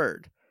have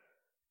preferred?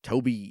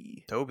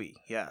 Toby. Toby,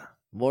 yeah.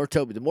 More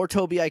Toby. The more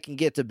Toby I can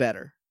get, the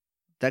better.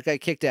 That guy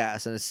kicked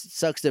ass, and it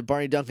sucks that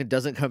Barney Duncan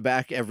doesn't come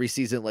back every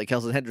season like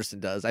Kelson Henderson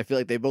does. I feel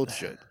like they both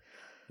should.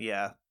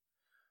 Yeah.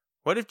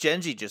 What if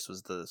Genji just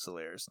was the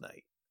Solaris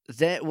Knight?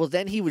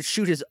 Then he would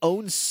shoot his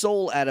own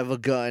soul out of a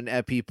gun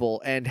at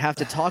people and have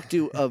to talk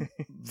to a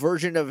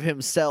version of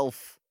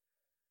himself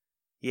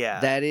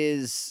that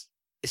is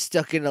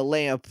stuck in a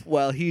lamp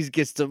while he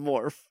gets to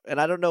morph. And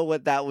I don't know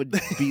what that would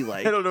be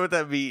like. I don't know what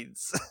that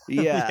means.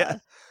 Yeah.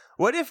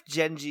 What if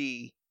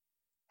Genji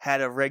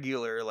had a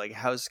regular like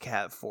house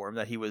cat form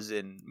that he was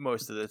in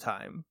most of the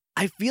time?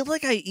 I feel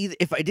like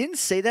if I didn't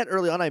say that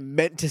early on, I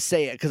meant to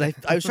say it because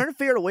I was trying to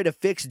figure out a way to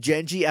fix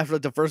Genji after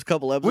like the first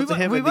couple episodes of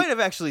him. We might have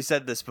actually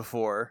said this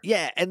before.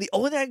 Yeah, and the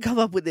only thing I can come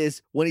up with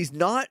is when he's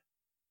not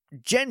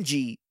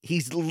Genji,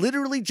 he's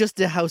literally just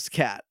a house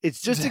cat.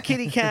 It's just a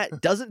kitty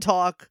cat, doesn't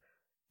talk,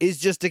 is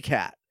just a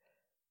cat.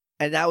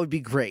 And that would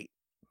be great.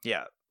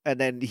 Yeah. And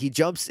then he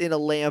jumps in a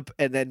lamp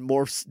and then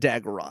morphs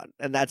Daggeron.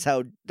 And that's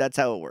how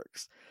it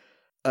works.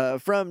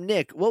 From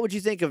Nick, what would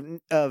you think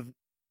of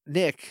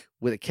Nick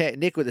with a K?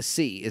 Nick with a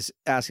C is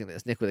asking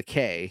this. Nick with a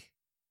K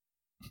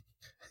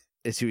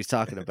is who he's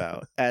talking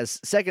about. As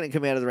second in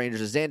command of the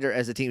Rangers is Xander,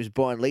 as the team's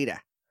born later.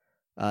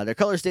 Their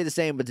colors stay the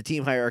same, but the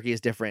team hierarchy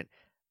is different.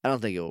 I don't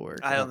think it will work.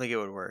 I don't think it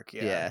would work.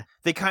 Yeah.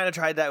 They kind of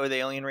tried that with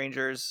Alien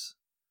Rangers.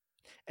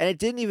 And it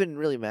didn't even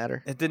really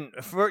matter. It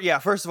didn't.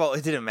 First of all,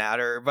 it didn't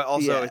matter, but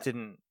also it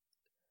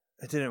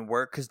didn't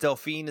work because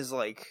Delphine is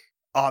like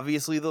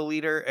obviously the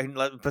leader,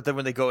 but then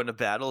when they go into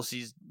battle,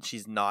 she's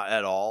not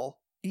at all.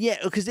 Yeah,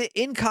 because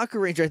in Kaku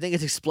Ranger, I think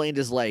it's explained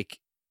as like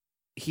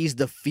he's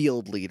the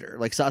field leader.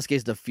 Like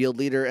Sasuke's the field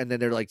leader, and then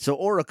they're like, so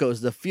Oriko's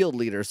the field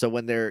leader. So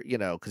when they're,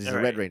 because he's a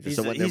Red Ranger.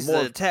 So when he's they're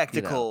more the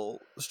tactical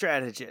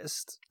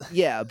strategist.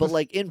 Yeah, but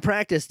like in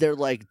practice, they're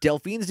like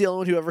Delphine's the only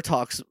one who ever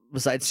talks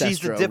besides Sestro. She's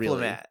the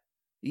diplomat. Really.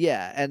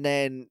 Yeah, and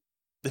then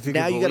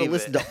now you got to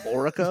listen to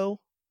Oriko.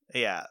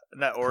 Yeah,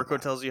 and that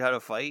Oriko tells you how to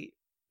fight.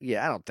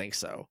 Yeah, I don't think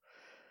so.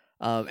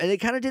 And they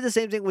kind of did the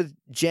same thing with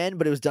Jen,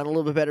 but it was done a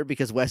little bit better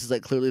because Wes is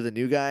like clearly the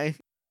new guy.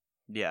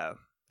 Yeah.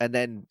 And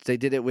then they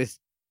did it with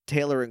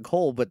Taylor and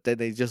Cole, but then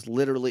they just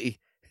literally,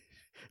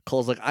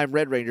 Cole's like, I'm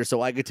Red Ranger,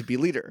 so I get to be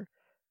leader.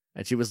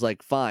 And she was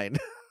like, fine.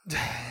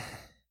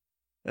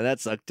 And that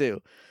sucked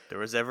too. There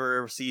was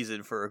ever a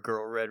season for a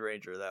girl Red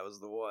Ranger, that was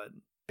the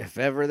one. If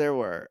ever there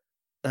were.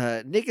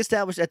 Nick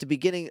established at the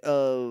beginning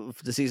of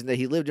the season that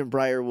he lived in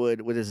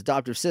Briarwood with his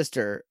adoptive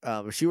sister.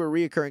 If she were a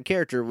reoccurring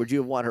character, would you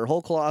have wanted her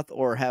whole cloth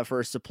or have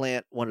her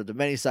supplant one of the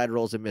many side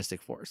roles in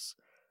Mystic Force?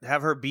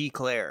 Have her be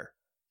Claire.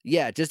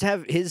 Yeah, just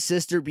have his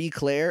sister be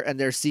Claire, and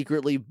they're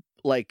secretly,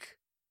 like,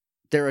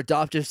 they're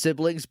adoptive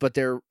siblings, but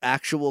they're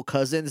actual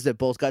cousins that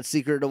both got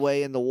secreted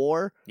away in the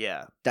war.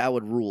 Yeah. That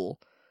would rule.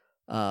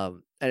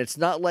 And it's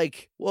not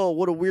like, whoa,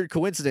 what a weird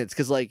coincidence,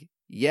 because, like,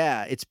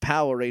 yeah, it's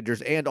Power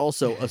Rangers and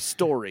also a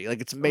story. Like,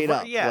 it's made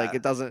up. Yeah. Like,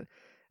 it doesn't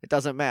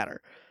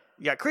matter.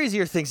 Yeah,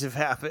 crazier things have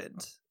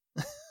happened.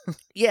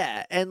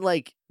 Yeah, and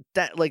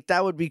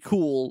that would be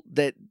cool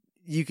that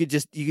you could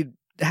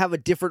have a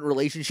different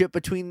relationship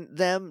between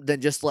them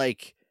than just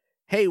like,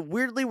 hey,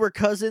 weirdly we're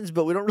cousins,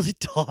 but we don't really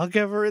talk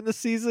ever in the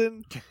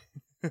season.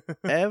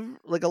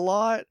 Like a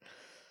lot.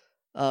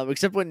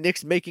 Except when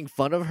Nick's making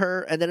fun of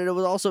her, and then it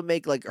would also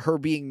make like her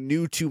being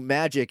new to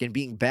magic and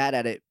being bad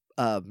at it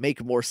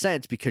make more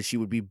sense because she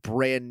would be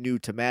brand new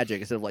to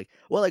magic instead of like,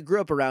 well, I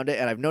grew up around it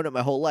and I've known it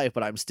my whole life,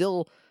 but I'm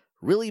still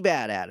really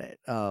bad at it.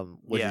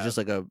 Which is just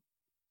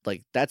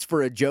like that's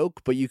for a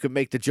joke, but you can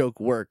make the joke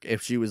work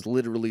if she was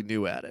literally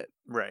new at it.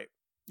 Right.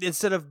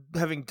 Instead of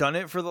having done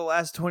it for the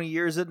last 20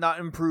 years, it not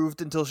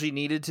improved until she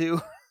needed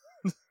to.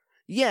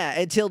 Yeah,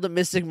 until the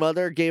Mystic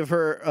Mother gave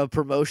her a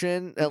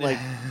promotion and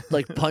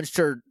like punched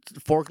her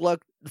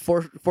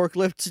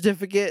forklift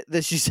certificate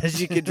that she says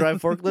she can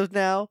drive forklift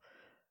now.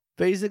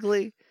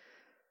 Basically,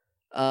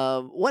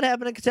 what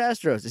happened to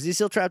Catastrophe? Is he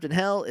still trapped in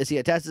hell? Is he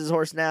attached to his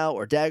horse now?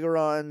 Or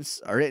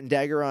Daggeron's? Are it in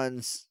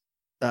Daggeron's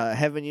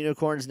Heaven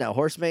Unicorns now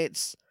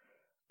horsemates?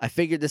 I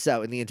figured this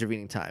out in the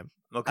intervening time.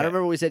 Okay. I don't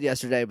remember what we said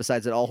yesterday.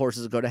 Besides that, all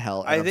horses go to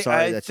hell. I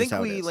think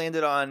we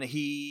landed on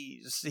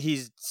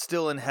he's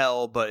still in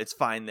hell, but it's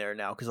fine there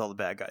now because all the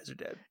bad guys are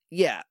dead.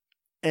 Yeah,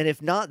 and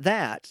if not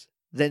that,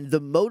 then the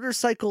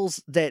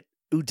motorcycles that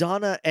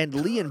Udana and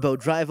Leonbo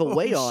drive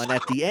away on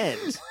at the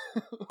end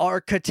are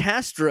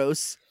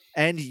Catastros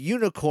and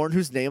Unicorn,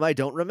 whose name I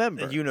don't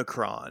remember.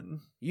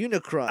 Unicron.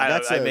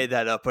 I made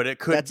that up, but it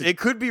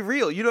could be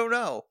real. You don't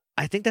know.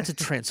 I think that's a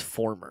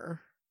Transformer.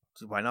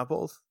 So why not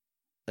both?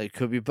 It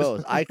could be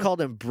both. I called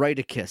him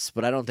Brighticus,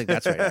 but I don't think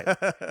that's right.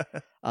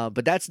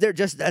 But that's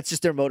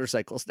just their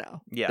motorcycles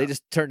now. Yeah, they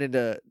just turned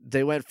into.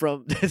 They went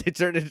from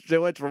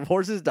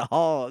horses to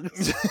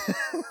hogs.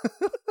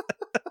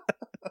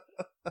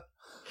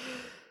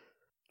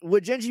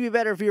 Would Genji be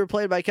better if he were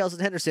played by Kelson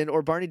Henderson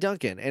or Barney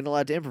Duncan and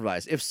allowed to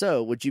improvise? If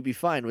so, would you be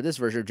fine with this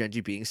version of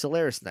Genji being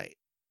Solaris Knight?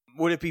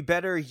 Would it be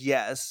better?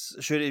 Yes.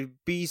 Should it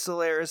be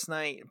Solaris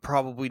Knight?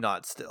 Probably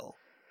not still.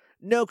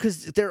 No,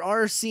 because there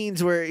are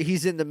scenes where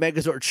he's in the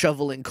Megazord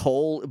shoveling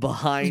coal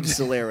behind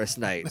Solaris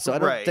Knight. So I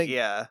don't think...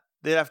 Yeah.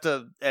 They'd have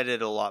to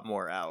edit a lot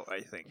more out,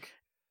 I think.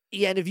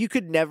 Yeah, and if you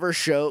could never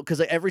show, because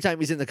like, every time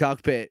he's in the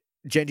cockpit,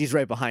 Genji's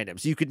right behind him,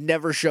 so you could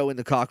never show in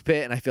the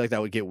cockpit, and I feel like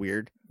that would get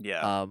weird.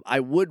 Yeah. I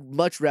would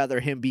much rather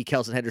him be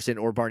Kelson Henderson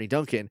or Barney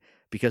Duncan,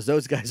 because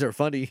those guys are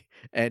funny,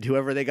 and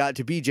whoever they got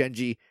to be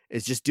Genji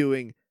is just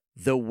doing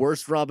the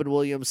worst Robin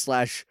Williams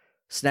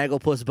 /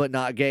 Snagglepuss but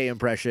not gay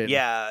impression.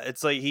 Yeah,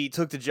 it's like he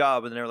took the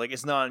job, and they're like,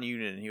 it's not on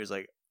Union, and he was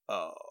like,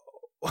 oh.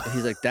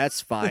 He's like, that's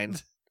fine.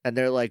 And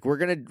they're like, we're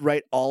going to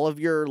write all of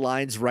your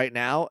lines right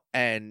now,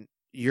 and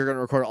you're going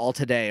to record all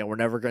today, and we're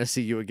never going to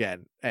see you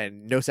again.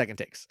 And no second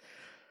takes.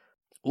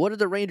 What are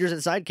the Rangers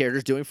and side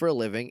characters doing for a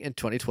living in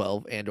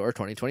 2012 and or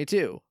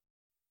 2022?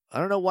 I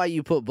don't know why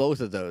you put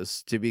both of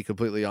those, to be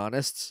completely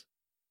honest.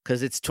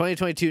 Because it's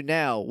 2022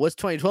 now. What's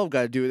 2012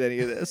 got to do with any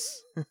of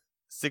this?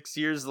 6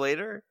 years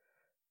later?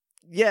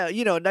 Yeah,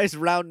 a nice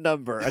round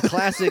number. A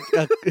classic...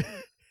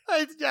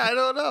 I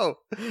don't know.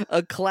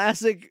 A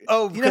classic...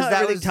 Oh, because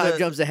that was time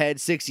jumps ahead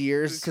 6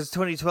 years. Because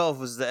 2012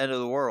 was the end of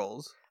the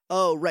world.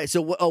 Oh, right.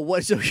 So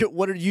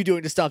what are you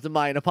doing to stop the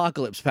Mayan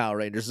apocalypse, Power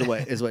Rangers,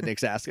 is what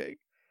Nick's asking.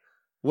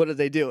 What are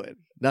they doing?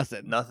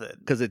 Nothing.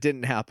 Because it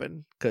didn't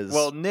happen.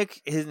 Well,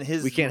 Nick,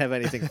 we can't have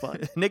anything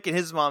fun. Nick and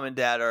his mom and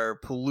dad are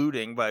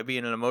polluting by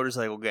being in a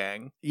motorcycle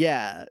gang.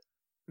 Yeah.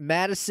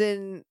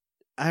 Madison,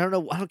 I don't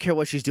know. I don't care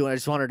what she's doing. I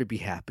just want her to be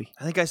happy.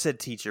 I think I said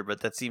teacher,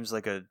 but that seems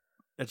like a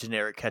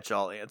generic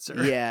catch-all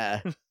answer.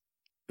 Yeah.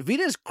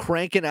 Vita's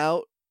cranking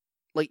out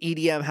like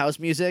EDM house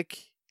music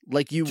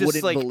like you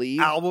wouldn't believe.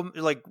 Album,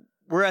 like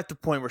we're at the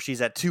point where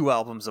she's at 2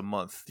 albums a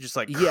month, just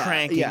like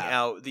cranking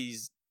out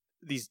these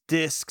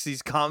discs,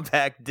 these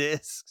compact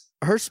discs.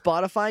 Her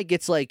Spotify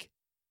gets like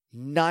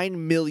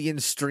 9 million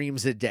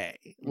streams a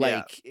day.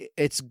 Like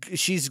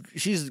she's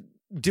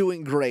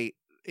doing great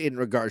in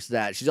regards to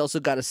that. She's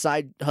also got a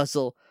side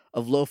hustle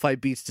of lo-fi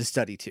beats to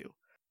study to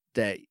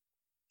that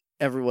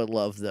everyone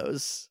loves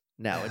those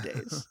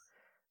nowadays.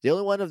 The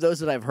only one of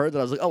those that I've heard that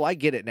I was like, oh, I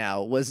get it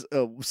now, was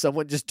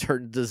someone just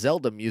turned the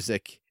Zelda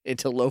music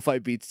into lo-fi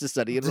beats to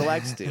study and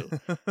relax to.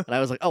 And I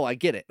was like, oh, I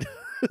get it.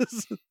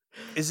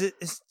 It's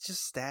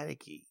just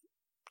staticky.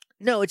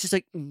 No, it's just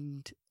like,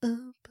 but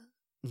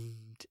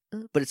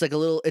it's like a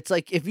little, it's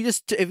like if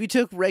you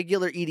took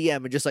regular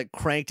EDM and just like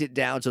cranked it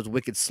down so it's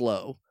wicked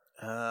slow.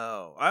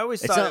 Oh, I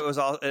always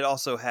thought it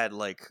also had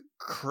like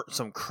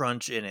some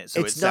crunch in it, so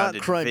it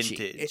sounded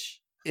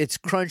vintage. It's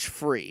crunch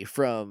free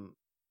from.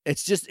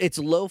 It's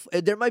low.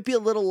 There might be a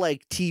little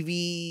like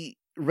TV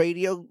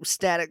radio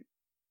static,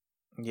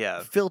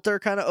 filter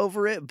kind of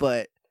over it,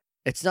 but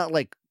it's not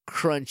like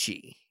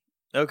crunchy.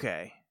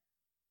 Okay,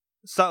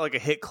 it's not like a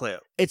hit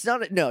clip. It's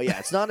not.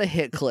 It's not a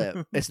hit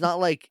clip. It's not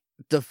like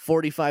the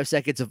 45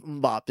 seconds of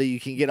mbop that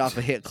you can get off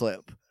a hit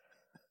clip.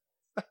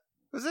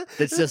 Was it?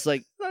 It's just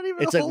like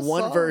it's like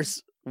one song.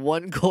 Verse,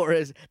 one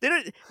chorus.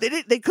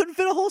 They couldn't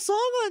fit a whole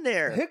song on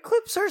there. Hit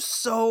clips are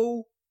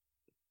so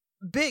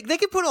big. They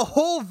could put a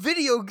whole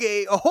video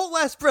game, a whole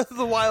Last Breath of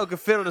the Wild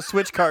could fit on a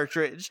Switch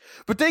cartridge,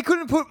 but they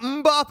couldn't put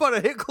mbop on a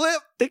hit clip.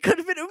 They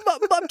couldn't fit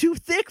mbop too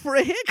thick for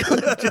a hit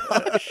clip,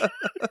 Josh.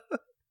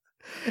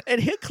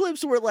 And hit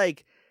clips were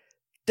like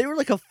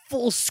a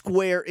full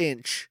square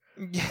inch.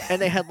 Yeah.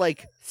 And they had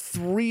like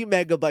 3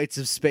 megabytes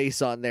of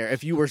space on there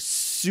if you were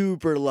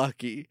super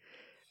lucky.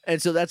 And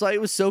so that's why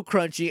it was so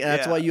crunchy, and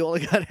that's why you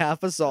only got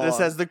half a song. This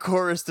has the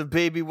chorus to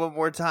Baby One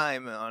More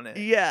Time on it.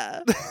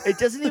 Yeah. It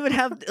doesn't even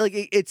have like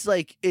it's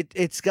like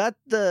it's got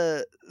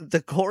the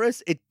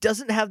chorus. It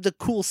doesn't have the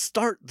cool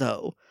start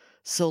though.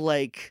 So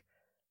like,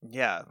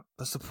 yeah,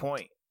 that's the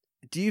point.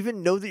 Do you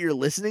even know that you're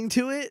listening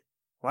to it?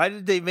 Why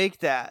did they make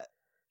that?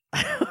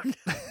 I don't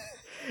know.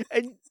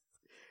 And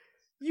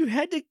you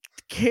had to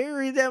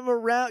carry them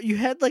around. You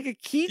had like a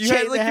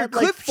keychain that had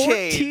like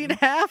 14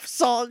 half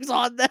songs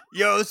on them.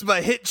 Yo, this is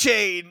my hit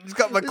chain. It's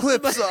got my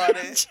clips on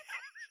it.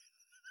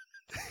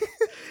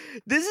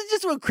 This is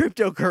just what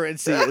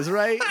cryptocurrency is,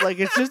 right? Like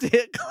it's just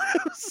hit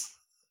clips.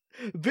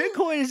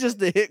 Bitcoin is just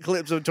the hit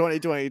clips of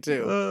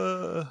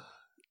 2022.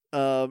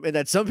 And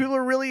that some people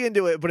are really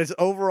into it, but it's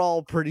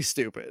overall pretty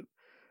stupid.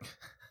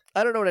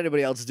 I don't know what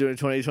anybody else is doing in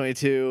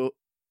 2022.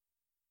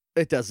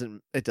 It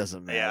doesn't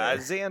matter. Yeah,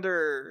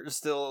 Xander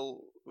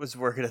still was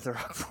working at the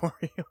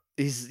Rockporium.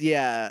 He's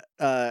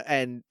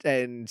and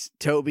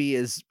Toby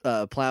is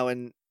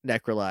plowing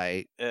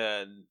Necrolite.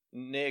 And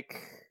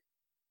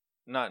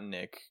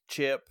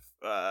Chip.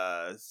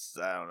 I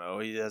don't know.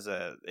 He has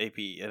an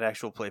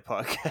actual play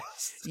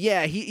podcast.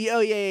 Yeah,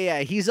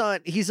 He's on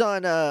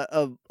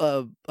a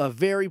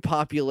very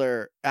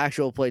popular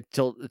actual play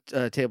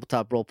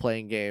tabletop role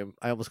playing game.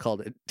 I almost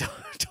called it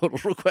Total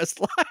Request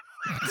Live.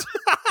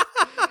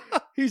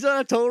 He's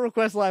on a Total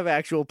Request Live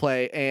actual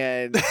play,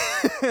 and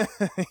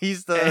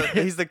he's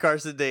the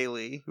Carson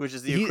Daly, which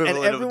is the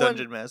equivalent of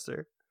Dungeon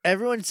Master.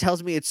 Everyone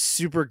tells me it's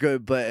super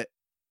good, but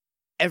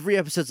every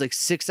episode's like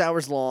 6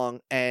 hours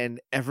long, and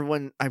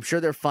everyone, I'm sure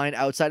they're fine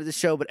outside of the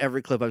show, but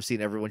every clip I've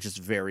seen, everyone's just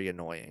very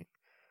annoying.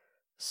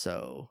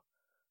 So,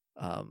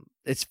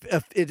 this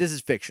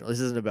is fictional. This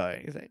isn't about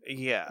anything.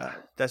 Yeah,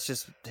 that's what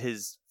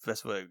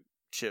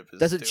Chip is.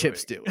 That's what doing.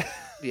 Chip's doing.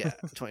 Yeah,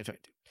 2022.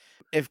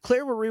 If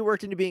Claire were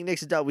reworked into being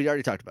Nick's adult, we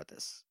already talked about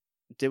this.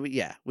 Did we?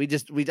 Yeah, I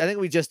think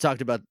we just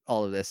talked about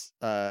all of this.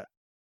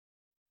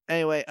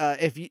 Anyway,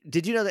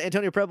 did you know that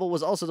Antonio Preble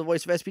was also the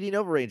voice of SPD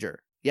Nova Ranger?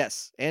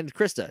 Yes, and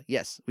Krista.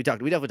 Yes, we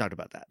definitely talked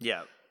about that.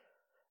 Yeah.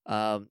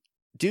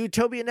 Do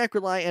Toby and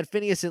Necroli and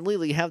Phineas and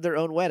Lily have their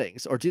own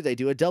weddings, or do they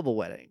do a double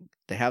wedding?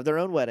 They have their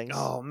own weddings.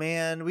 Oh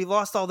man, we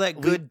lost all that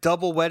good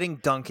double wedding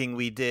dunking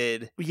we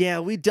did. Yeah,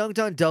 we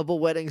dunked on double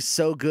weddings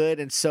so good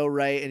and so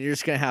right, and you're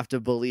just gonna have to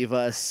believe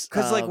us.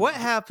 Because what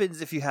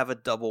happens if you have a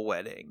double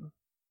wedding?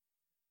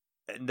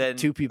 And then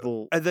two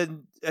people, and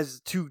then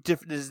as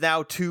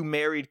now two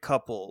married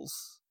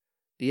couples.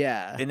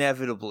 Yeah,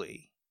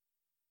 inevitably,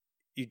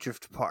 you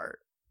drift apart.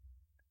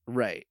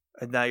 Right.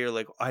 And now you're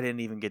like, I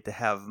didn't even get to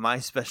have my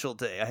special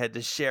day. I had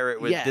to share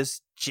it with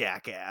this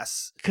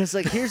jackass. Because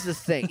here's the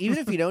thing: even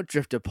if you don't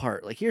drift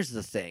apart, here's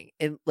the thing,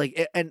 and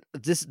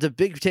the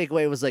big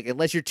takeaway was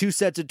unless you're two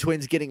sets of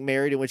twins getting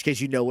married, in which case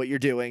you know what you're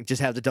doing,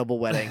 just have the double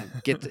wedding,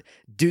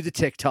 do the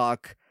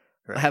TikTok,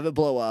 right. Have it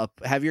blow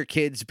up, have your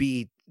kids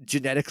be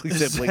genetically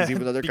siblings,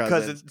 even though they're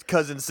cousins,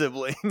 cousin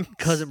siblings,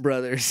 cousin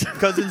brothers,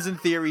 cousins in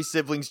theory,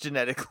 siblings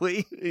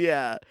genetically.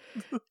 Yeah,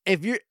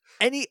 if you're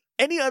any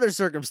other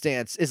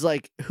circumstance is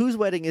whose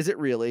wedding is it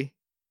really?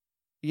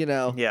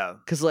 Yeah,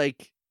 because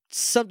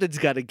something's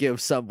got to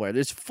give somewhere.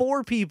 There's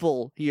 4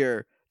 people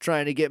here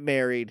trying to get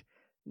married.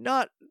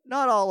 Not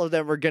all of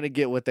them are gonna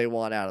get what they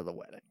want out of the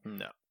wedding.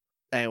 No.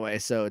 Anyway,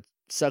 so it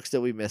sucks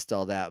that we missed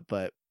all that,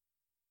 but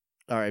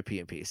R.I.P.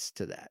 and peace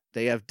to that.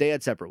 They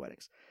had separate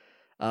weddings.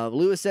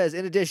 Lewis says,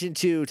 in addition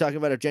to talking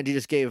about if Genji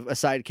just gave a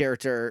side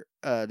character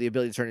the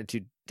ability to turn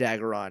into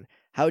Daggeron,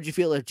 how would you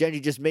feel if Genji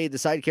just made the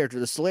side character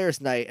the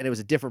Solaris Knight and it was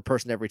a different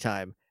person every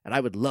time? And I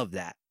would love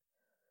that.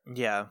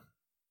 Yeah.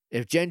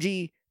 If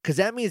Genji, because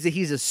that means that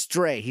he's a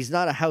stray. He's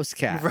not a house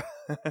cat.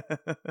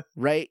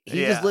 Right?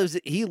 He just lives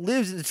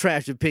in the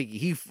trash with Piggy.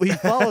 He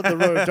followed the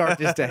road of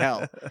darkness to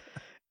hell.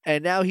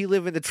 And now he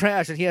lives in the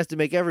trash and he has to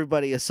make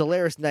everybody a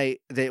Solaris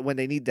Knight when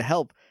they need the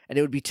help. And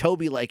it would be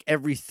Toby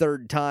every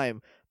third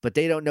time. But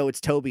they don't know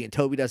it's Toby, and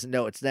Toby doesn't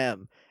know it's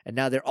them. And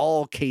now they're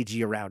all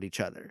cagey around each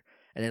other.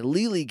 And then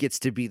Lily gets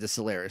to be the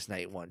Solaris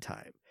Knight one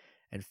time.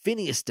 And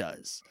Phineas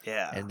does.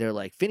 Yeah. And they're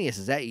like, Phineas,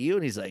 is that you?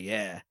 And he's like,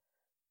 yeah.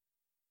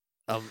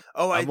 I've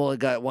only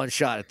got one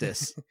shot at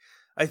this.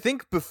 I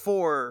think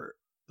before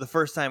the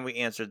first time we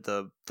answered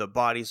the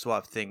body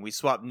swap thing, we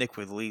swapped Nick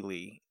with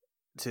Lily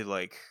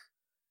to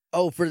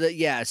Oh,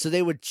 so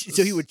he would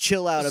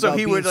chill out. So about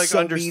he being would so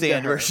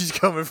understand where she's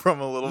coming from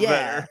a little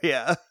better.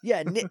 Yeah.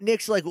 Yeah.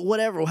 Nick's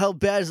whatever. How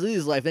bad is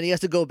Lily's life? Then he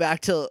has to go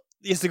back to.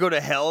 He has to go to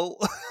hell.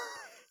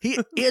 he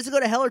has to go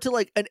to hell or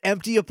to an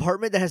empty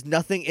apartment that has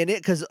nothing in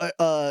it because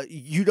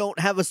you don't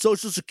have a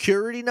social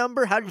security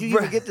number. How did you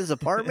even get this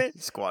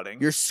apartment?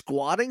 Squatting. You're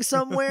squatting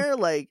somewhere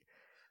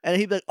and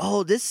he'd be like,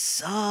 "Oh, this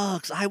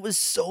sucks. I was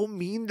so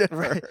mean to her,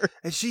 right.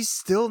 And she's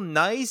still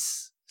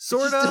nice.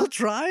 Sort of. She still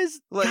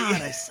tries. God,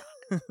 I suck."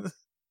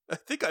 I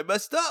think I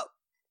messed up.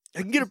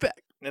 I can get her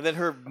back. And then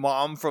her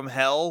mom from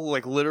hell,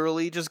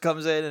 literally just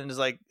comes in and is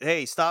like,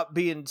 hey, stop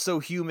being so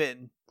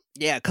human.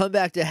 Yeah, come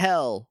back to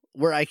hell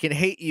where I can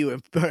hate you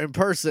in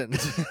person.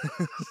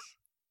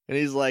 And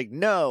he's like,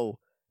 no.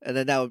 And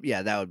then that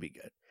would be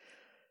good.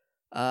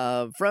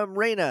 From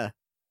Raina,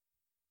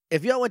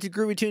 if y'all went to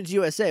Groovy Tunes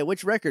USA,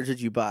 which records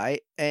would you buy?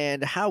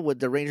 And how would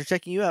the Ranger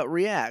checking you out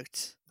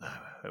react?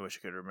 I wish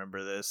I could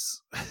remember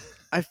this.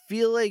 I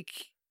feel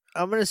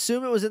I'm going to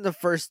assume it was in the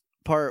first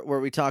part where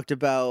we talked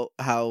about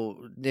how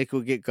Nick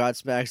would get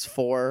Godsmack's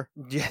 4.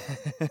 Yeah.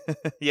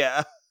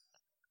 Yeah.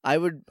 I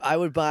would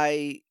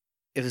buy,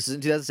 if this is in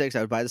 2006,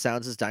 I would buy The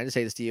Sounds It's Dying to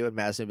Say This to You, and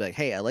Madison would be like,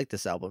 hey, I like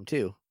this album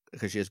too,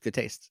 because she has good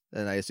taste,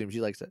 and I assume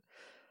she likes it.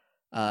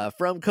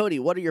 From Cody,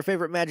 what are your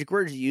favorite magic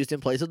words you used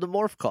in place of the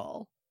morph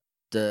call?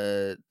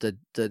 The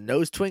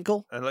nose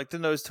twinkle? I like the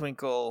nose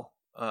twinkle.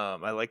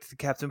 I liked the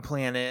Captain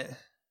Planet.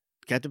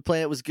 Captain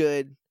Planet was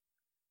good.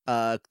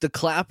 The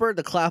clapper,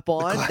 the clap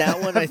on, that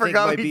one I think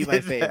might be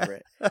my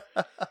favorite.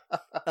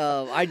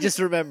 I just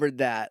remembered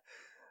that.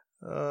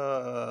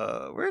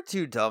 We're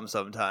too dumb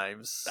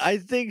sometimes. I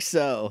think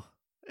so.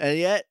 And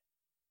yet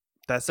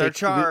that's our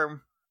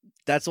charm.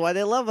 That's why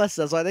they love us.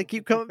 That's why they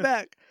keep coming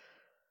back.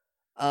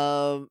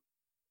 And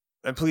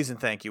please and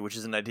thank you, which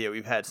is an idea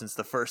we've had since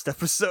the first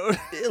episode.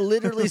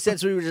 Literally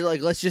since we were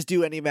just let's just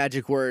do any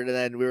magic word, and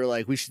then we were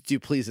like, we should do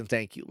please and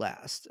thank you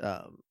last.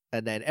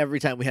 And then every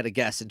time we had a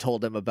guest and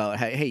told them about,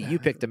 hey, you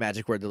picked the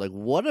magic word, they're like,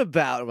 what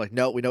about? I'm like,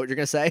 no, we know what you're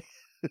going to say.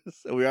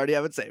 So we already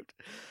have it saved.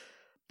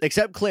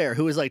 Except Claire,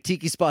 who was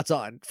Tiki Spots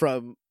On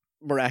from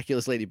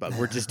Miraculous Ladybug.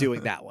 We're just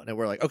doing that one. And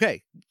we're like,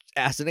 okay,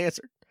 asked and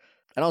answered.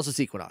 And also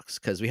Sequinox,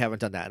 because we haven't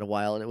done that in a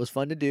while, and it was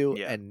fun to do.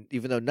 Yeah. And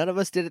even though none of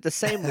us did it the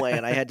same way,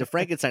 and I had to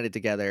Frankenstein it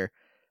together,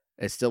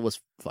 it still was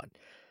fun.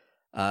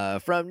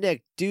 From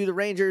Nick, do the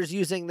Rangers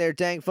using their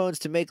dang phones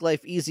to make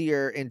life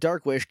easier in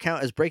Dark Wish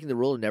count as breaking the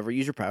rule of never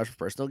use your powers for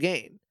personal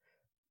gain?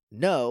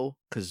 No,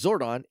 because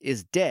Zordon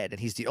is dead, and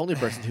he's the only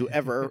person who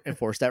ever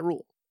enforced that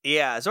rule.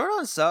 Yeah,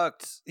 Zordon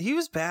sucked. He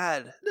was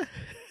bad.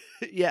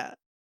 Yeah.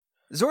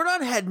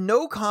 Zordon had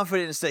no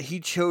confidence that he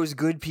chose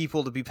good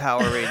people to be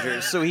Power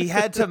Rangers, so he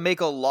had to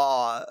make a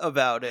law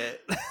about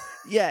it.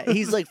 Yeah,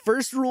 he's like,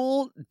 first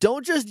rule,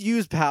 don't just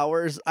use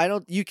powers.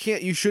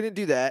 You shouldn't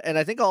do that. And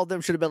I think all of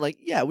them should have been like,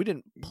 yeah, we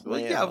didn't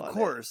plan yeah, of on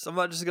course. it. I'm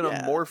not just going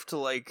to morph to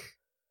like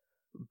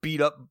beat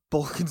up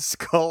Bulk and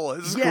Skull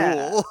at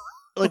school.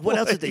 Like, what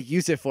else did they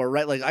use it for,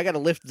 right? Like, I got to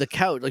lift the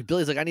couch. Like,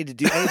 Billy's like, I need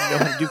to know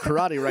how to do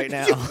karate right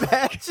now. Can you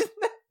imagine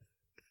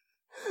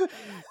that?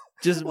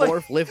 Just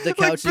morph, lift the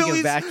couch, so you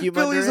can vacuum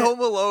Billy's under home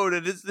alone,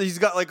 and he's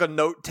got like a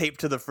note taped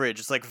to the fridge.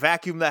 It's like,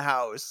 vacuum the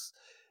house.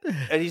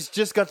 And he's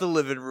just got the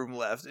living room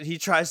left. And he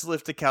tries to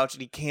lift the couch,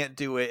 and he can't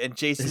do it. And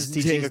Jason's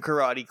teaching a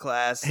karate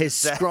class. His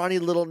scrawny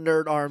little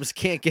nerd arms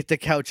can't get the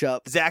couch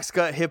up. Zach's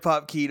got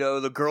hip-hop keto.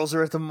 The girls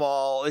are at the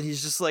mall. And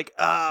he's just like,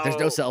 oh. There's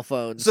no cell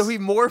phones. So he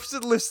morphs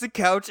and lifts the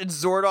couch, and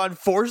Zordon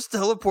force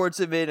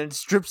teleports him in and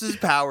strips his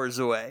powers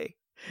away.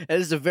 And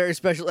this is a very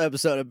special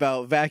episode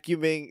about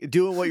vacuuming,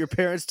 doing what your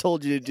parents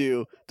told you to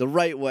do the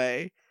right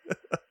way.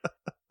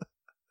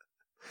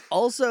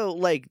 Also,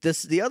 like,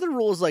 the other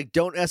rule is, like,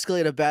 don't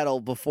escalate a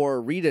battle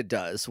before Rita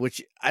does, which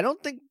I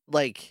don't think,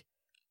 like,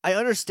 I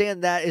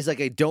understand that is, like,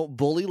 a don't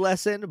bully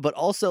lesson, but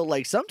also,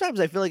 like, sometimes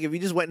I feel like if you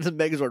just went into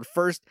the Megazord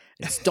first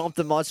and stomped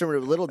the monster when it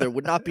was little, there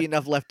would not be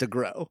enough left to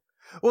grow.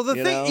 Well, the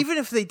thing, even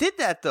if they did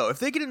that, though, if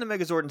they get into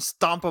Megazord and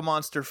stomp a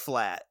monster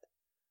flat,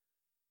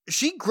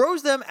 she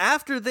grows them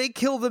after they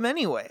kill them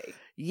anyway.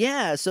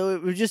 Yeah, so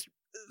it would just...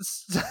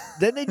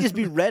 then they'd just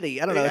be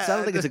ready. I don't know. Yeah. I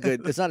don't think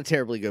it's not a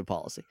terribly good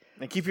policy.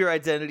 And keep your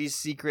identities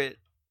secret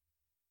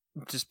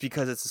just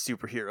because it's a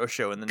superhero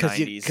show in the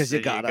 90s. Because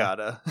you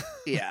gotta.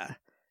 Yeah.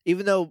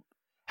 Even though...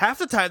 half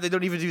the time they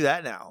don't even do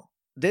that now.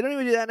 They don't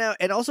even do that now.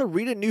 And also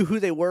Rita knew who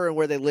they were and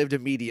where they lived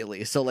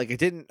immediately. So like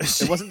it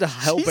wasn't to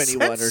help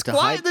anyone or to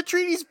hide. In the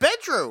Trini's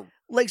bedroom.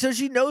 Like, so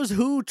she knows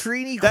who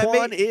Trini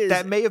Kwan is.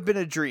 That may have been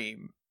a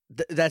dream.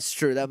 That's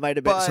true. That might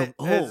have been.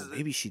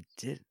 Maybe she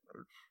did.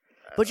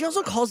 But she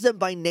also calls them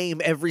by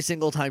name every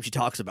single time she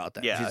talks about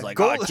them. Yeah, she's like,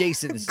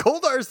 Jason's...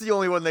 Goldar's the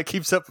only one that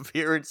keeps up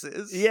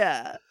appearances.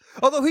 Yeah.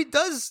 Although he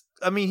does...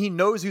 I mean, he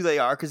knows who they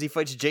are because he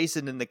fights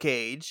Jason in the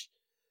cage.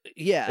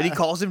 Yeah. And he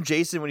calls him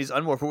Jason when he's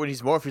unmorphed, but when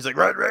he's morphed, he's like,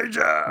 Red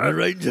Ranger! Red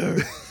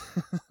Ranger!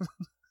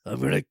 I'm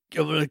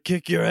gonna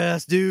kick your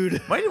ass, dude.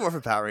 Mighty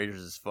Morphin Power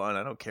Rangers is fun.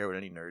 I don't care what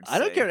any nerds say. I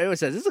don't care what anyone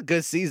says. This is a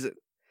good season.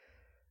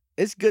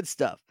 It's good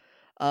stuff.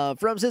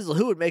 From Sizzle,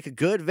 who would make a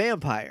good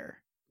vampire?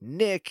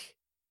 Nick...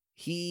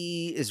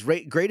 He is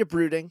great at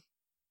brooding.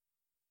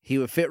 He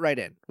would fit right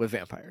in with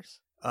vampires.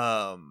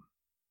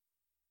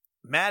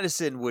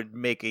 Madison would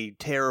make a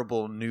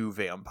terrible new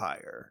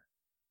vampire.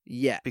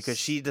 Yes. Because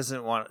she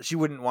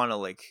wouldn't want to,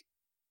 like,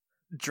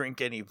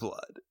 drink any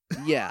blood.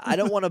 Yeah, I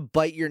don't want to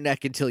bite your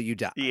neck until you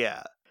die.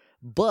 Yeah.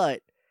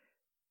 But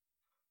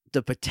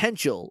the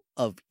potential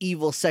of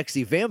evil,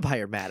 sexy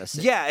vampire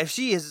Madison. Yeah, if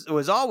she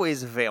was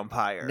always a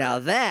vampire. Now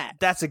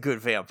that's a good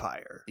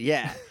vampire.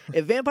 Yeah.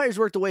 If vampires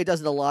work the way it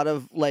does in a lot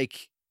of,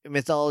 like,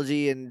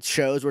 mythology and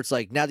shows where it's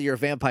like, now that you're a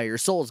vampire, your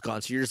soul's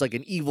gone, so you're just like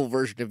an evil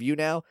version of you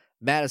now.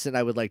 Madison,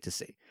 I would like to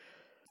see.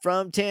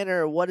 From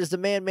Tanner, what is the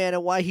man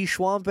and why he's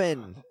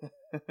schwamping?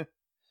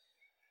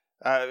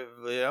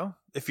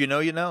 If you know,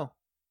 you know.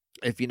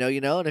 If you know,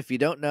 you know. And if you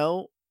don't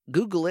know,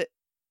 Google it.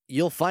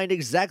 You'll find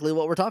exactly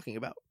what we're talking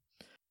about.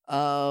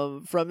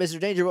 From Mr.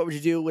 Danger, what would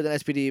you do with an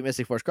SPD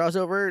Mystic Force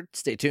crossover?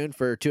 Stay tuned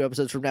for 2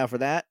 episodes from now for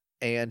that.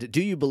 And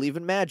do you believe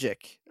in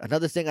magic?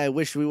 Another thing I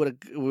wish we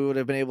would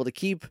have been able to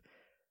keep.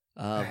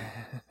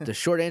 The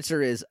short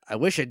answer is I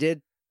wish I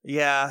did.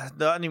 Yeah,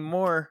 not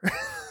anymore.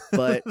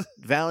 But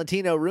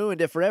Valentino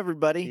ruined it for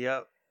everybody.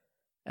 Yep.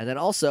 And then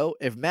also,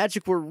 if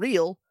magic were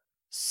real,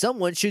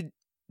 someone should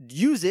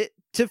use it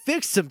to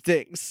fix some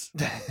things.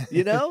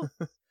 You know?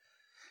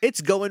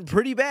 It's going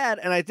pretty bad,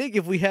 and I think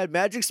if we had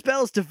magic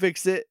spells to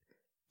fix it,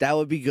 that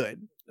would be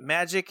good.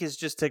 Magic is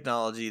just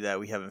technology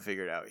that we haven't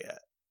figured out yet.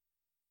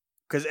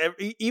 Because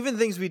even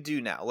things we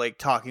do now, like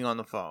talking on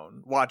the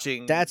phone,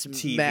 watching that's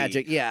TV,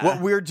 magic, yeah. What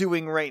we're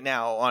doing right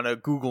now on a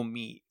Google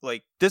Meet,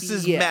 like this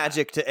is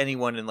magic to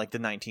anyone in like the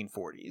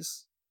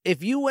 1940s.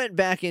 If you went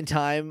back in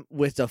time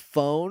with a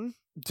phone,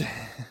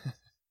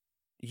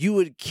 you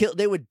would kill.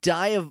 They would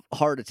die of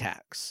heart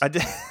attacks. I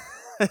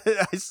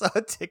saw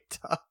a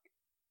TikTok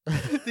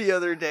the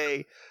other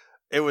day.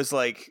 It was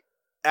like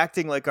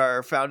acting like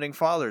our founding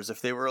fathers if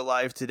they were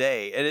alive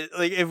today, and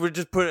it would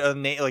just put a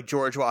name like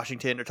George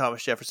Washington or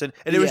Thomas Jefferson,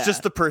 and it was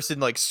just the person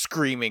like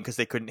screaming because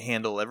they couldn't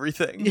handle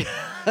everything.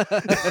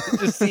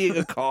 Just seeing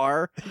a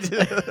car.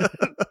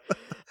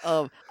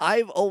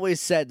 I've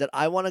always said that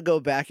I want to go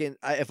back in.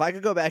 If I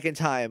could go back in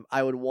time,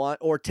 I would want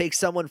or take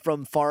someone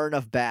from far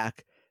enough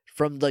back.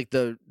 From like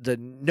the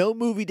no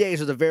movie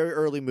days or the very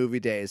early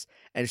movie days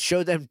and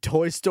show them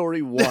Toy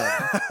Story 1.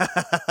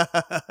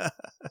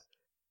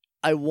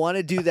 I want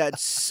to do that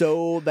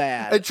so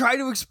bad. And try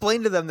to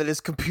explain to them that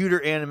it's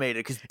computer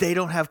animated because they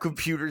don't have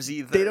computers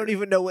either. They don't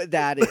even know what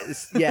that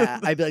is. Yeah,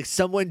 I'd be like,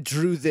 someone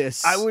drew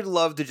this. I would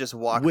love to just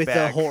walk with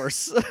back, a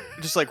horse.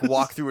 Just like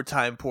walk through a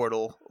time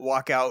portal,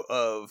 walk out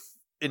of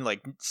in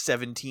like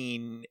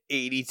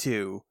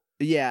 1782.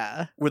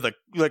 Yeah. with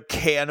a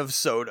can of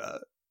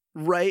soda.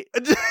 Right?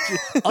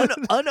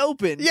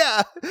 Unopened.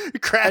 Yeah.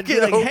 Crack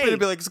it like, open hey, and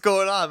be like, what's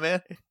going on,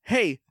 man?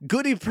 Hey,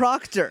 Goody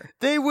Proctor.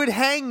 They would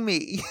hang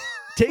me.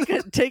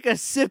 Take a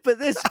sip of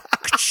this.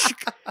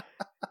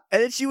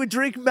 And then she would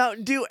drink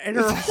Mountain Dew and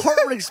her heart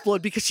would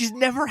explode because she's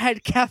never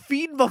had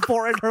caffeine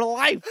before in her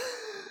life.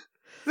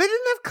 They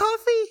didn't have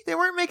coffee? They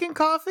weren't making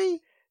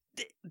coffee?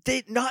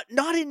 They not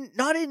in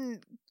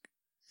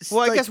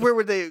Well, I guess where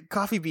would they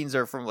coffee beans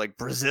are from, like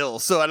Brazil,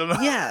 so I don't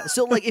know. Yeah,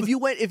 so like if you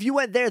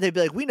went there, they'd be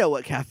like, we know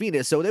what caffeine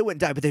is, so they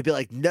wouldn't die, but they'd be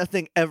like,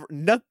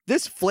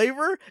 this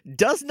flavor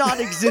does not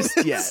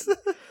exist yet.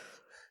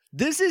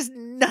 This is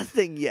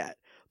nothing yet.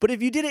 But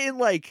if you did it in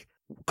like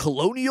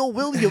Colonial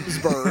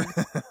Williamsburg,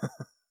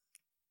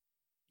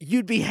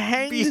 you'd be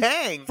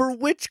hanged for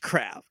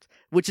witchcraft.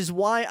 Which is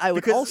why I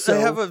would also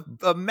have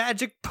a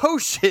magic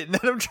potion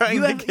that I'm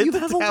trying to get. You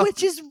have a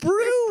witch's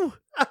brew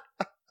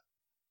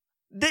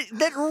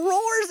that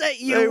roars at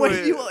you when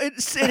it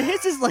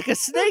hisses like a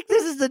snake.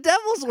 This is the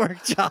devil's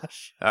work,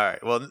 Josh. All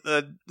right. Well,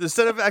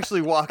 instead of actually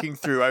walking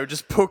through, I would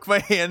just poke my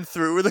hand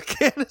through with a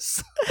can of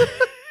soda.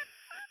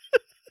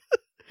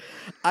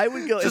 I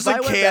would go just a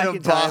can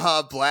of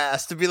Baja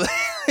Blast to be like,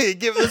 hey,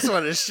 give this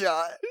one a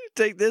shot.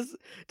 Take this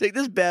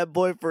bad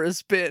boy for a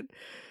spin.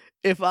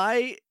 If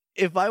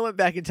I went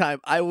back in time,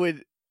 I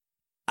would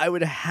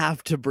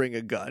have to bring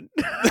a gun.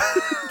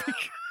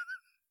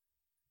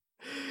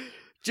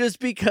 Just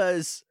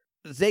because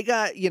they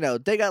got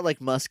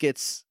like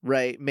muskets,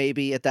 right?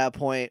 Maybe at that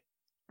point,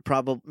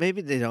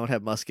 maybe they don't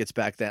have muskets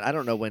back then. I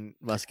don't know when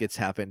muskets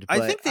happened.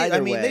 But I think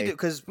they do,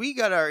 because we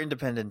got our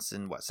independence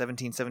in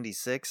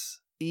 1776.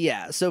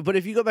 Yeah. So, but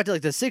if you go back to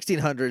like the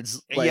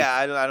 1600s, like, yeah,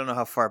 I don't know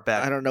how far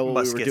back. I don't know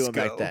what we were doing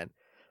back then.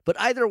 But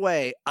either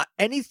way,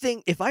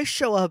 anything, if I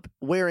show up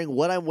wearing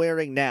what I'm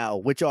wearing now,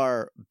 which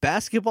are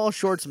basketball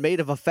shorts made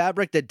of a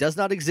fabric that does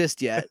not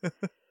exist yet,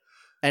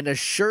 and a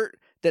shirt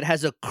that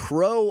has a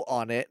crow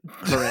on it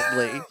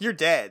currently, you're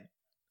dead.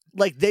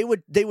 Like they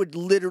would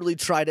literally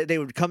they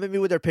would come at me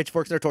with their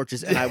pitchforks and their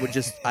torches, and I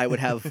would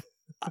have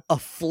a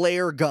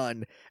flare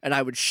gun and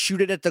I would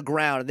shoot it at the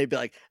ground, and they'd be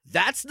like,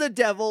 that's the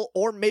devil,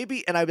 or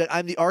maybe, and I'd be like,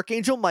 I'm the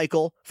Archangel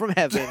Michael from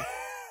heaven.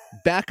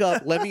 Back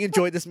up, let me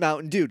enjoy this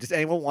Mountain Dew. Does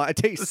anyone want a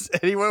taste? Does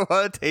anyone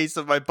want a taste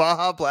of my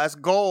Baja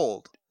Blast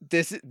Gold?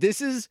 This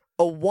is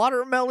a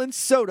watermelon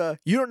soda.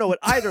 You don't know what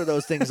either of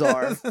those things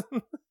are.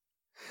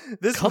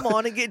 Come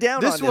on and get down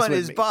on this. This one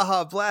is me.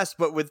 Baja Blast,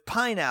 but with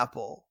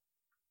pineapple.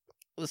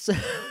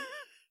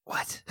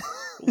 What?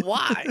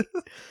 Why?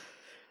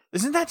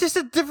 Isn't that just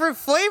a different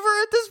flavor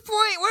at this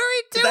point? What are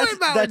we doing,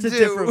 Mountain Dew? That's a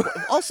different.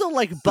 Also,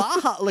 like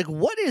Baja, like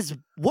what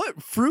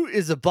fruit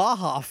is a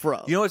Baja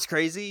from? You know what's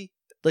crazy?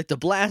 Like the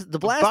blast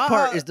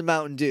part is the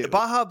Mountain Dew.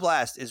 Baja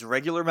Blast is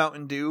regular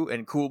Mountain Dew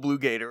and Cool Blue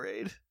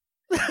Gatorade.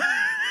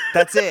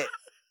 That's it.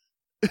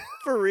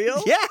 For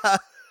real? Yeah.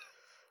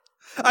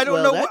 I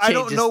don't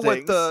know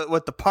things.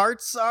 what the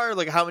parts are,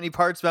 like how many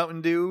parts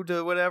Mountain Dew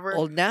to whatever.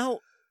 Well, now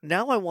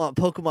I want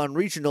Pokemon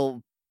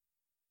regional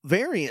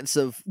variants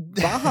of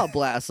Baja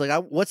Blast.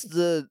 Like what's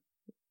the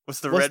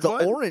red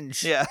one?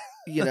 Orange? Yeah.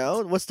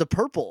 What's the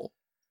purple?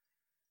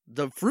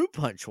 The fruit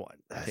punch one.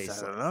 I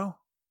don't know.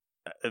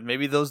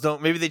 Maybe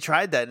they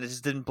tried that and it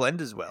just didn't blend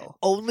as well.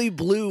 Only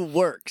blue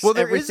works. Well,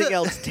 everything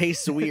else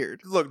tastes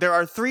weird. Look, there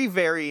are 3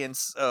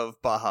 variants of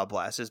Baja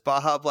Blast. There's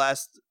Baja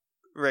Blast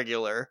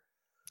regular.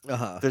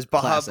 There's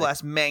Baja Classic.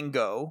 Blast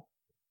Mango.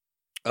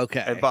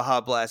 Okay. And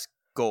Baja Blast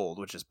Gold,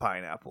 which is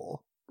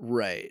pineapple.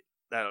 Right.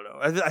 I don't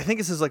know. I think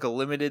this is like a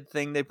limited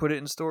thing. They put it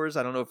in stores.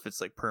 I don't know if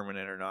it's like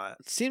permanent or not.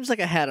 It seems like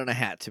a hat on a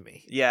hat to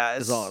me. Yeah,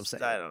 is all I'm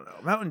saying. I don't know.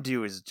 Mountain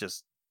Dew is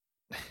just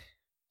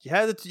you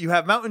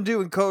have Mountain Dew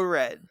and Code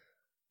Red.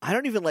 I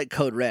don't even like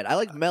Code Red. I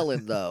like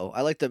melon though.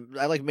 I like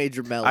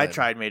Major Melon. I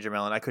tried Major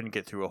Melon. I couldn't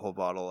get through a whole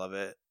bottle of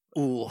it.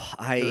 Ooh,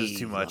 it was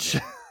too much.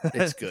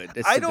 It's good.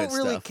 I don't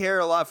really care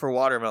a lot for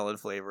watermelon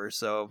flavor,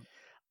 so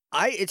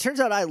it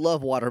turns out I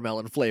love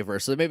watermelon flavor,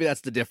 so maybe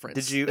that's the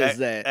difference. Did you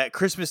at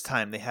Christmas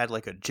time they had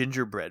like a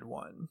gingerbread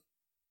one?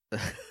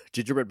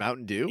 Gingerbread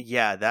Mountain Dew?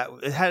 Yeah,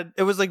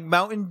 it was like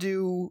Mountain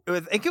Dew. I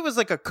think it was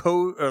like a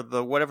Code or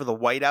the whatever the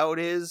whiteout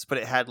is, but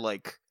it had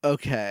like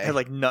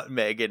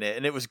nutmeg in it,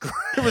 and it was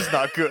it was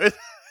not good.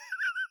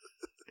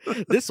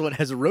 This one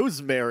has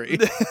rosemary.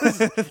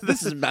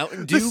 This is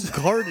Mountain Dew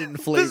garden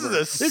flavor.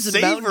 This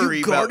is Mountain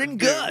Dew garden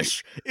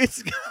gush.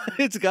 It's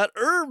got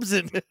herbs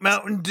in it.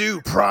 Mountain Dew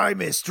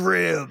Primest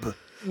Rib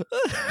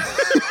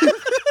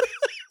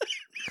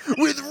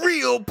with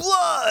real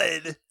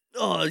blood.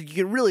 Oh, you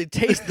can really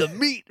taste the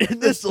meat in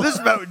this one. This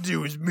Mountain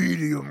Dew is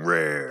medium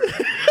rare.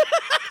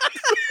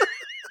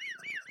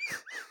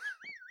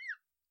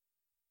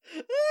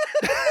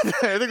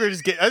 I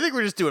think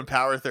we're just doing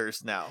power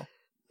thirst now.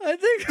 I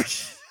think.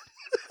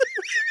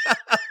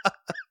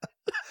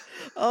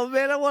 Oh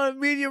man, I want a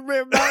medium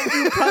rare Mountain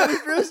Dew power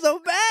thirst so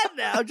bad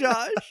now,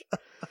 Josh.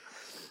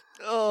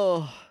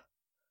 Oh.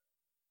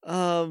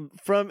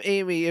 From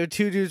Amy, if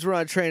 2 dudes were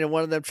on a train and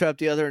one of them trapped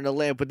the other in a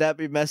lamp, would that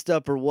be messed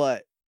up or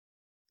what?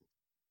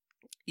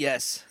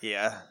 Yes.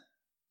 Yeah.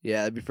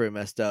 Yeah, that'd be pretty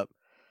messed up.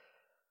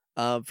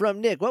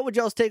 From Nick, what would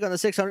y'all's take on the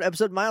 600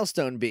 episode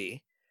milestone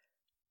be?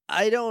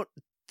 I don't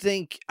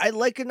think I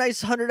like a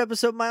nice 100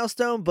 episode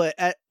milestone, but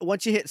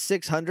once you hit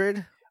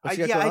 600, what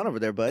you got going on over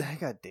there, bud? I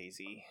got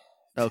Daisy.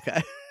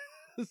 Okay.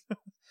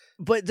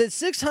 But the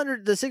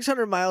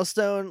 600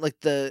 milestone, like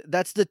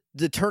that's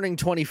the turning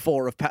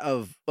 24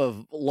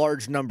 of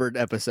large numbered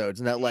episodes,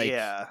 and that like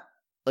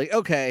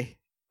okay,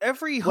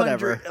 every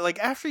 100, like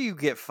after you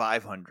get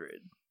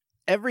 500.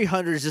 Every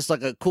 100 is just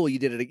like a cool, you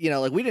did it.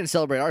 Like we didn't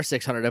celebrate our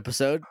 600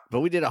 episode, but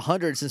we did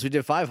 100 since we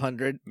did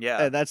 500.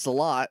 Yeah. And that's a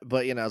lot.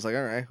 But, I was like,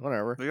 all right,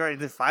 whatever. We already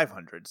did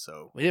 500,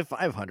 so. We did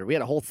 500. We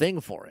had a whole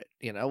thing for it.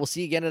 We'll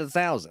see you again at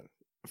 1,000.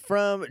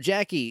 From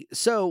Jackie,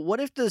 so what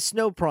if the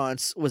Snow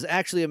Prance was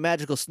actually a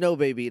magical snow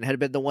baby and had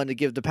been the one to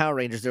give the Power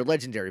Rangers their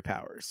legendary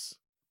powers?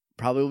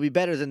 Probably would be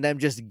better than them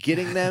just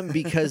getting them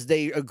because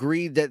they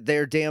agreed that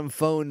their damn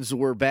phones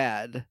were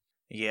bad.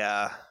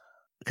 Yeah.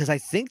 Because I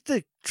think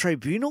the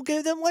Tribunal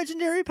gave them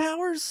legendary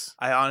powers?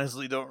 I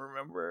honestly don't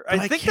remember.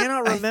 I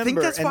cannot remember. I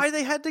think that's why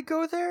they had to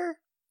go there?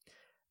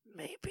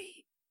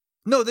 Maybe.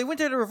 No, they went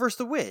there to reverse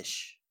the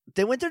wish.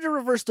 They went there to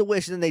reverse the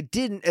wish, and then they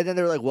didn't, and then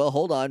they were like, well,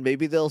 hold on,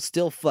 maybe they'll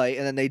still fight,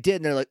 and then they did,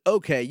 and they're like,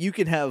 okay, you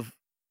can have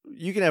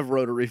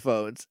rotary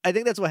phones. I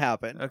think that's what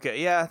happened.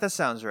 Okay, yeah, that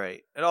sounds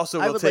right. And also,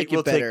 we'll take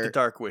the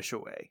Dark Wish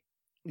away.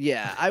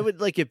 Yeah, I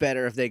would like it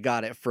better if they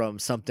got it from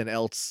something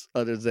else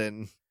other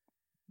than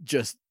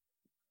just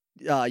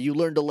you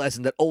learned a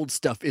lesson that old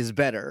stuff is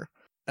better.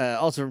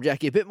 Also from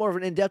Jackie, a bit more of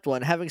an in-depth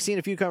one. Having seen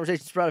a few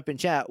conversations brought up in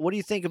chat, what do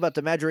you think about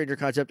the Magiranger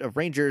concept of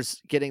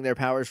Rangers getting their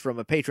powers from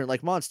a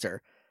patron-like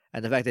monster?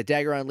 And the fact that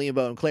Daggeron,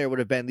 Leonbo, and Claire would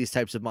have been these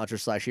types of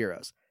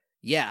monsters/heroes.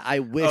 Yeah, I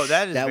wish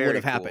that would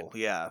have happened.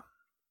 Yeah.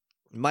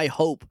 My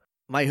hope,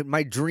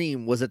 my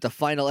dream was that the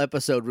final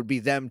episode would be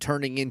them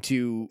turning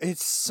into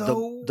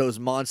those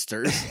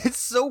monsters. It's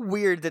so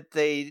weird that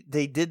they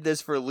did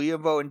this for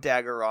Leonbo and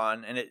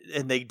Daggeron,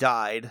 and they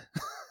died.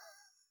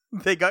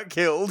 They got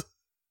killed.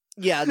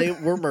 Yeah, they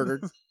were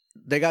murdered.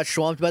 They got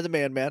swamped by the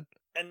Man-Man.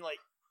 And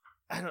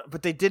I don't know,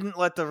 but they didn't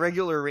let the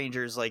regular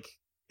Rangers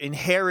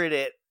inherit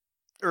it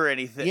or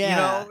anything.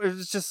 Yeah. It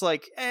was just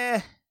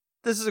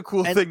this is a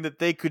cool thing that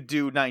they could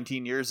do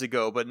 19 years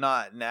ago, but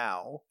not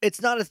now.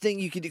 It's not a thing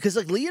you can do, because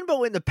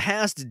Leonbo in the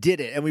past did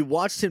it, and we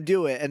watched him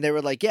do it, and they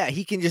were like, yeah,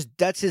 he can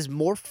that's his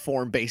morph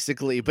form,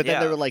 basically. But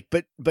then they were like,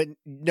 but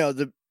no,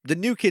 the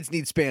new kids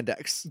need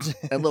spandex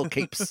and little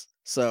capes.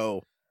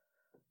 So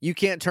you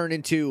can't turn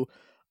into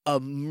a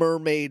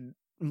mermaid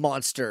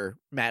monster,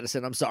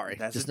 Madison. I'm sorry.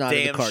 That's just a not in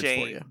the damn cards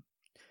shame. for you.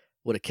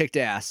 Would have kicked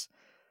ass.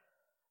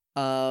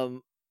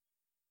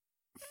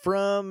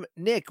 From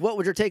Nick, what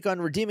would your take on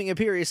redeeming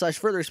Imperius /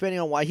 further expanding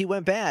on why he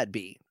went bad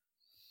be?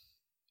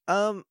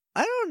 I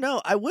don't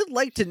know. I would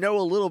like to know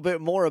a little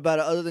bit more about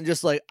it other than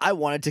just I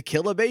wanted to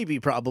kill a baby,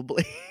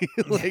 probably.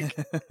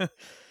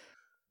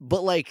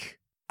 But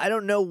I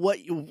don't know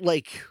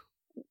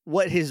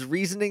what his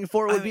reasoning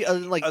for it would be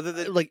other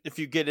than if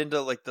you get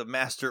into the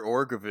master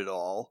org of it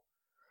all.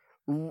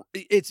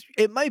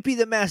 It might be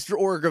the master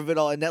org of it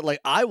all, and that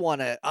I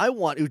want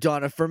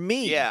Udana for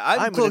me. Yeah,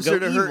 I'm closer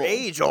to her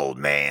age, old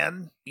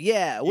man.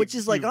 Yeah, which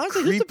is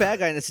honestly, who's the bad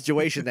guy in the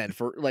situation then?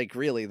 For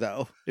really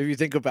though, if you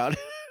think about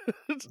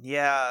it.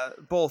 Yeah,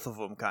 both of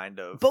them kind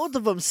of. Both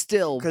of them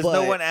still, because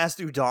no one asked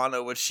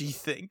Udana what she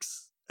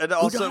thinks, and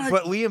also,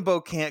 but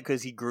Leonbo can't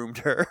because he groomed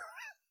her.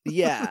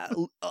 Yeah.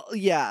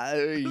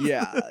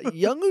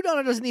 Young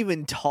Udana doesn't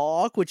even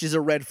talk, which is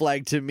a red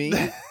flag to me.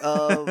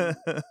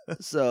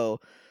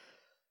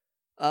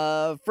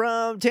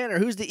 From Tanner,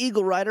 who's the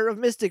Eagle Rider of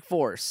Mystic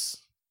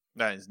Force?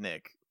 That is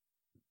Nick.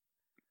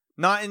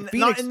 Not in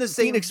the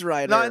same Phoenix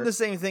Rider. Not in the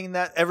same thing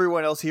that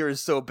everyone else here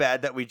is so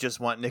bad that we just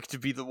want Nick to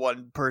be the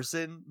one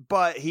person.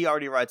 But he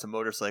already rides a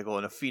motorcycle,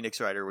 and a Phoenix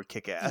Rider would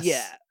kick ass.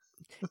 Yeah.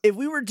 If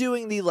we were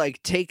doing the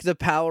take the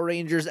Power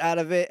Rangers out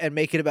of it and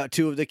make it about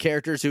two of the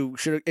characters who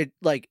should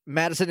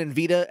Madison and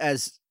Vita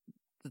as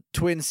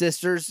twin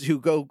sisters who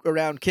go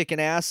around kicking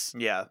ass.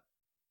 Yeah.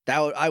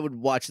 I would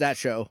watch that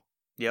show.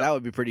 Yeah, that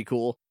would be pretty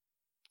cool.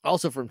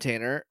 Also from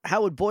Tanner,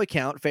 how would Boy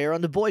Count fare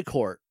on the Boy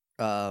Court?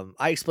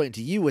 I explained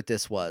to you what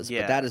this was,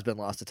 but that has been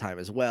lost to time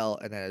as well,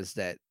 and that is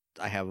that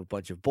I have a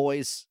bunch of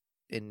boys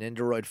in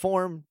Nendoroid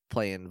form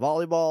playing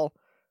volleyball,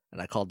 and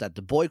I called that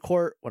the Boy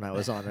Court when I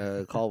was on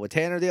a call with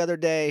Tanner the other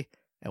day,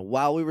 and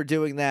while we were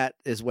doing that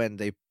is when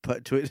they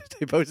posted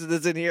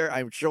this in here,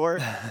 I'm sure.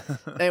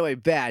 Anyway,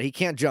 bad. He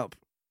can't jump.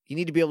 You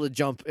need to be able to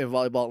jump in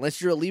volleyball, unless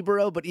you're a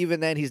libero, but even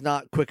then, he's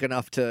not quick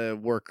enough to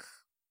work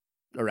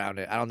around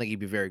it. I don't think he'd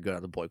be very good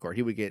on the Boy Court.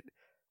 He would get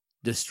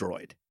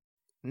destroyed.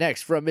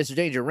 Next, from Mr.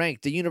 Danger,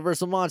 rank the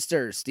Universal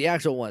Monsters, the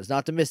actual ones,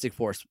 not the Mystic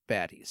Force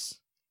baddies.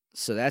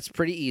 So that's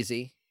pretty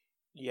easy.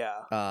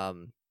 Yeah.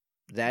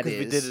 That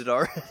is. We did it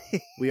already.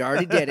 We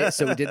already did it,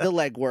 so we did the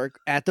legwork.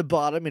 At the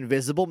bottom,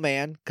 Invisible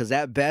Man, because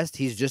at best,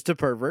 he's just a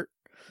pervert.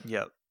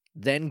 Yep.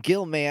 Then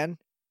Gill Man,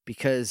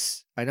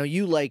 because I know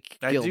you like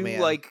Gill Man. I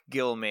do like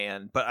Gill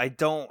Man, but I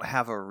don't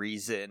have a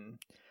reason.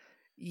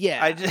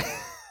 Yeah.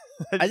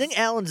 I think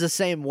Alan's the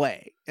same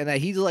way, and that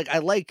he's I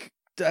like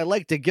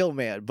the Gill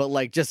Man, but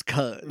like just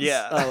cuz.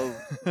 Yeah.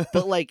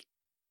 But like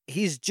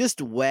he's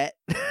just wet,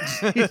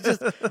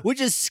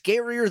 which is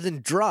scarier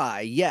than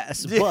dry.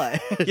 Yes,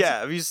 but yeah.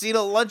 Have you seen a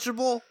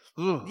Lunchable?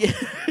 Yeah.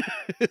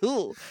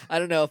 I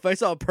don't know. If I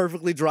saw a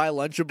perfectly dry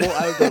Lunchable,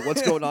 I would be like,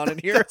 what's going on in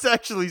here? That's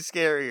actually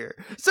scarier.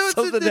 So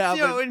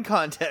it's in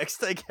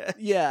context, I guess.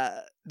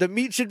 Yeah. The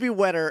meat should be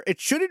wetter. It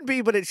shouldn't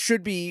be, but it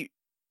should be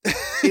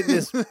in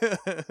this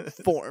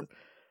form.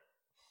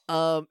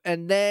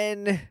 And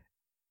then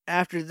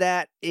after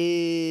that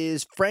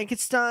is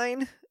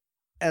Frankenstein,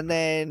 and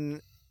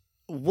then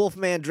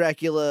Wolfman,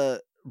 Dracula,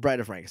 Bride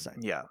of Frankenstein.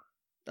 Yeah.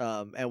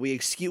 And we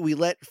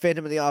let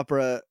Phantom of the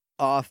Opera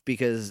off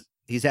because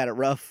he's had it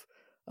rough.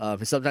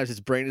 Sometimes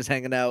his brain is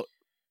hanging out,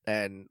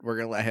 and we're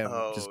gonna let him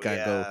just kind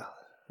of go.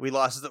 We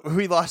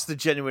lost the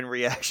genuine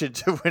reaction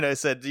to when I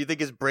said, "Do you think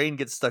his brain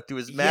gets stuck to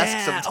his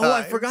mask sometimes?" Oh,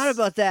 I forgot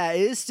about that.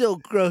 It is still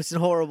gross and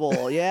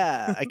horrible.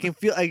 Yeah, I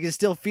can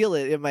still feel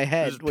it in my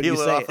head just when peel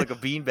you it say off it. like a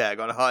beanbag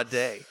on a hot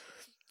day.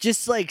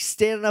 Just like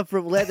standing up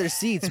from leather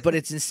seats, but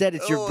it's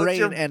your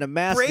brain and a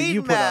mask that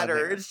you put on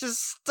there. It's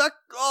just stuck.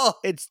 Oh,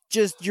 it's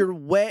just your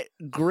wet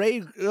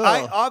gray.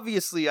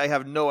 I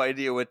have no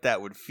idea what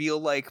that would feel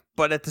like,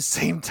 but at the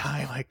same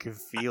time, I can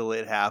feel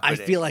it happening. I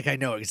feel like I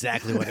know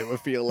exactly what it would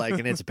feel like,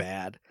 and it's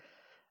bad.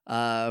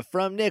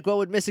 From Nick, what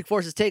would Mystic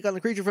Forces take on the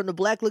creature from the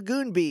Black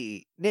Lagoon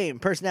be? Name,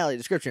 personality,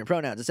 description,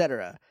 pronouns,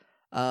 etc.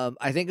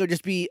 I think it would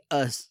just be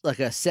a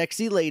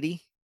sexy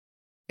lady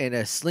in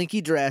a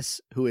slinky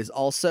dress who is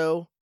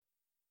also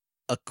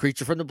a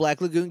creature from the Black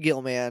Lagoon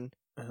Gillman,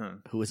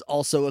 who is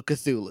also a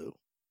Cthulhu.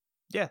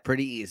 Yeah.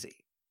 Pretty easy.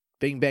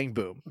 Bing, bang,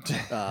 boom.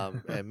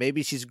 And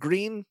maybe she's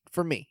green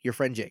for me, your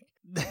friend Jake.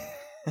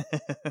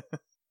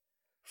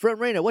 From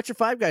Raina, what's your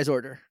Five Guys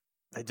order?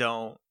 I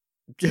don't.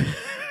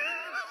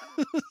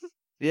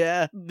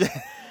 Yeah.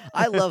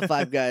 I love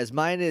Five Guys.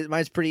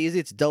 Mine's pretty easy.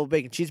 It's a double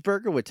bacon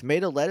cheeseburger with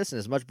tomato, lettuce, and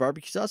as much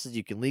barbecue sauce as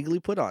you can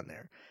legally put on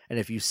there. And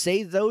if you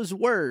say those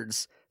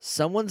words,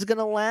 someone's going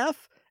to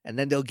laugh, and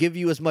then they'll give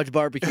you as much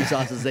barbecue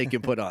sauce as they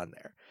can put on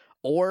there.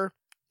 Or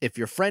if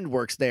your friend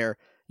works there,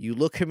 you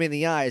look him in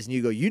the eyes and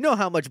you go, "You know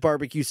how much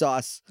barbecue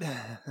sauce?"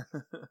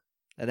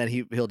 And then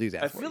he'll do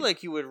that. I feel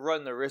like you would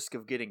run the risk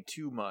of getting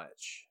too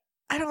much.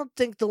 I don't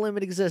think the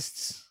limit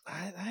exists.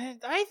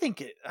 I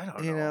think it. I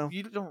don't know.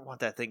 You don't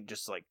want that thing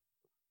just like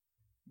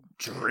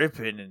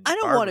dripping in I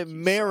don't want it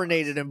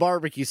marinated in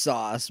barbecue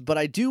sauce, but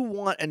I do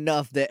want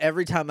enough that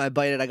every time I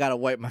bite it, I gotta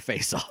wipe my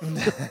face off.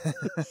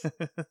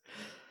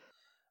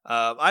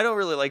 I don't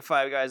really like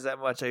Five Guys that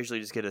much. I usually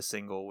just get a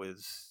single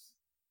with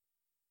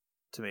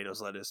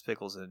tomatoes, lettuce,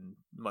 pickles, and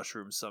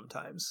mushrooms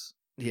sometimes.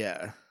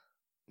 Yeah.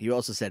 You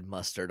also said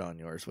mustard on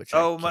yours, which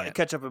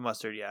ketchup and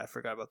mustard. Yeah, I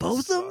forgot about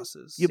both those them.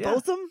 Sauces.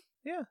 Both them?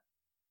 Yeah.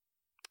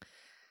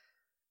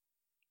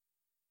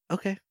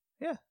 Okay.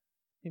 Yeah.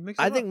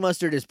 I think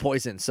mustard is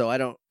poison, so I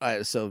don't.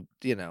 So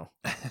I you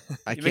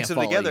can't mix them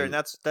follow together, you. and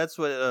that's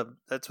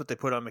what they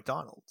put on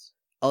McDonald's.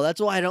 Oh,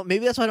 that's why I don't.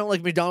 Maybe that's why I don't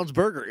like McDonald's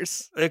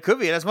burgers. It could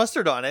be. It has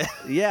mustard on it.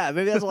 Yeah,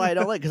 maybe that's why I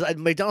don't like, because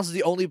McDonald's is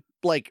the only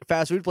like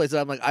fast food place that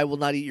I'm like, I will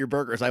not eat your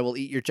burgers. I will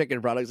eat your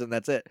chicken products, and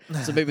that's it.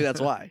 So maybe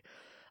that's why.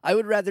 I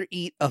would rather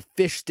eat a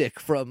fish stick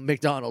from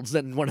McDonald's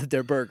than one of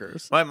their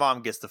burgers. My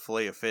mom gets the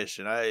fillet of fish,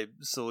 and I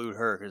salute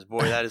her because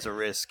boy, that is a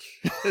risk.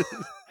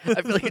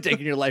 I feel like you're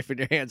taking your life in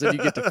your hands when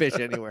you get to fish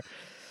anywhere.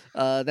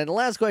 Then the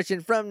last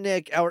question from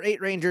Nick: our 8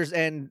 Rangers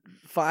and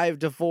 5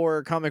 to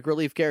 4 comic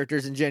relief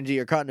characters in Gen G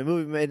are caught in a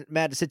movie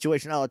mad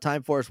situation a la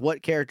Time Force. What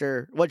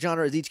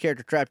genre is each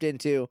character trapped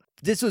into?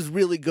 This was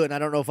really good. I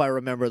don't know if I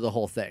remember the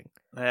whole thing.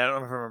 I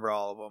don't remember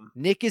all of them.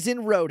 Nick is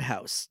in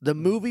Roadhouse, the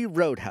movie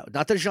Roadhouse,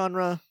 not the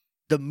genre,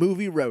 the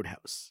movie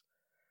Roadhouse.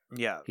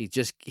 Yeah, he's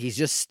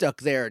just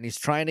stuck there, and he's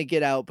trying to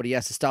get out, but he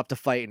has to stop the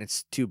fight, and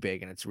it's too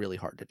big, and it's really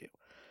hard to do.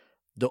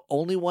 The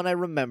only one I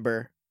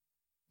remember.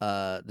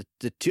 The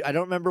two, I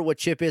don't remember what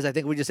Chip is. I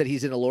think we just said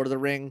he's in a Lord of the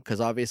Ring,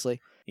 because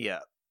obviously. Yeah.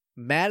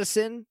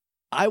 Madison,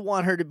 I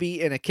want her to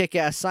be in a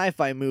kick-ass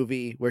sci-fi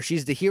movie where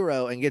she's the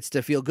hero and gets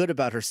to feel good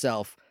about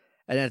herself.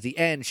 And at the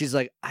end, she's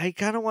like, I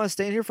kind of want to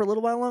stay in here for a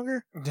little while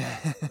longer.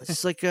 It's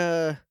just like,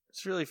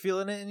 just really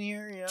feeling it in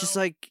here, you know? Just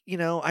like,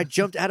 I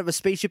jumped out of a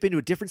spaceship into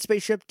a different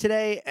spaceship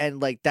today,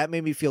 and like that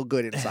made me feel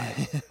good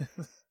inside.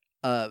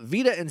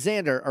 Vita and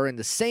Xander are in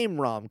the same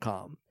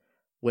rom-com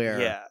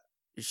where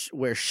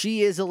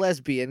she is a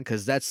lesbian,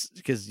 because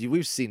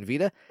we've seen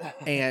Vita,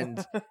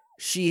 and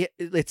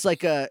it's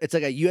like a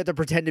you have to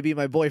pretend to be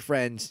my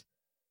boyfriend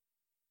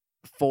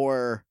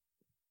for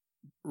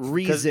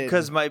reason,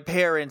 because my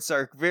parents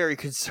are very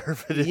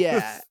conservative.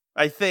 Yeah,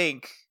 I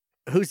think.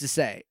 Who's to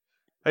say?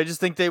 I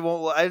just think they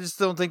won't. I just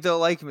don't think they'll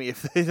like me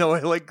if they know I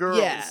like girls.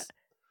 Yeah,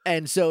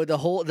 and so the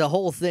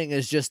whole thing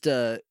is just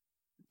hey,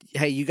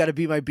 you got to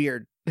be my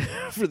beard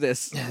for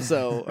this.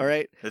 So all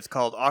right, it's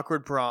called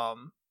Awkward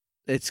Prom.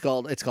 It's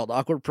called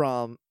Awkward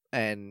Prom,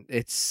 and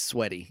it's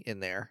sweaty in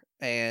there.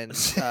 And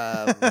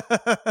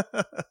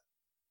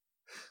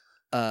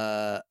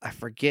I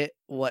forget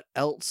what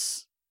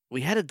else.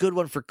 We had a good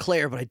one for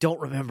Claire, but I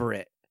don't remember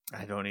it.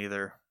 I don't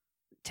either.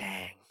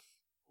 Dang.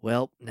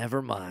 Well,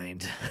 never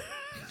mind.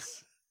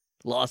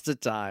 Lost to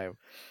time.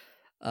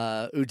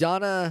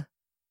 Udana,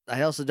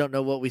 I also don't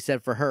know what we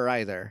said for her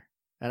either.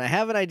 And I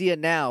have an idea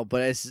now,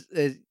 but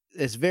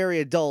it's very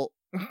adult.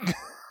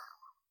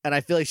 And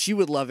I feel like she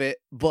would love it,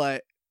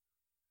 but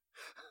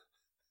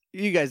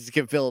you guys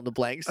can fill in the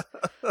blanks.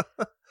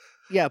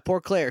 Yeah, poor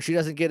Claire. She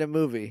doesn't get a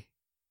movie.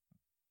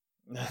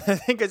 I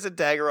think I said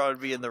Daggeron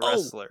being the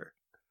wrestler.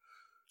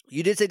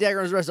 You did say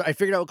Daggeron's wrestler. I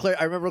figured out what Claire.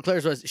 I remember what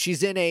Claire's was.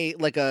 She's in a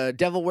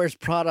Devil Wears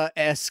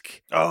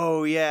Prada-esque.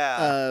 Oh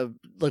yeah.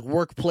 Like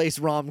workplace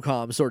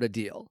rom-com sort of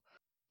deal.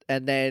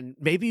 And then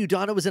maybe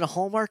Udana was in a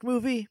Hallmark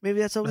movie. Maybe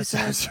that's what we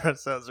said. That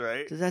sounds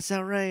right. Does that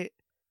sound right?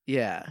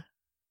 Yeah.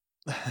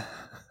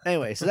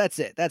 Anyway, so that's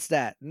it. That's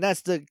that. And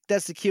that's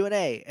the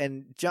Q&A.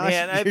 And Josh,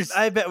 man,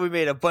 I bet we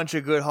made a bunch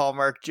of good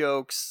Hallmark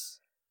jokes.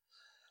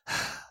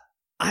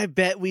 I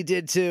bet we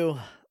did too.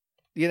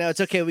 You know,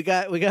 it's okay. We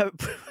got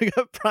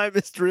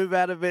Primus Droop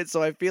out of it,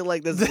 so I feel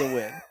like this is a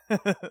win.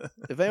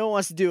 If anyone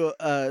wants to do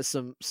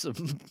some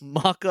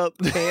mock-up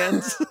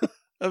cans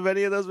of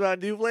any of those Mountain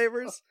Dew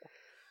flavors,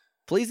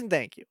 please and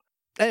thank you.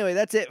 Anyway,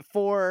 that's it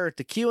for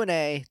the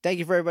Q&A. Thank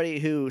you for everybody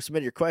who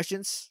submitted your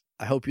questions.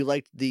 I hope you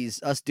liked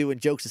us doing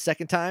jokes a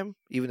second time,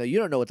 even though you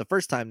don't know what the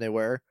first time they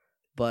were,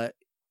 but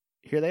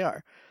here they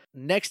are.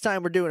 Next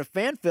time we're doing a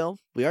fan film.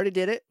 We already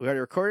did it. We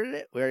already recorded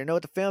it. We already know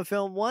what the fan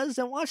film was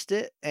and watched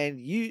it. And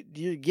you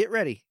get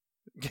ready.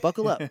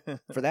 Buckle up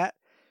for that.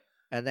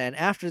 And then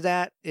after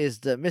that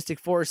is the Mystic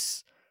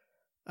Force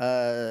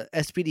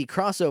SPD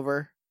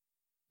crossover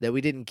that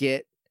we didn't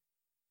get.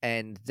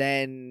 And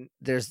then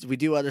we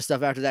do other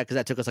stuff after that because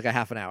that took us like a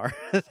half an hour.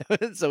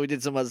 So we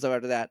did some other stuff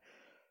after that.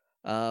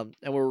 And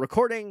we're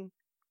recording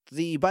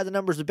the By the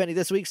Numbers of Benny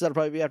this week. So that'll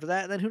probably be after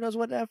that. And then who knows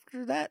what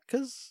after that,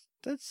 because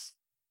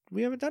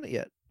we haven't done it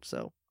yet,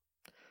 so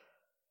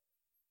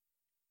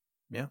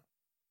yeah.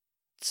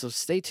 So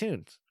stay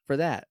tuned for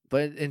that.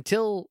 But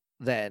until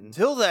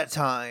that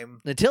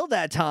time,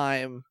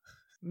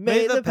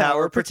 may the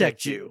power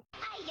protect you.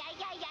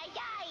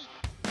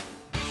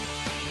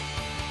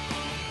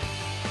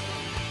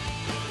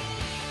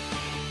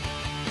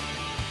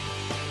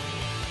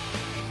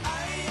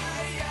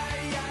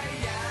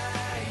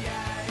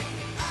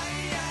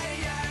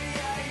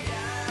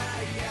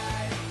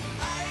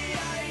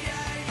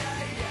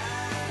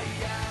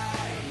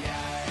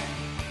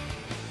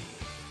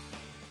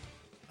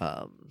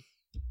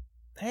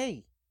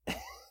 Hey,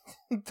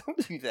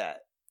 don't do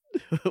that.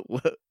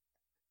 What?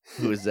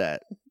 Who is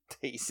that?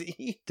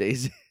 Daisy.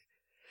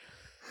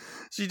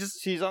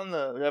 She's on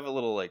we have a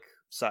little like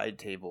side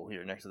table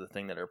here next to the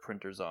thing that our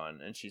printer's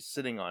on, and she's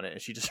sitting on it,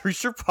 and she just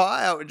reached her paw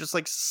out and just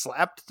like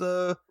slapped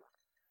the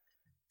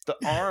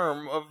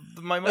arm of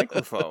my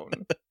microphone.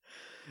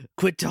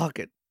 Quit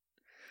talking.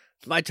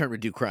 It's my turn to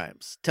do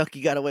crimes. Tucky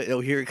got away.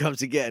 Oh, here he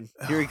comes again.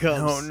 Here he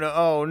comes.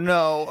 Oh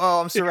no.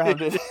 Oh, I'm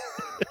surrounded.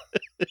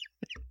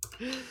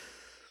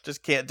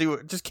 Just can't do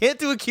it. Just can't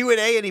do a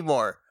Q&A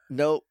anymore.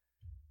 Nope.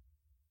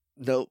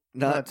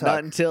 Not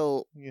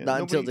until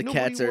the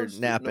cats are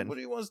napping.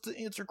 Nobody wants to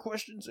answer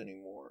questions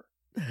anymore.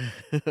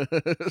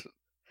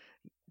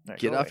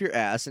 Get off your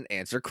ass and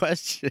answer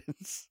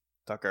questions.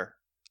 Tucker.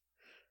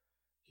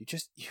 You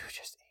just ate.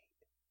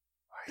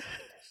 Why are you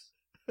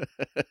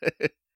doing this?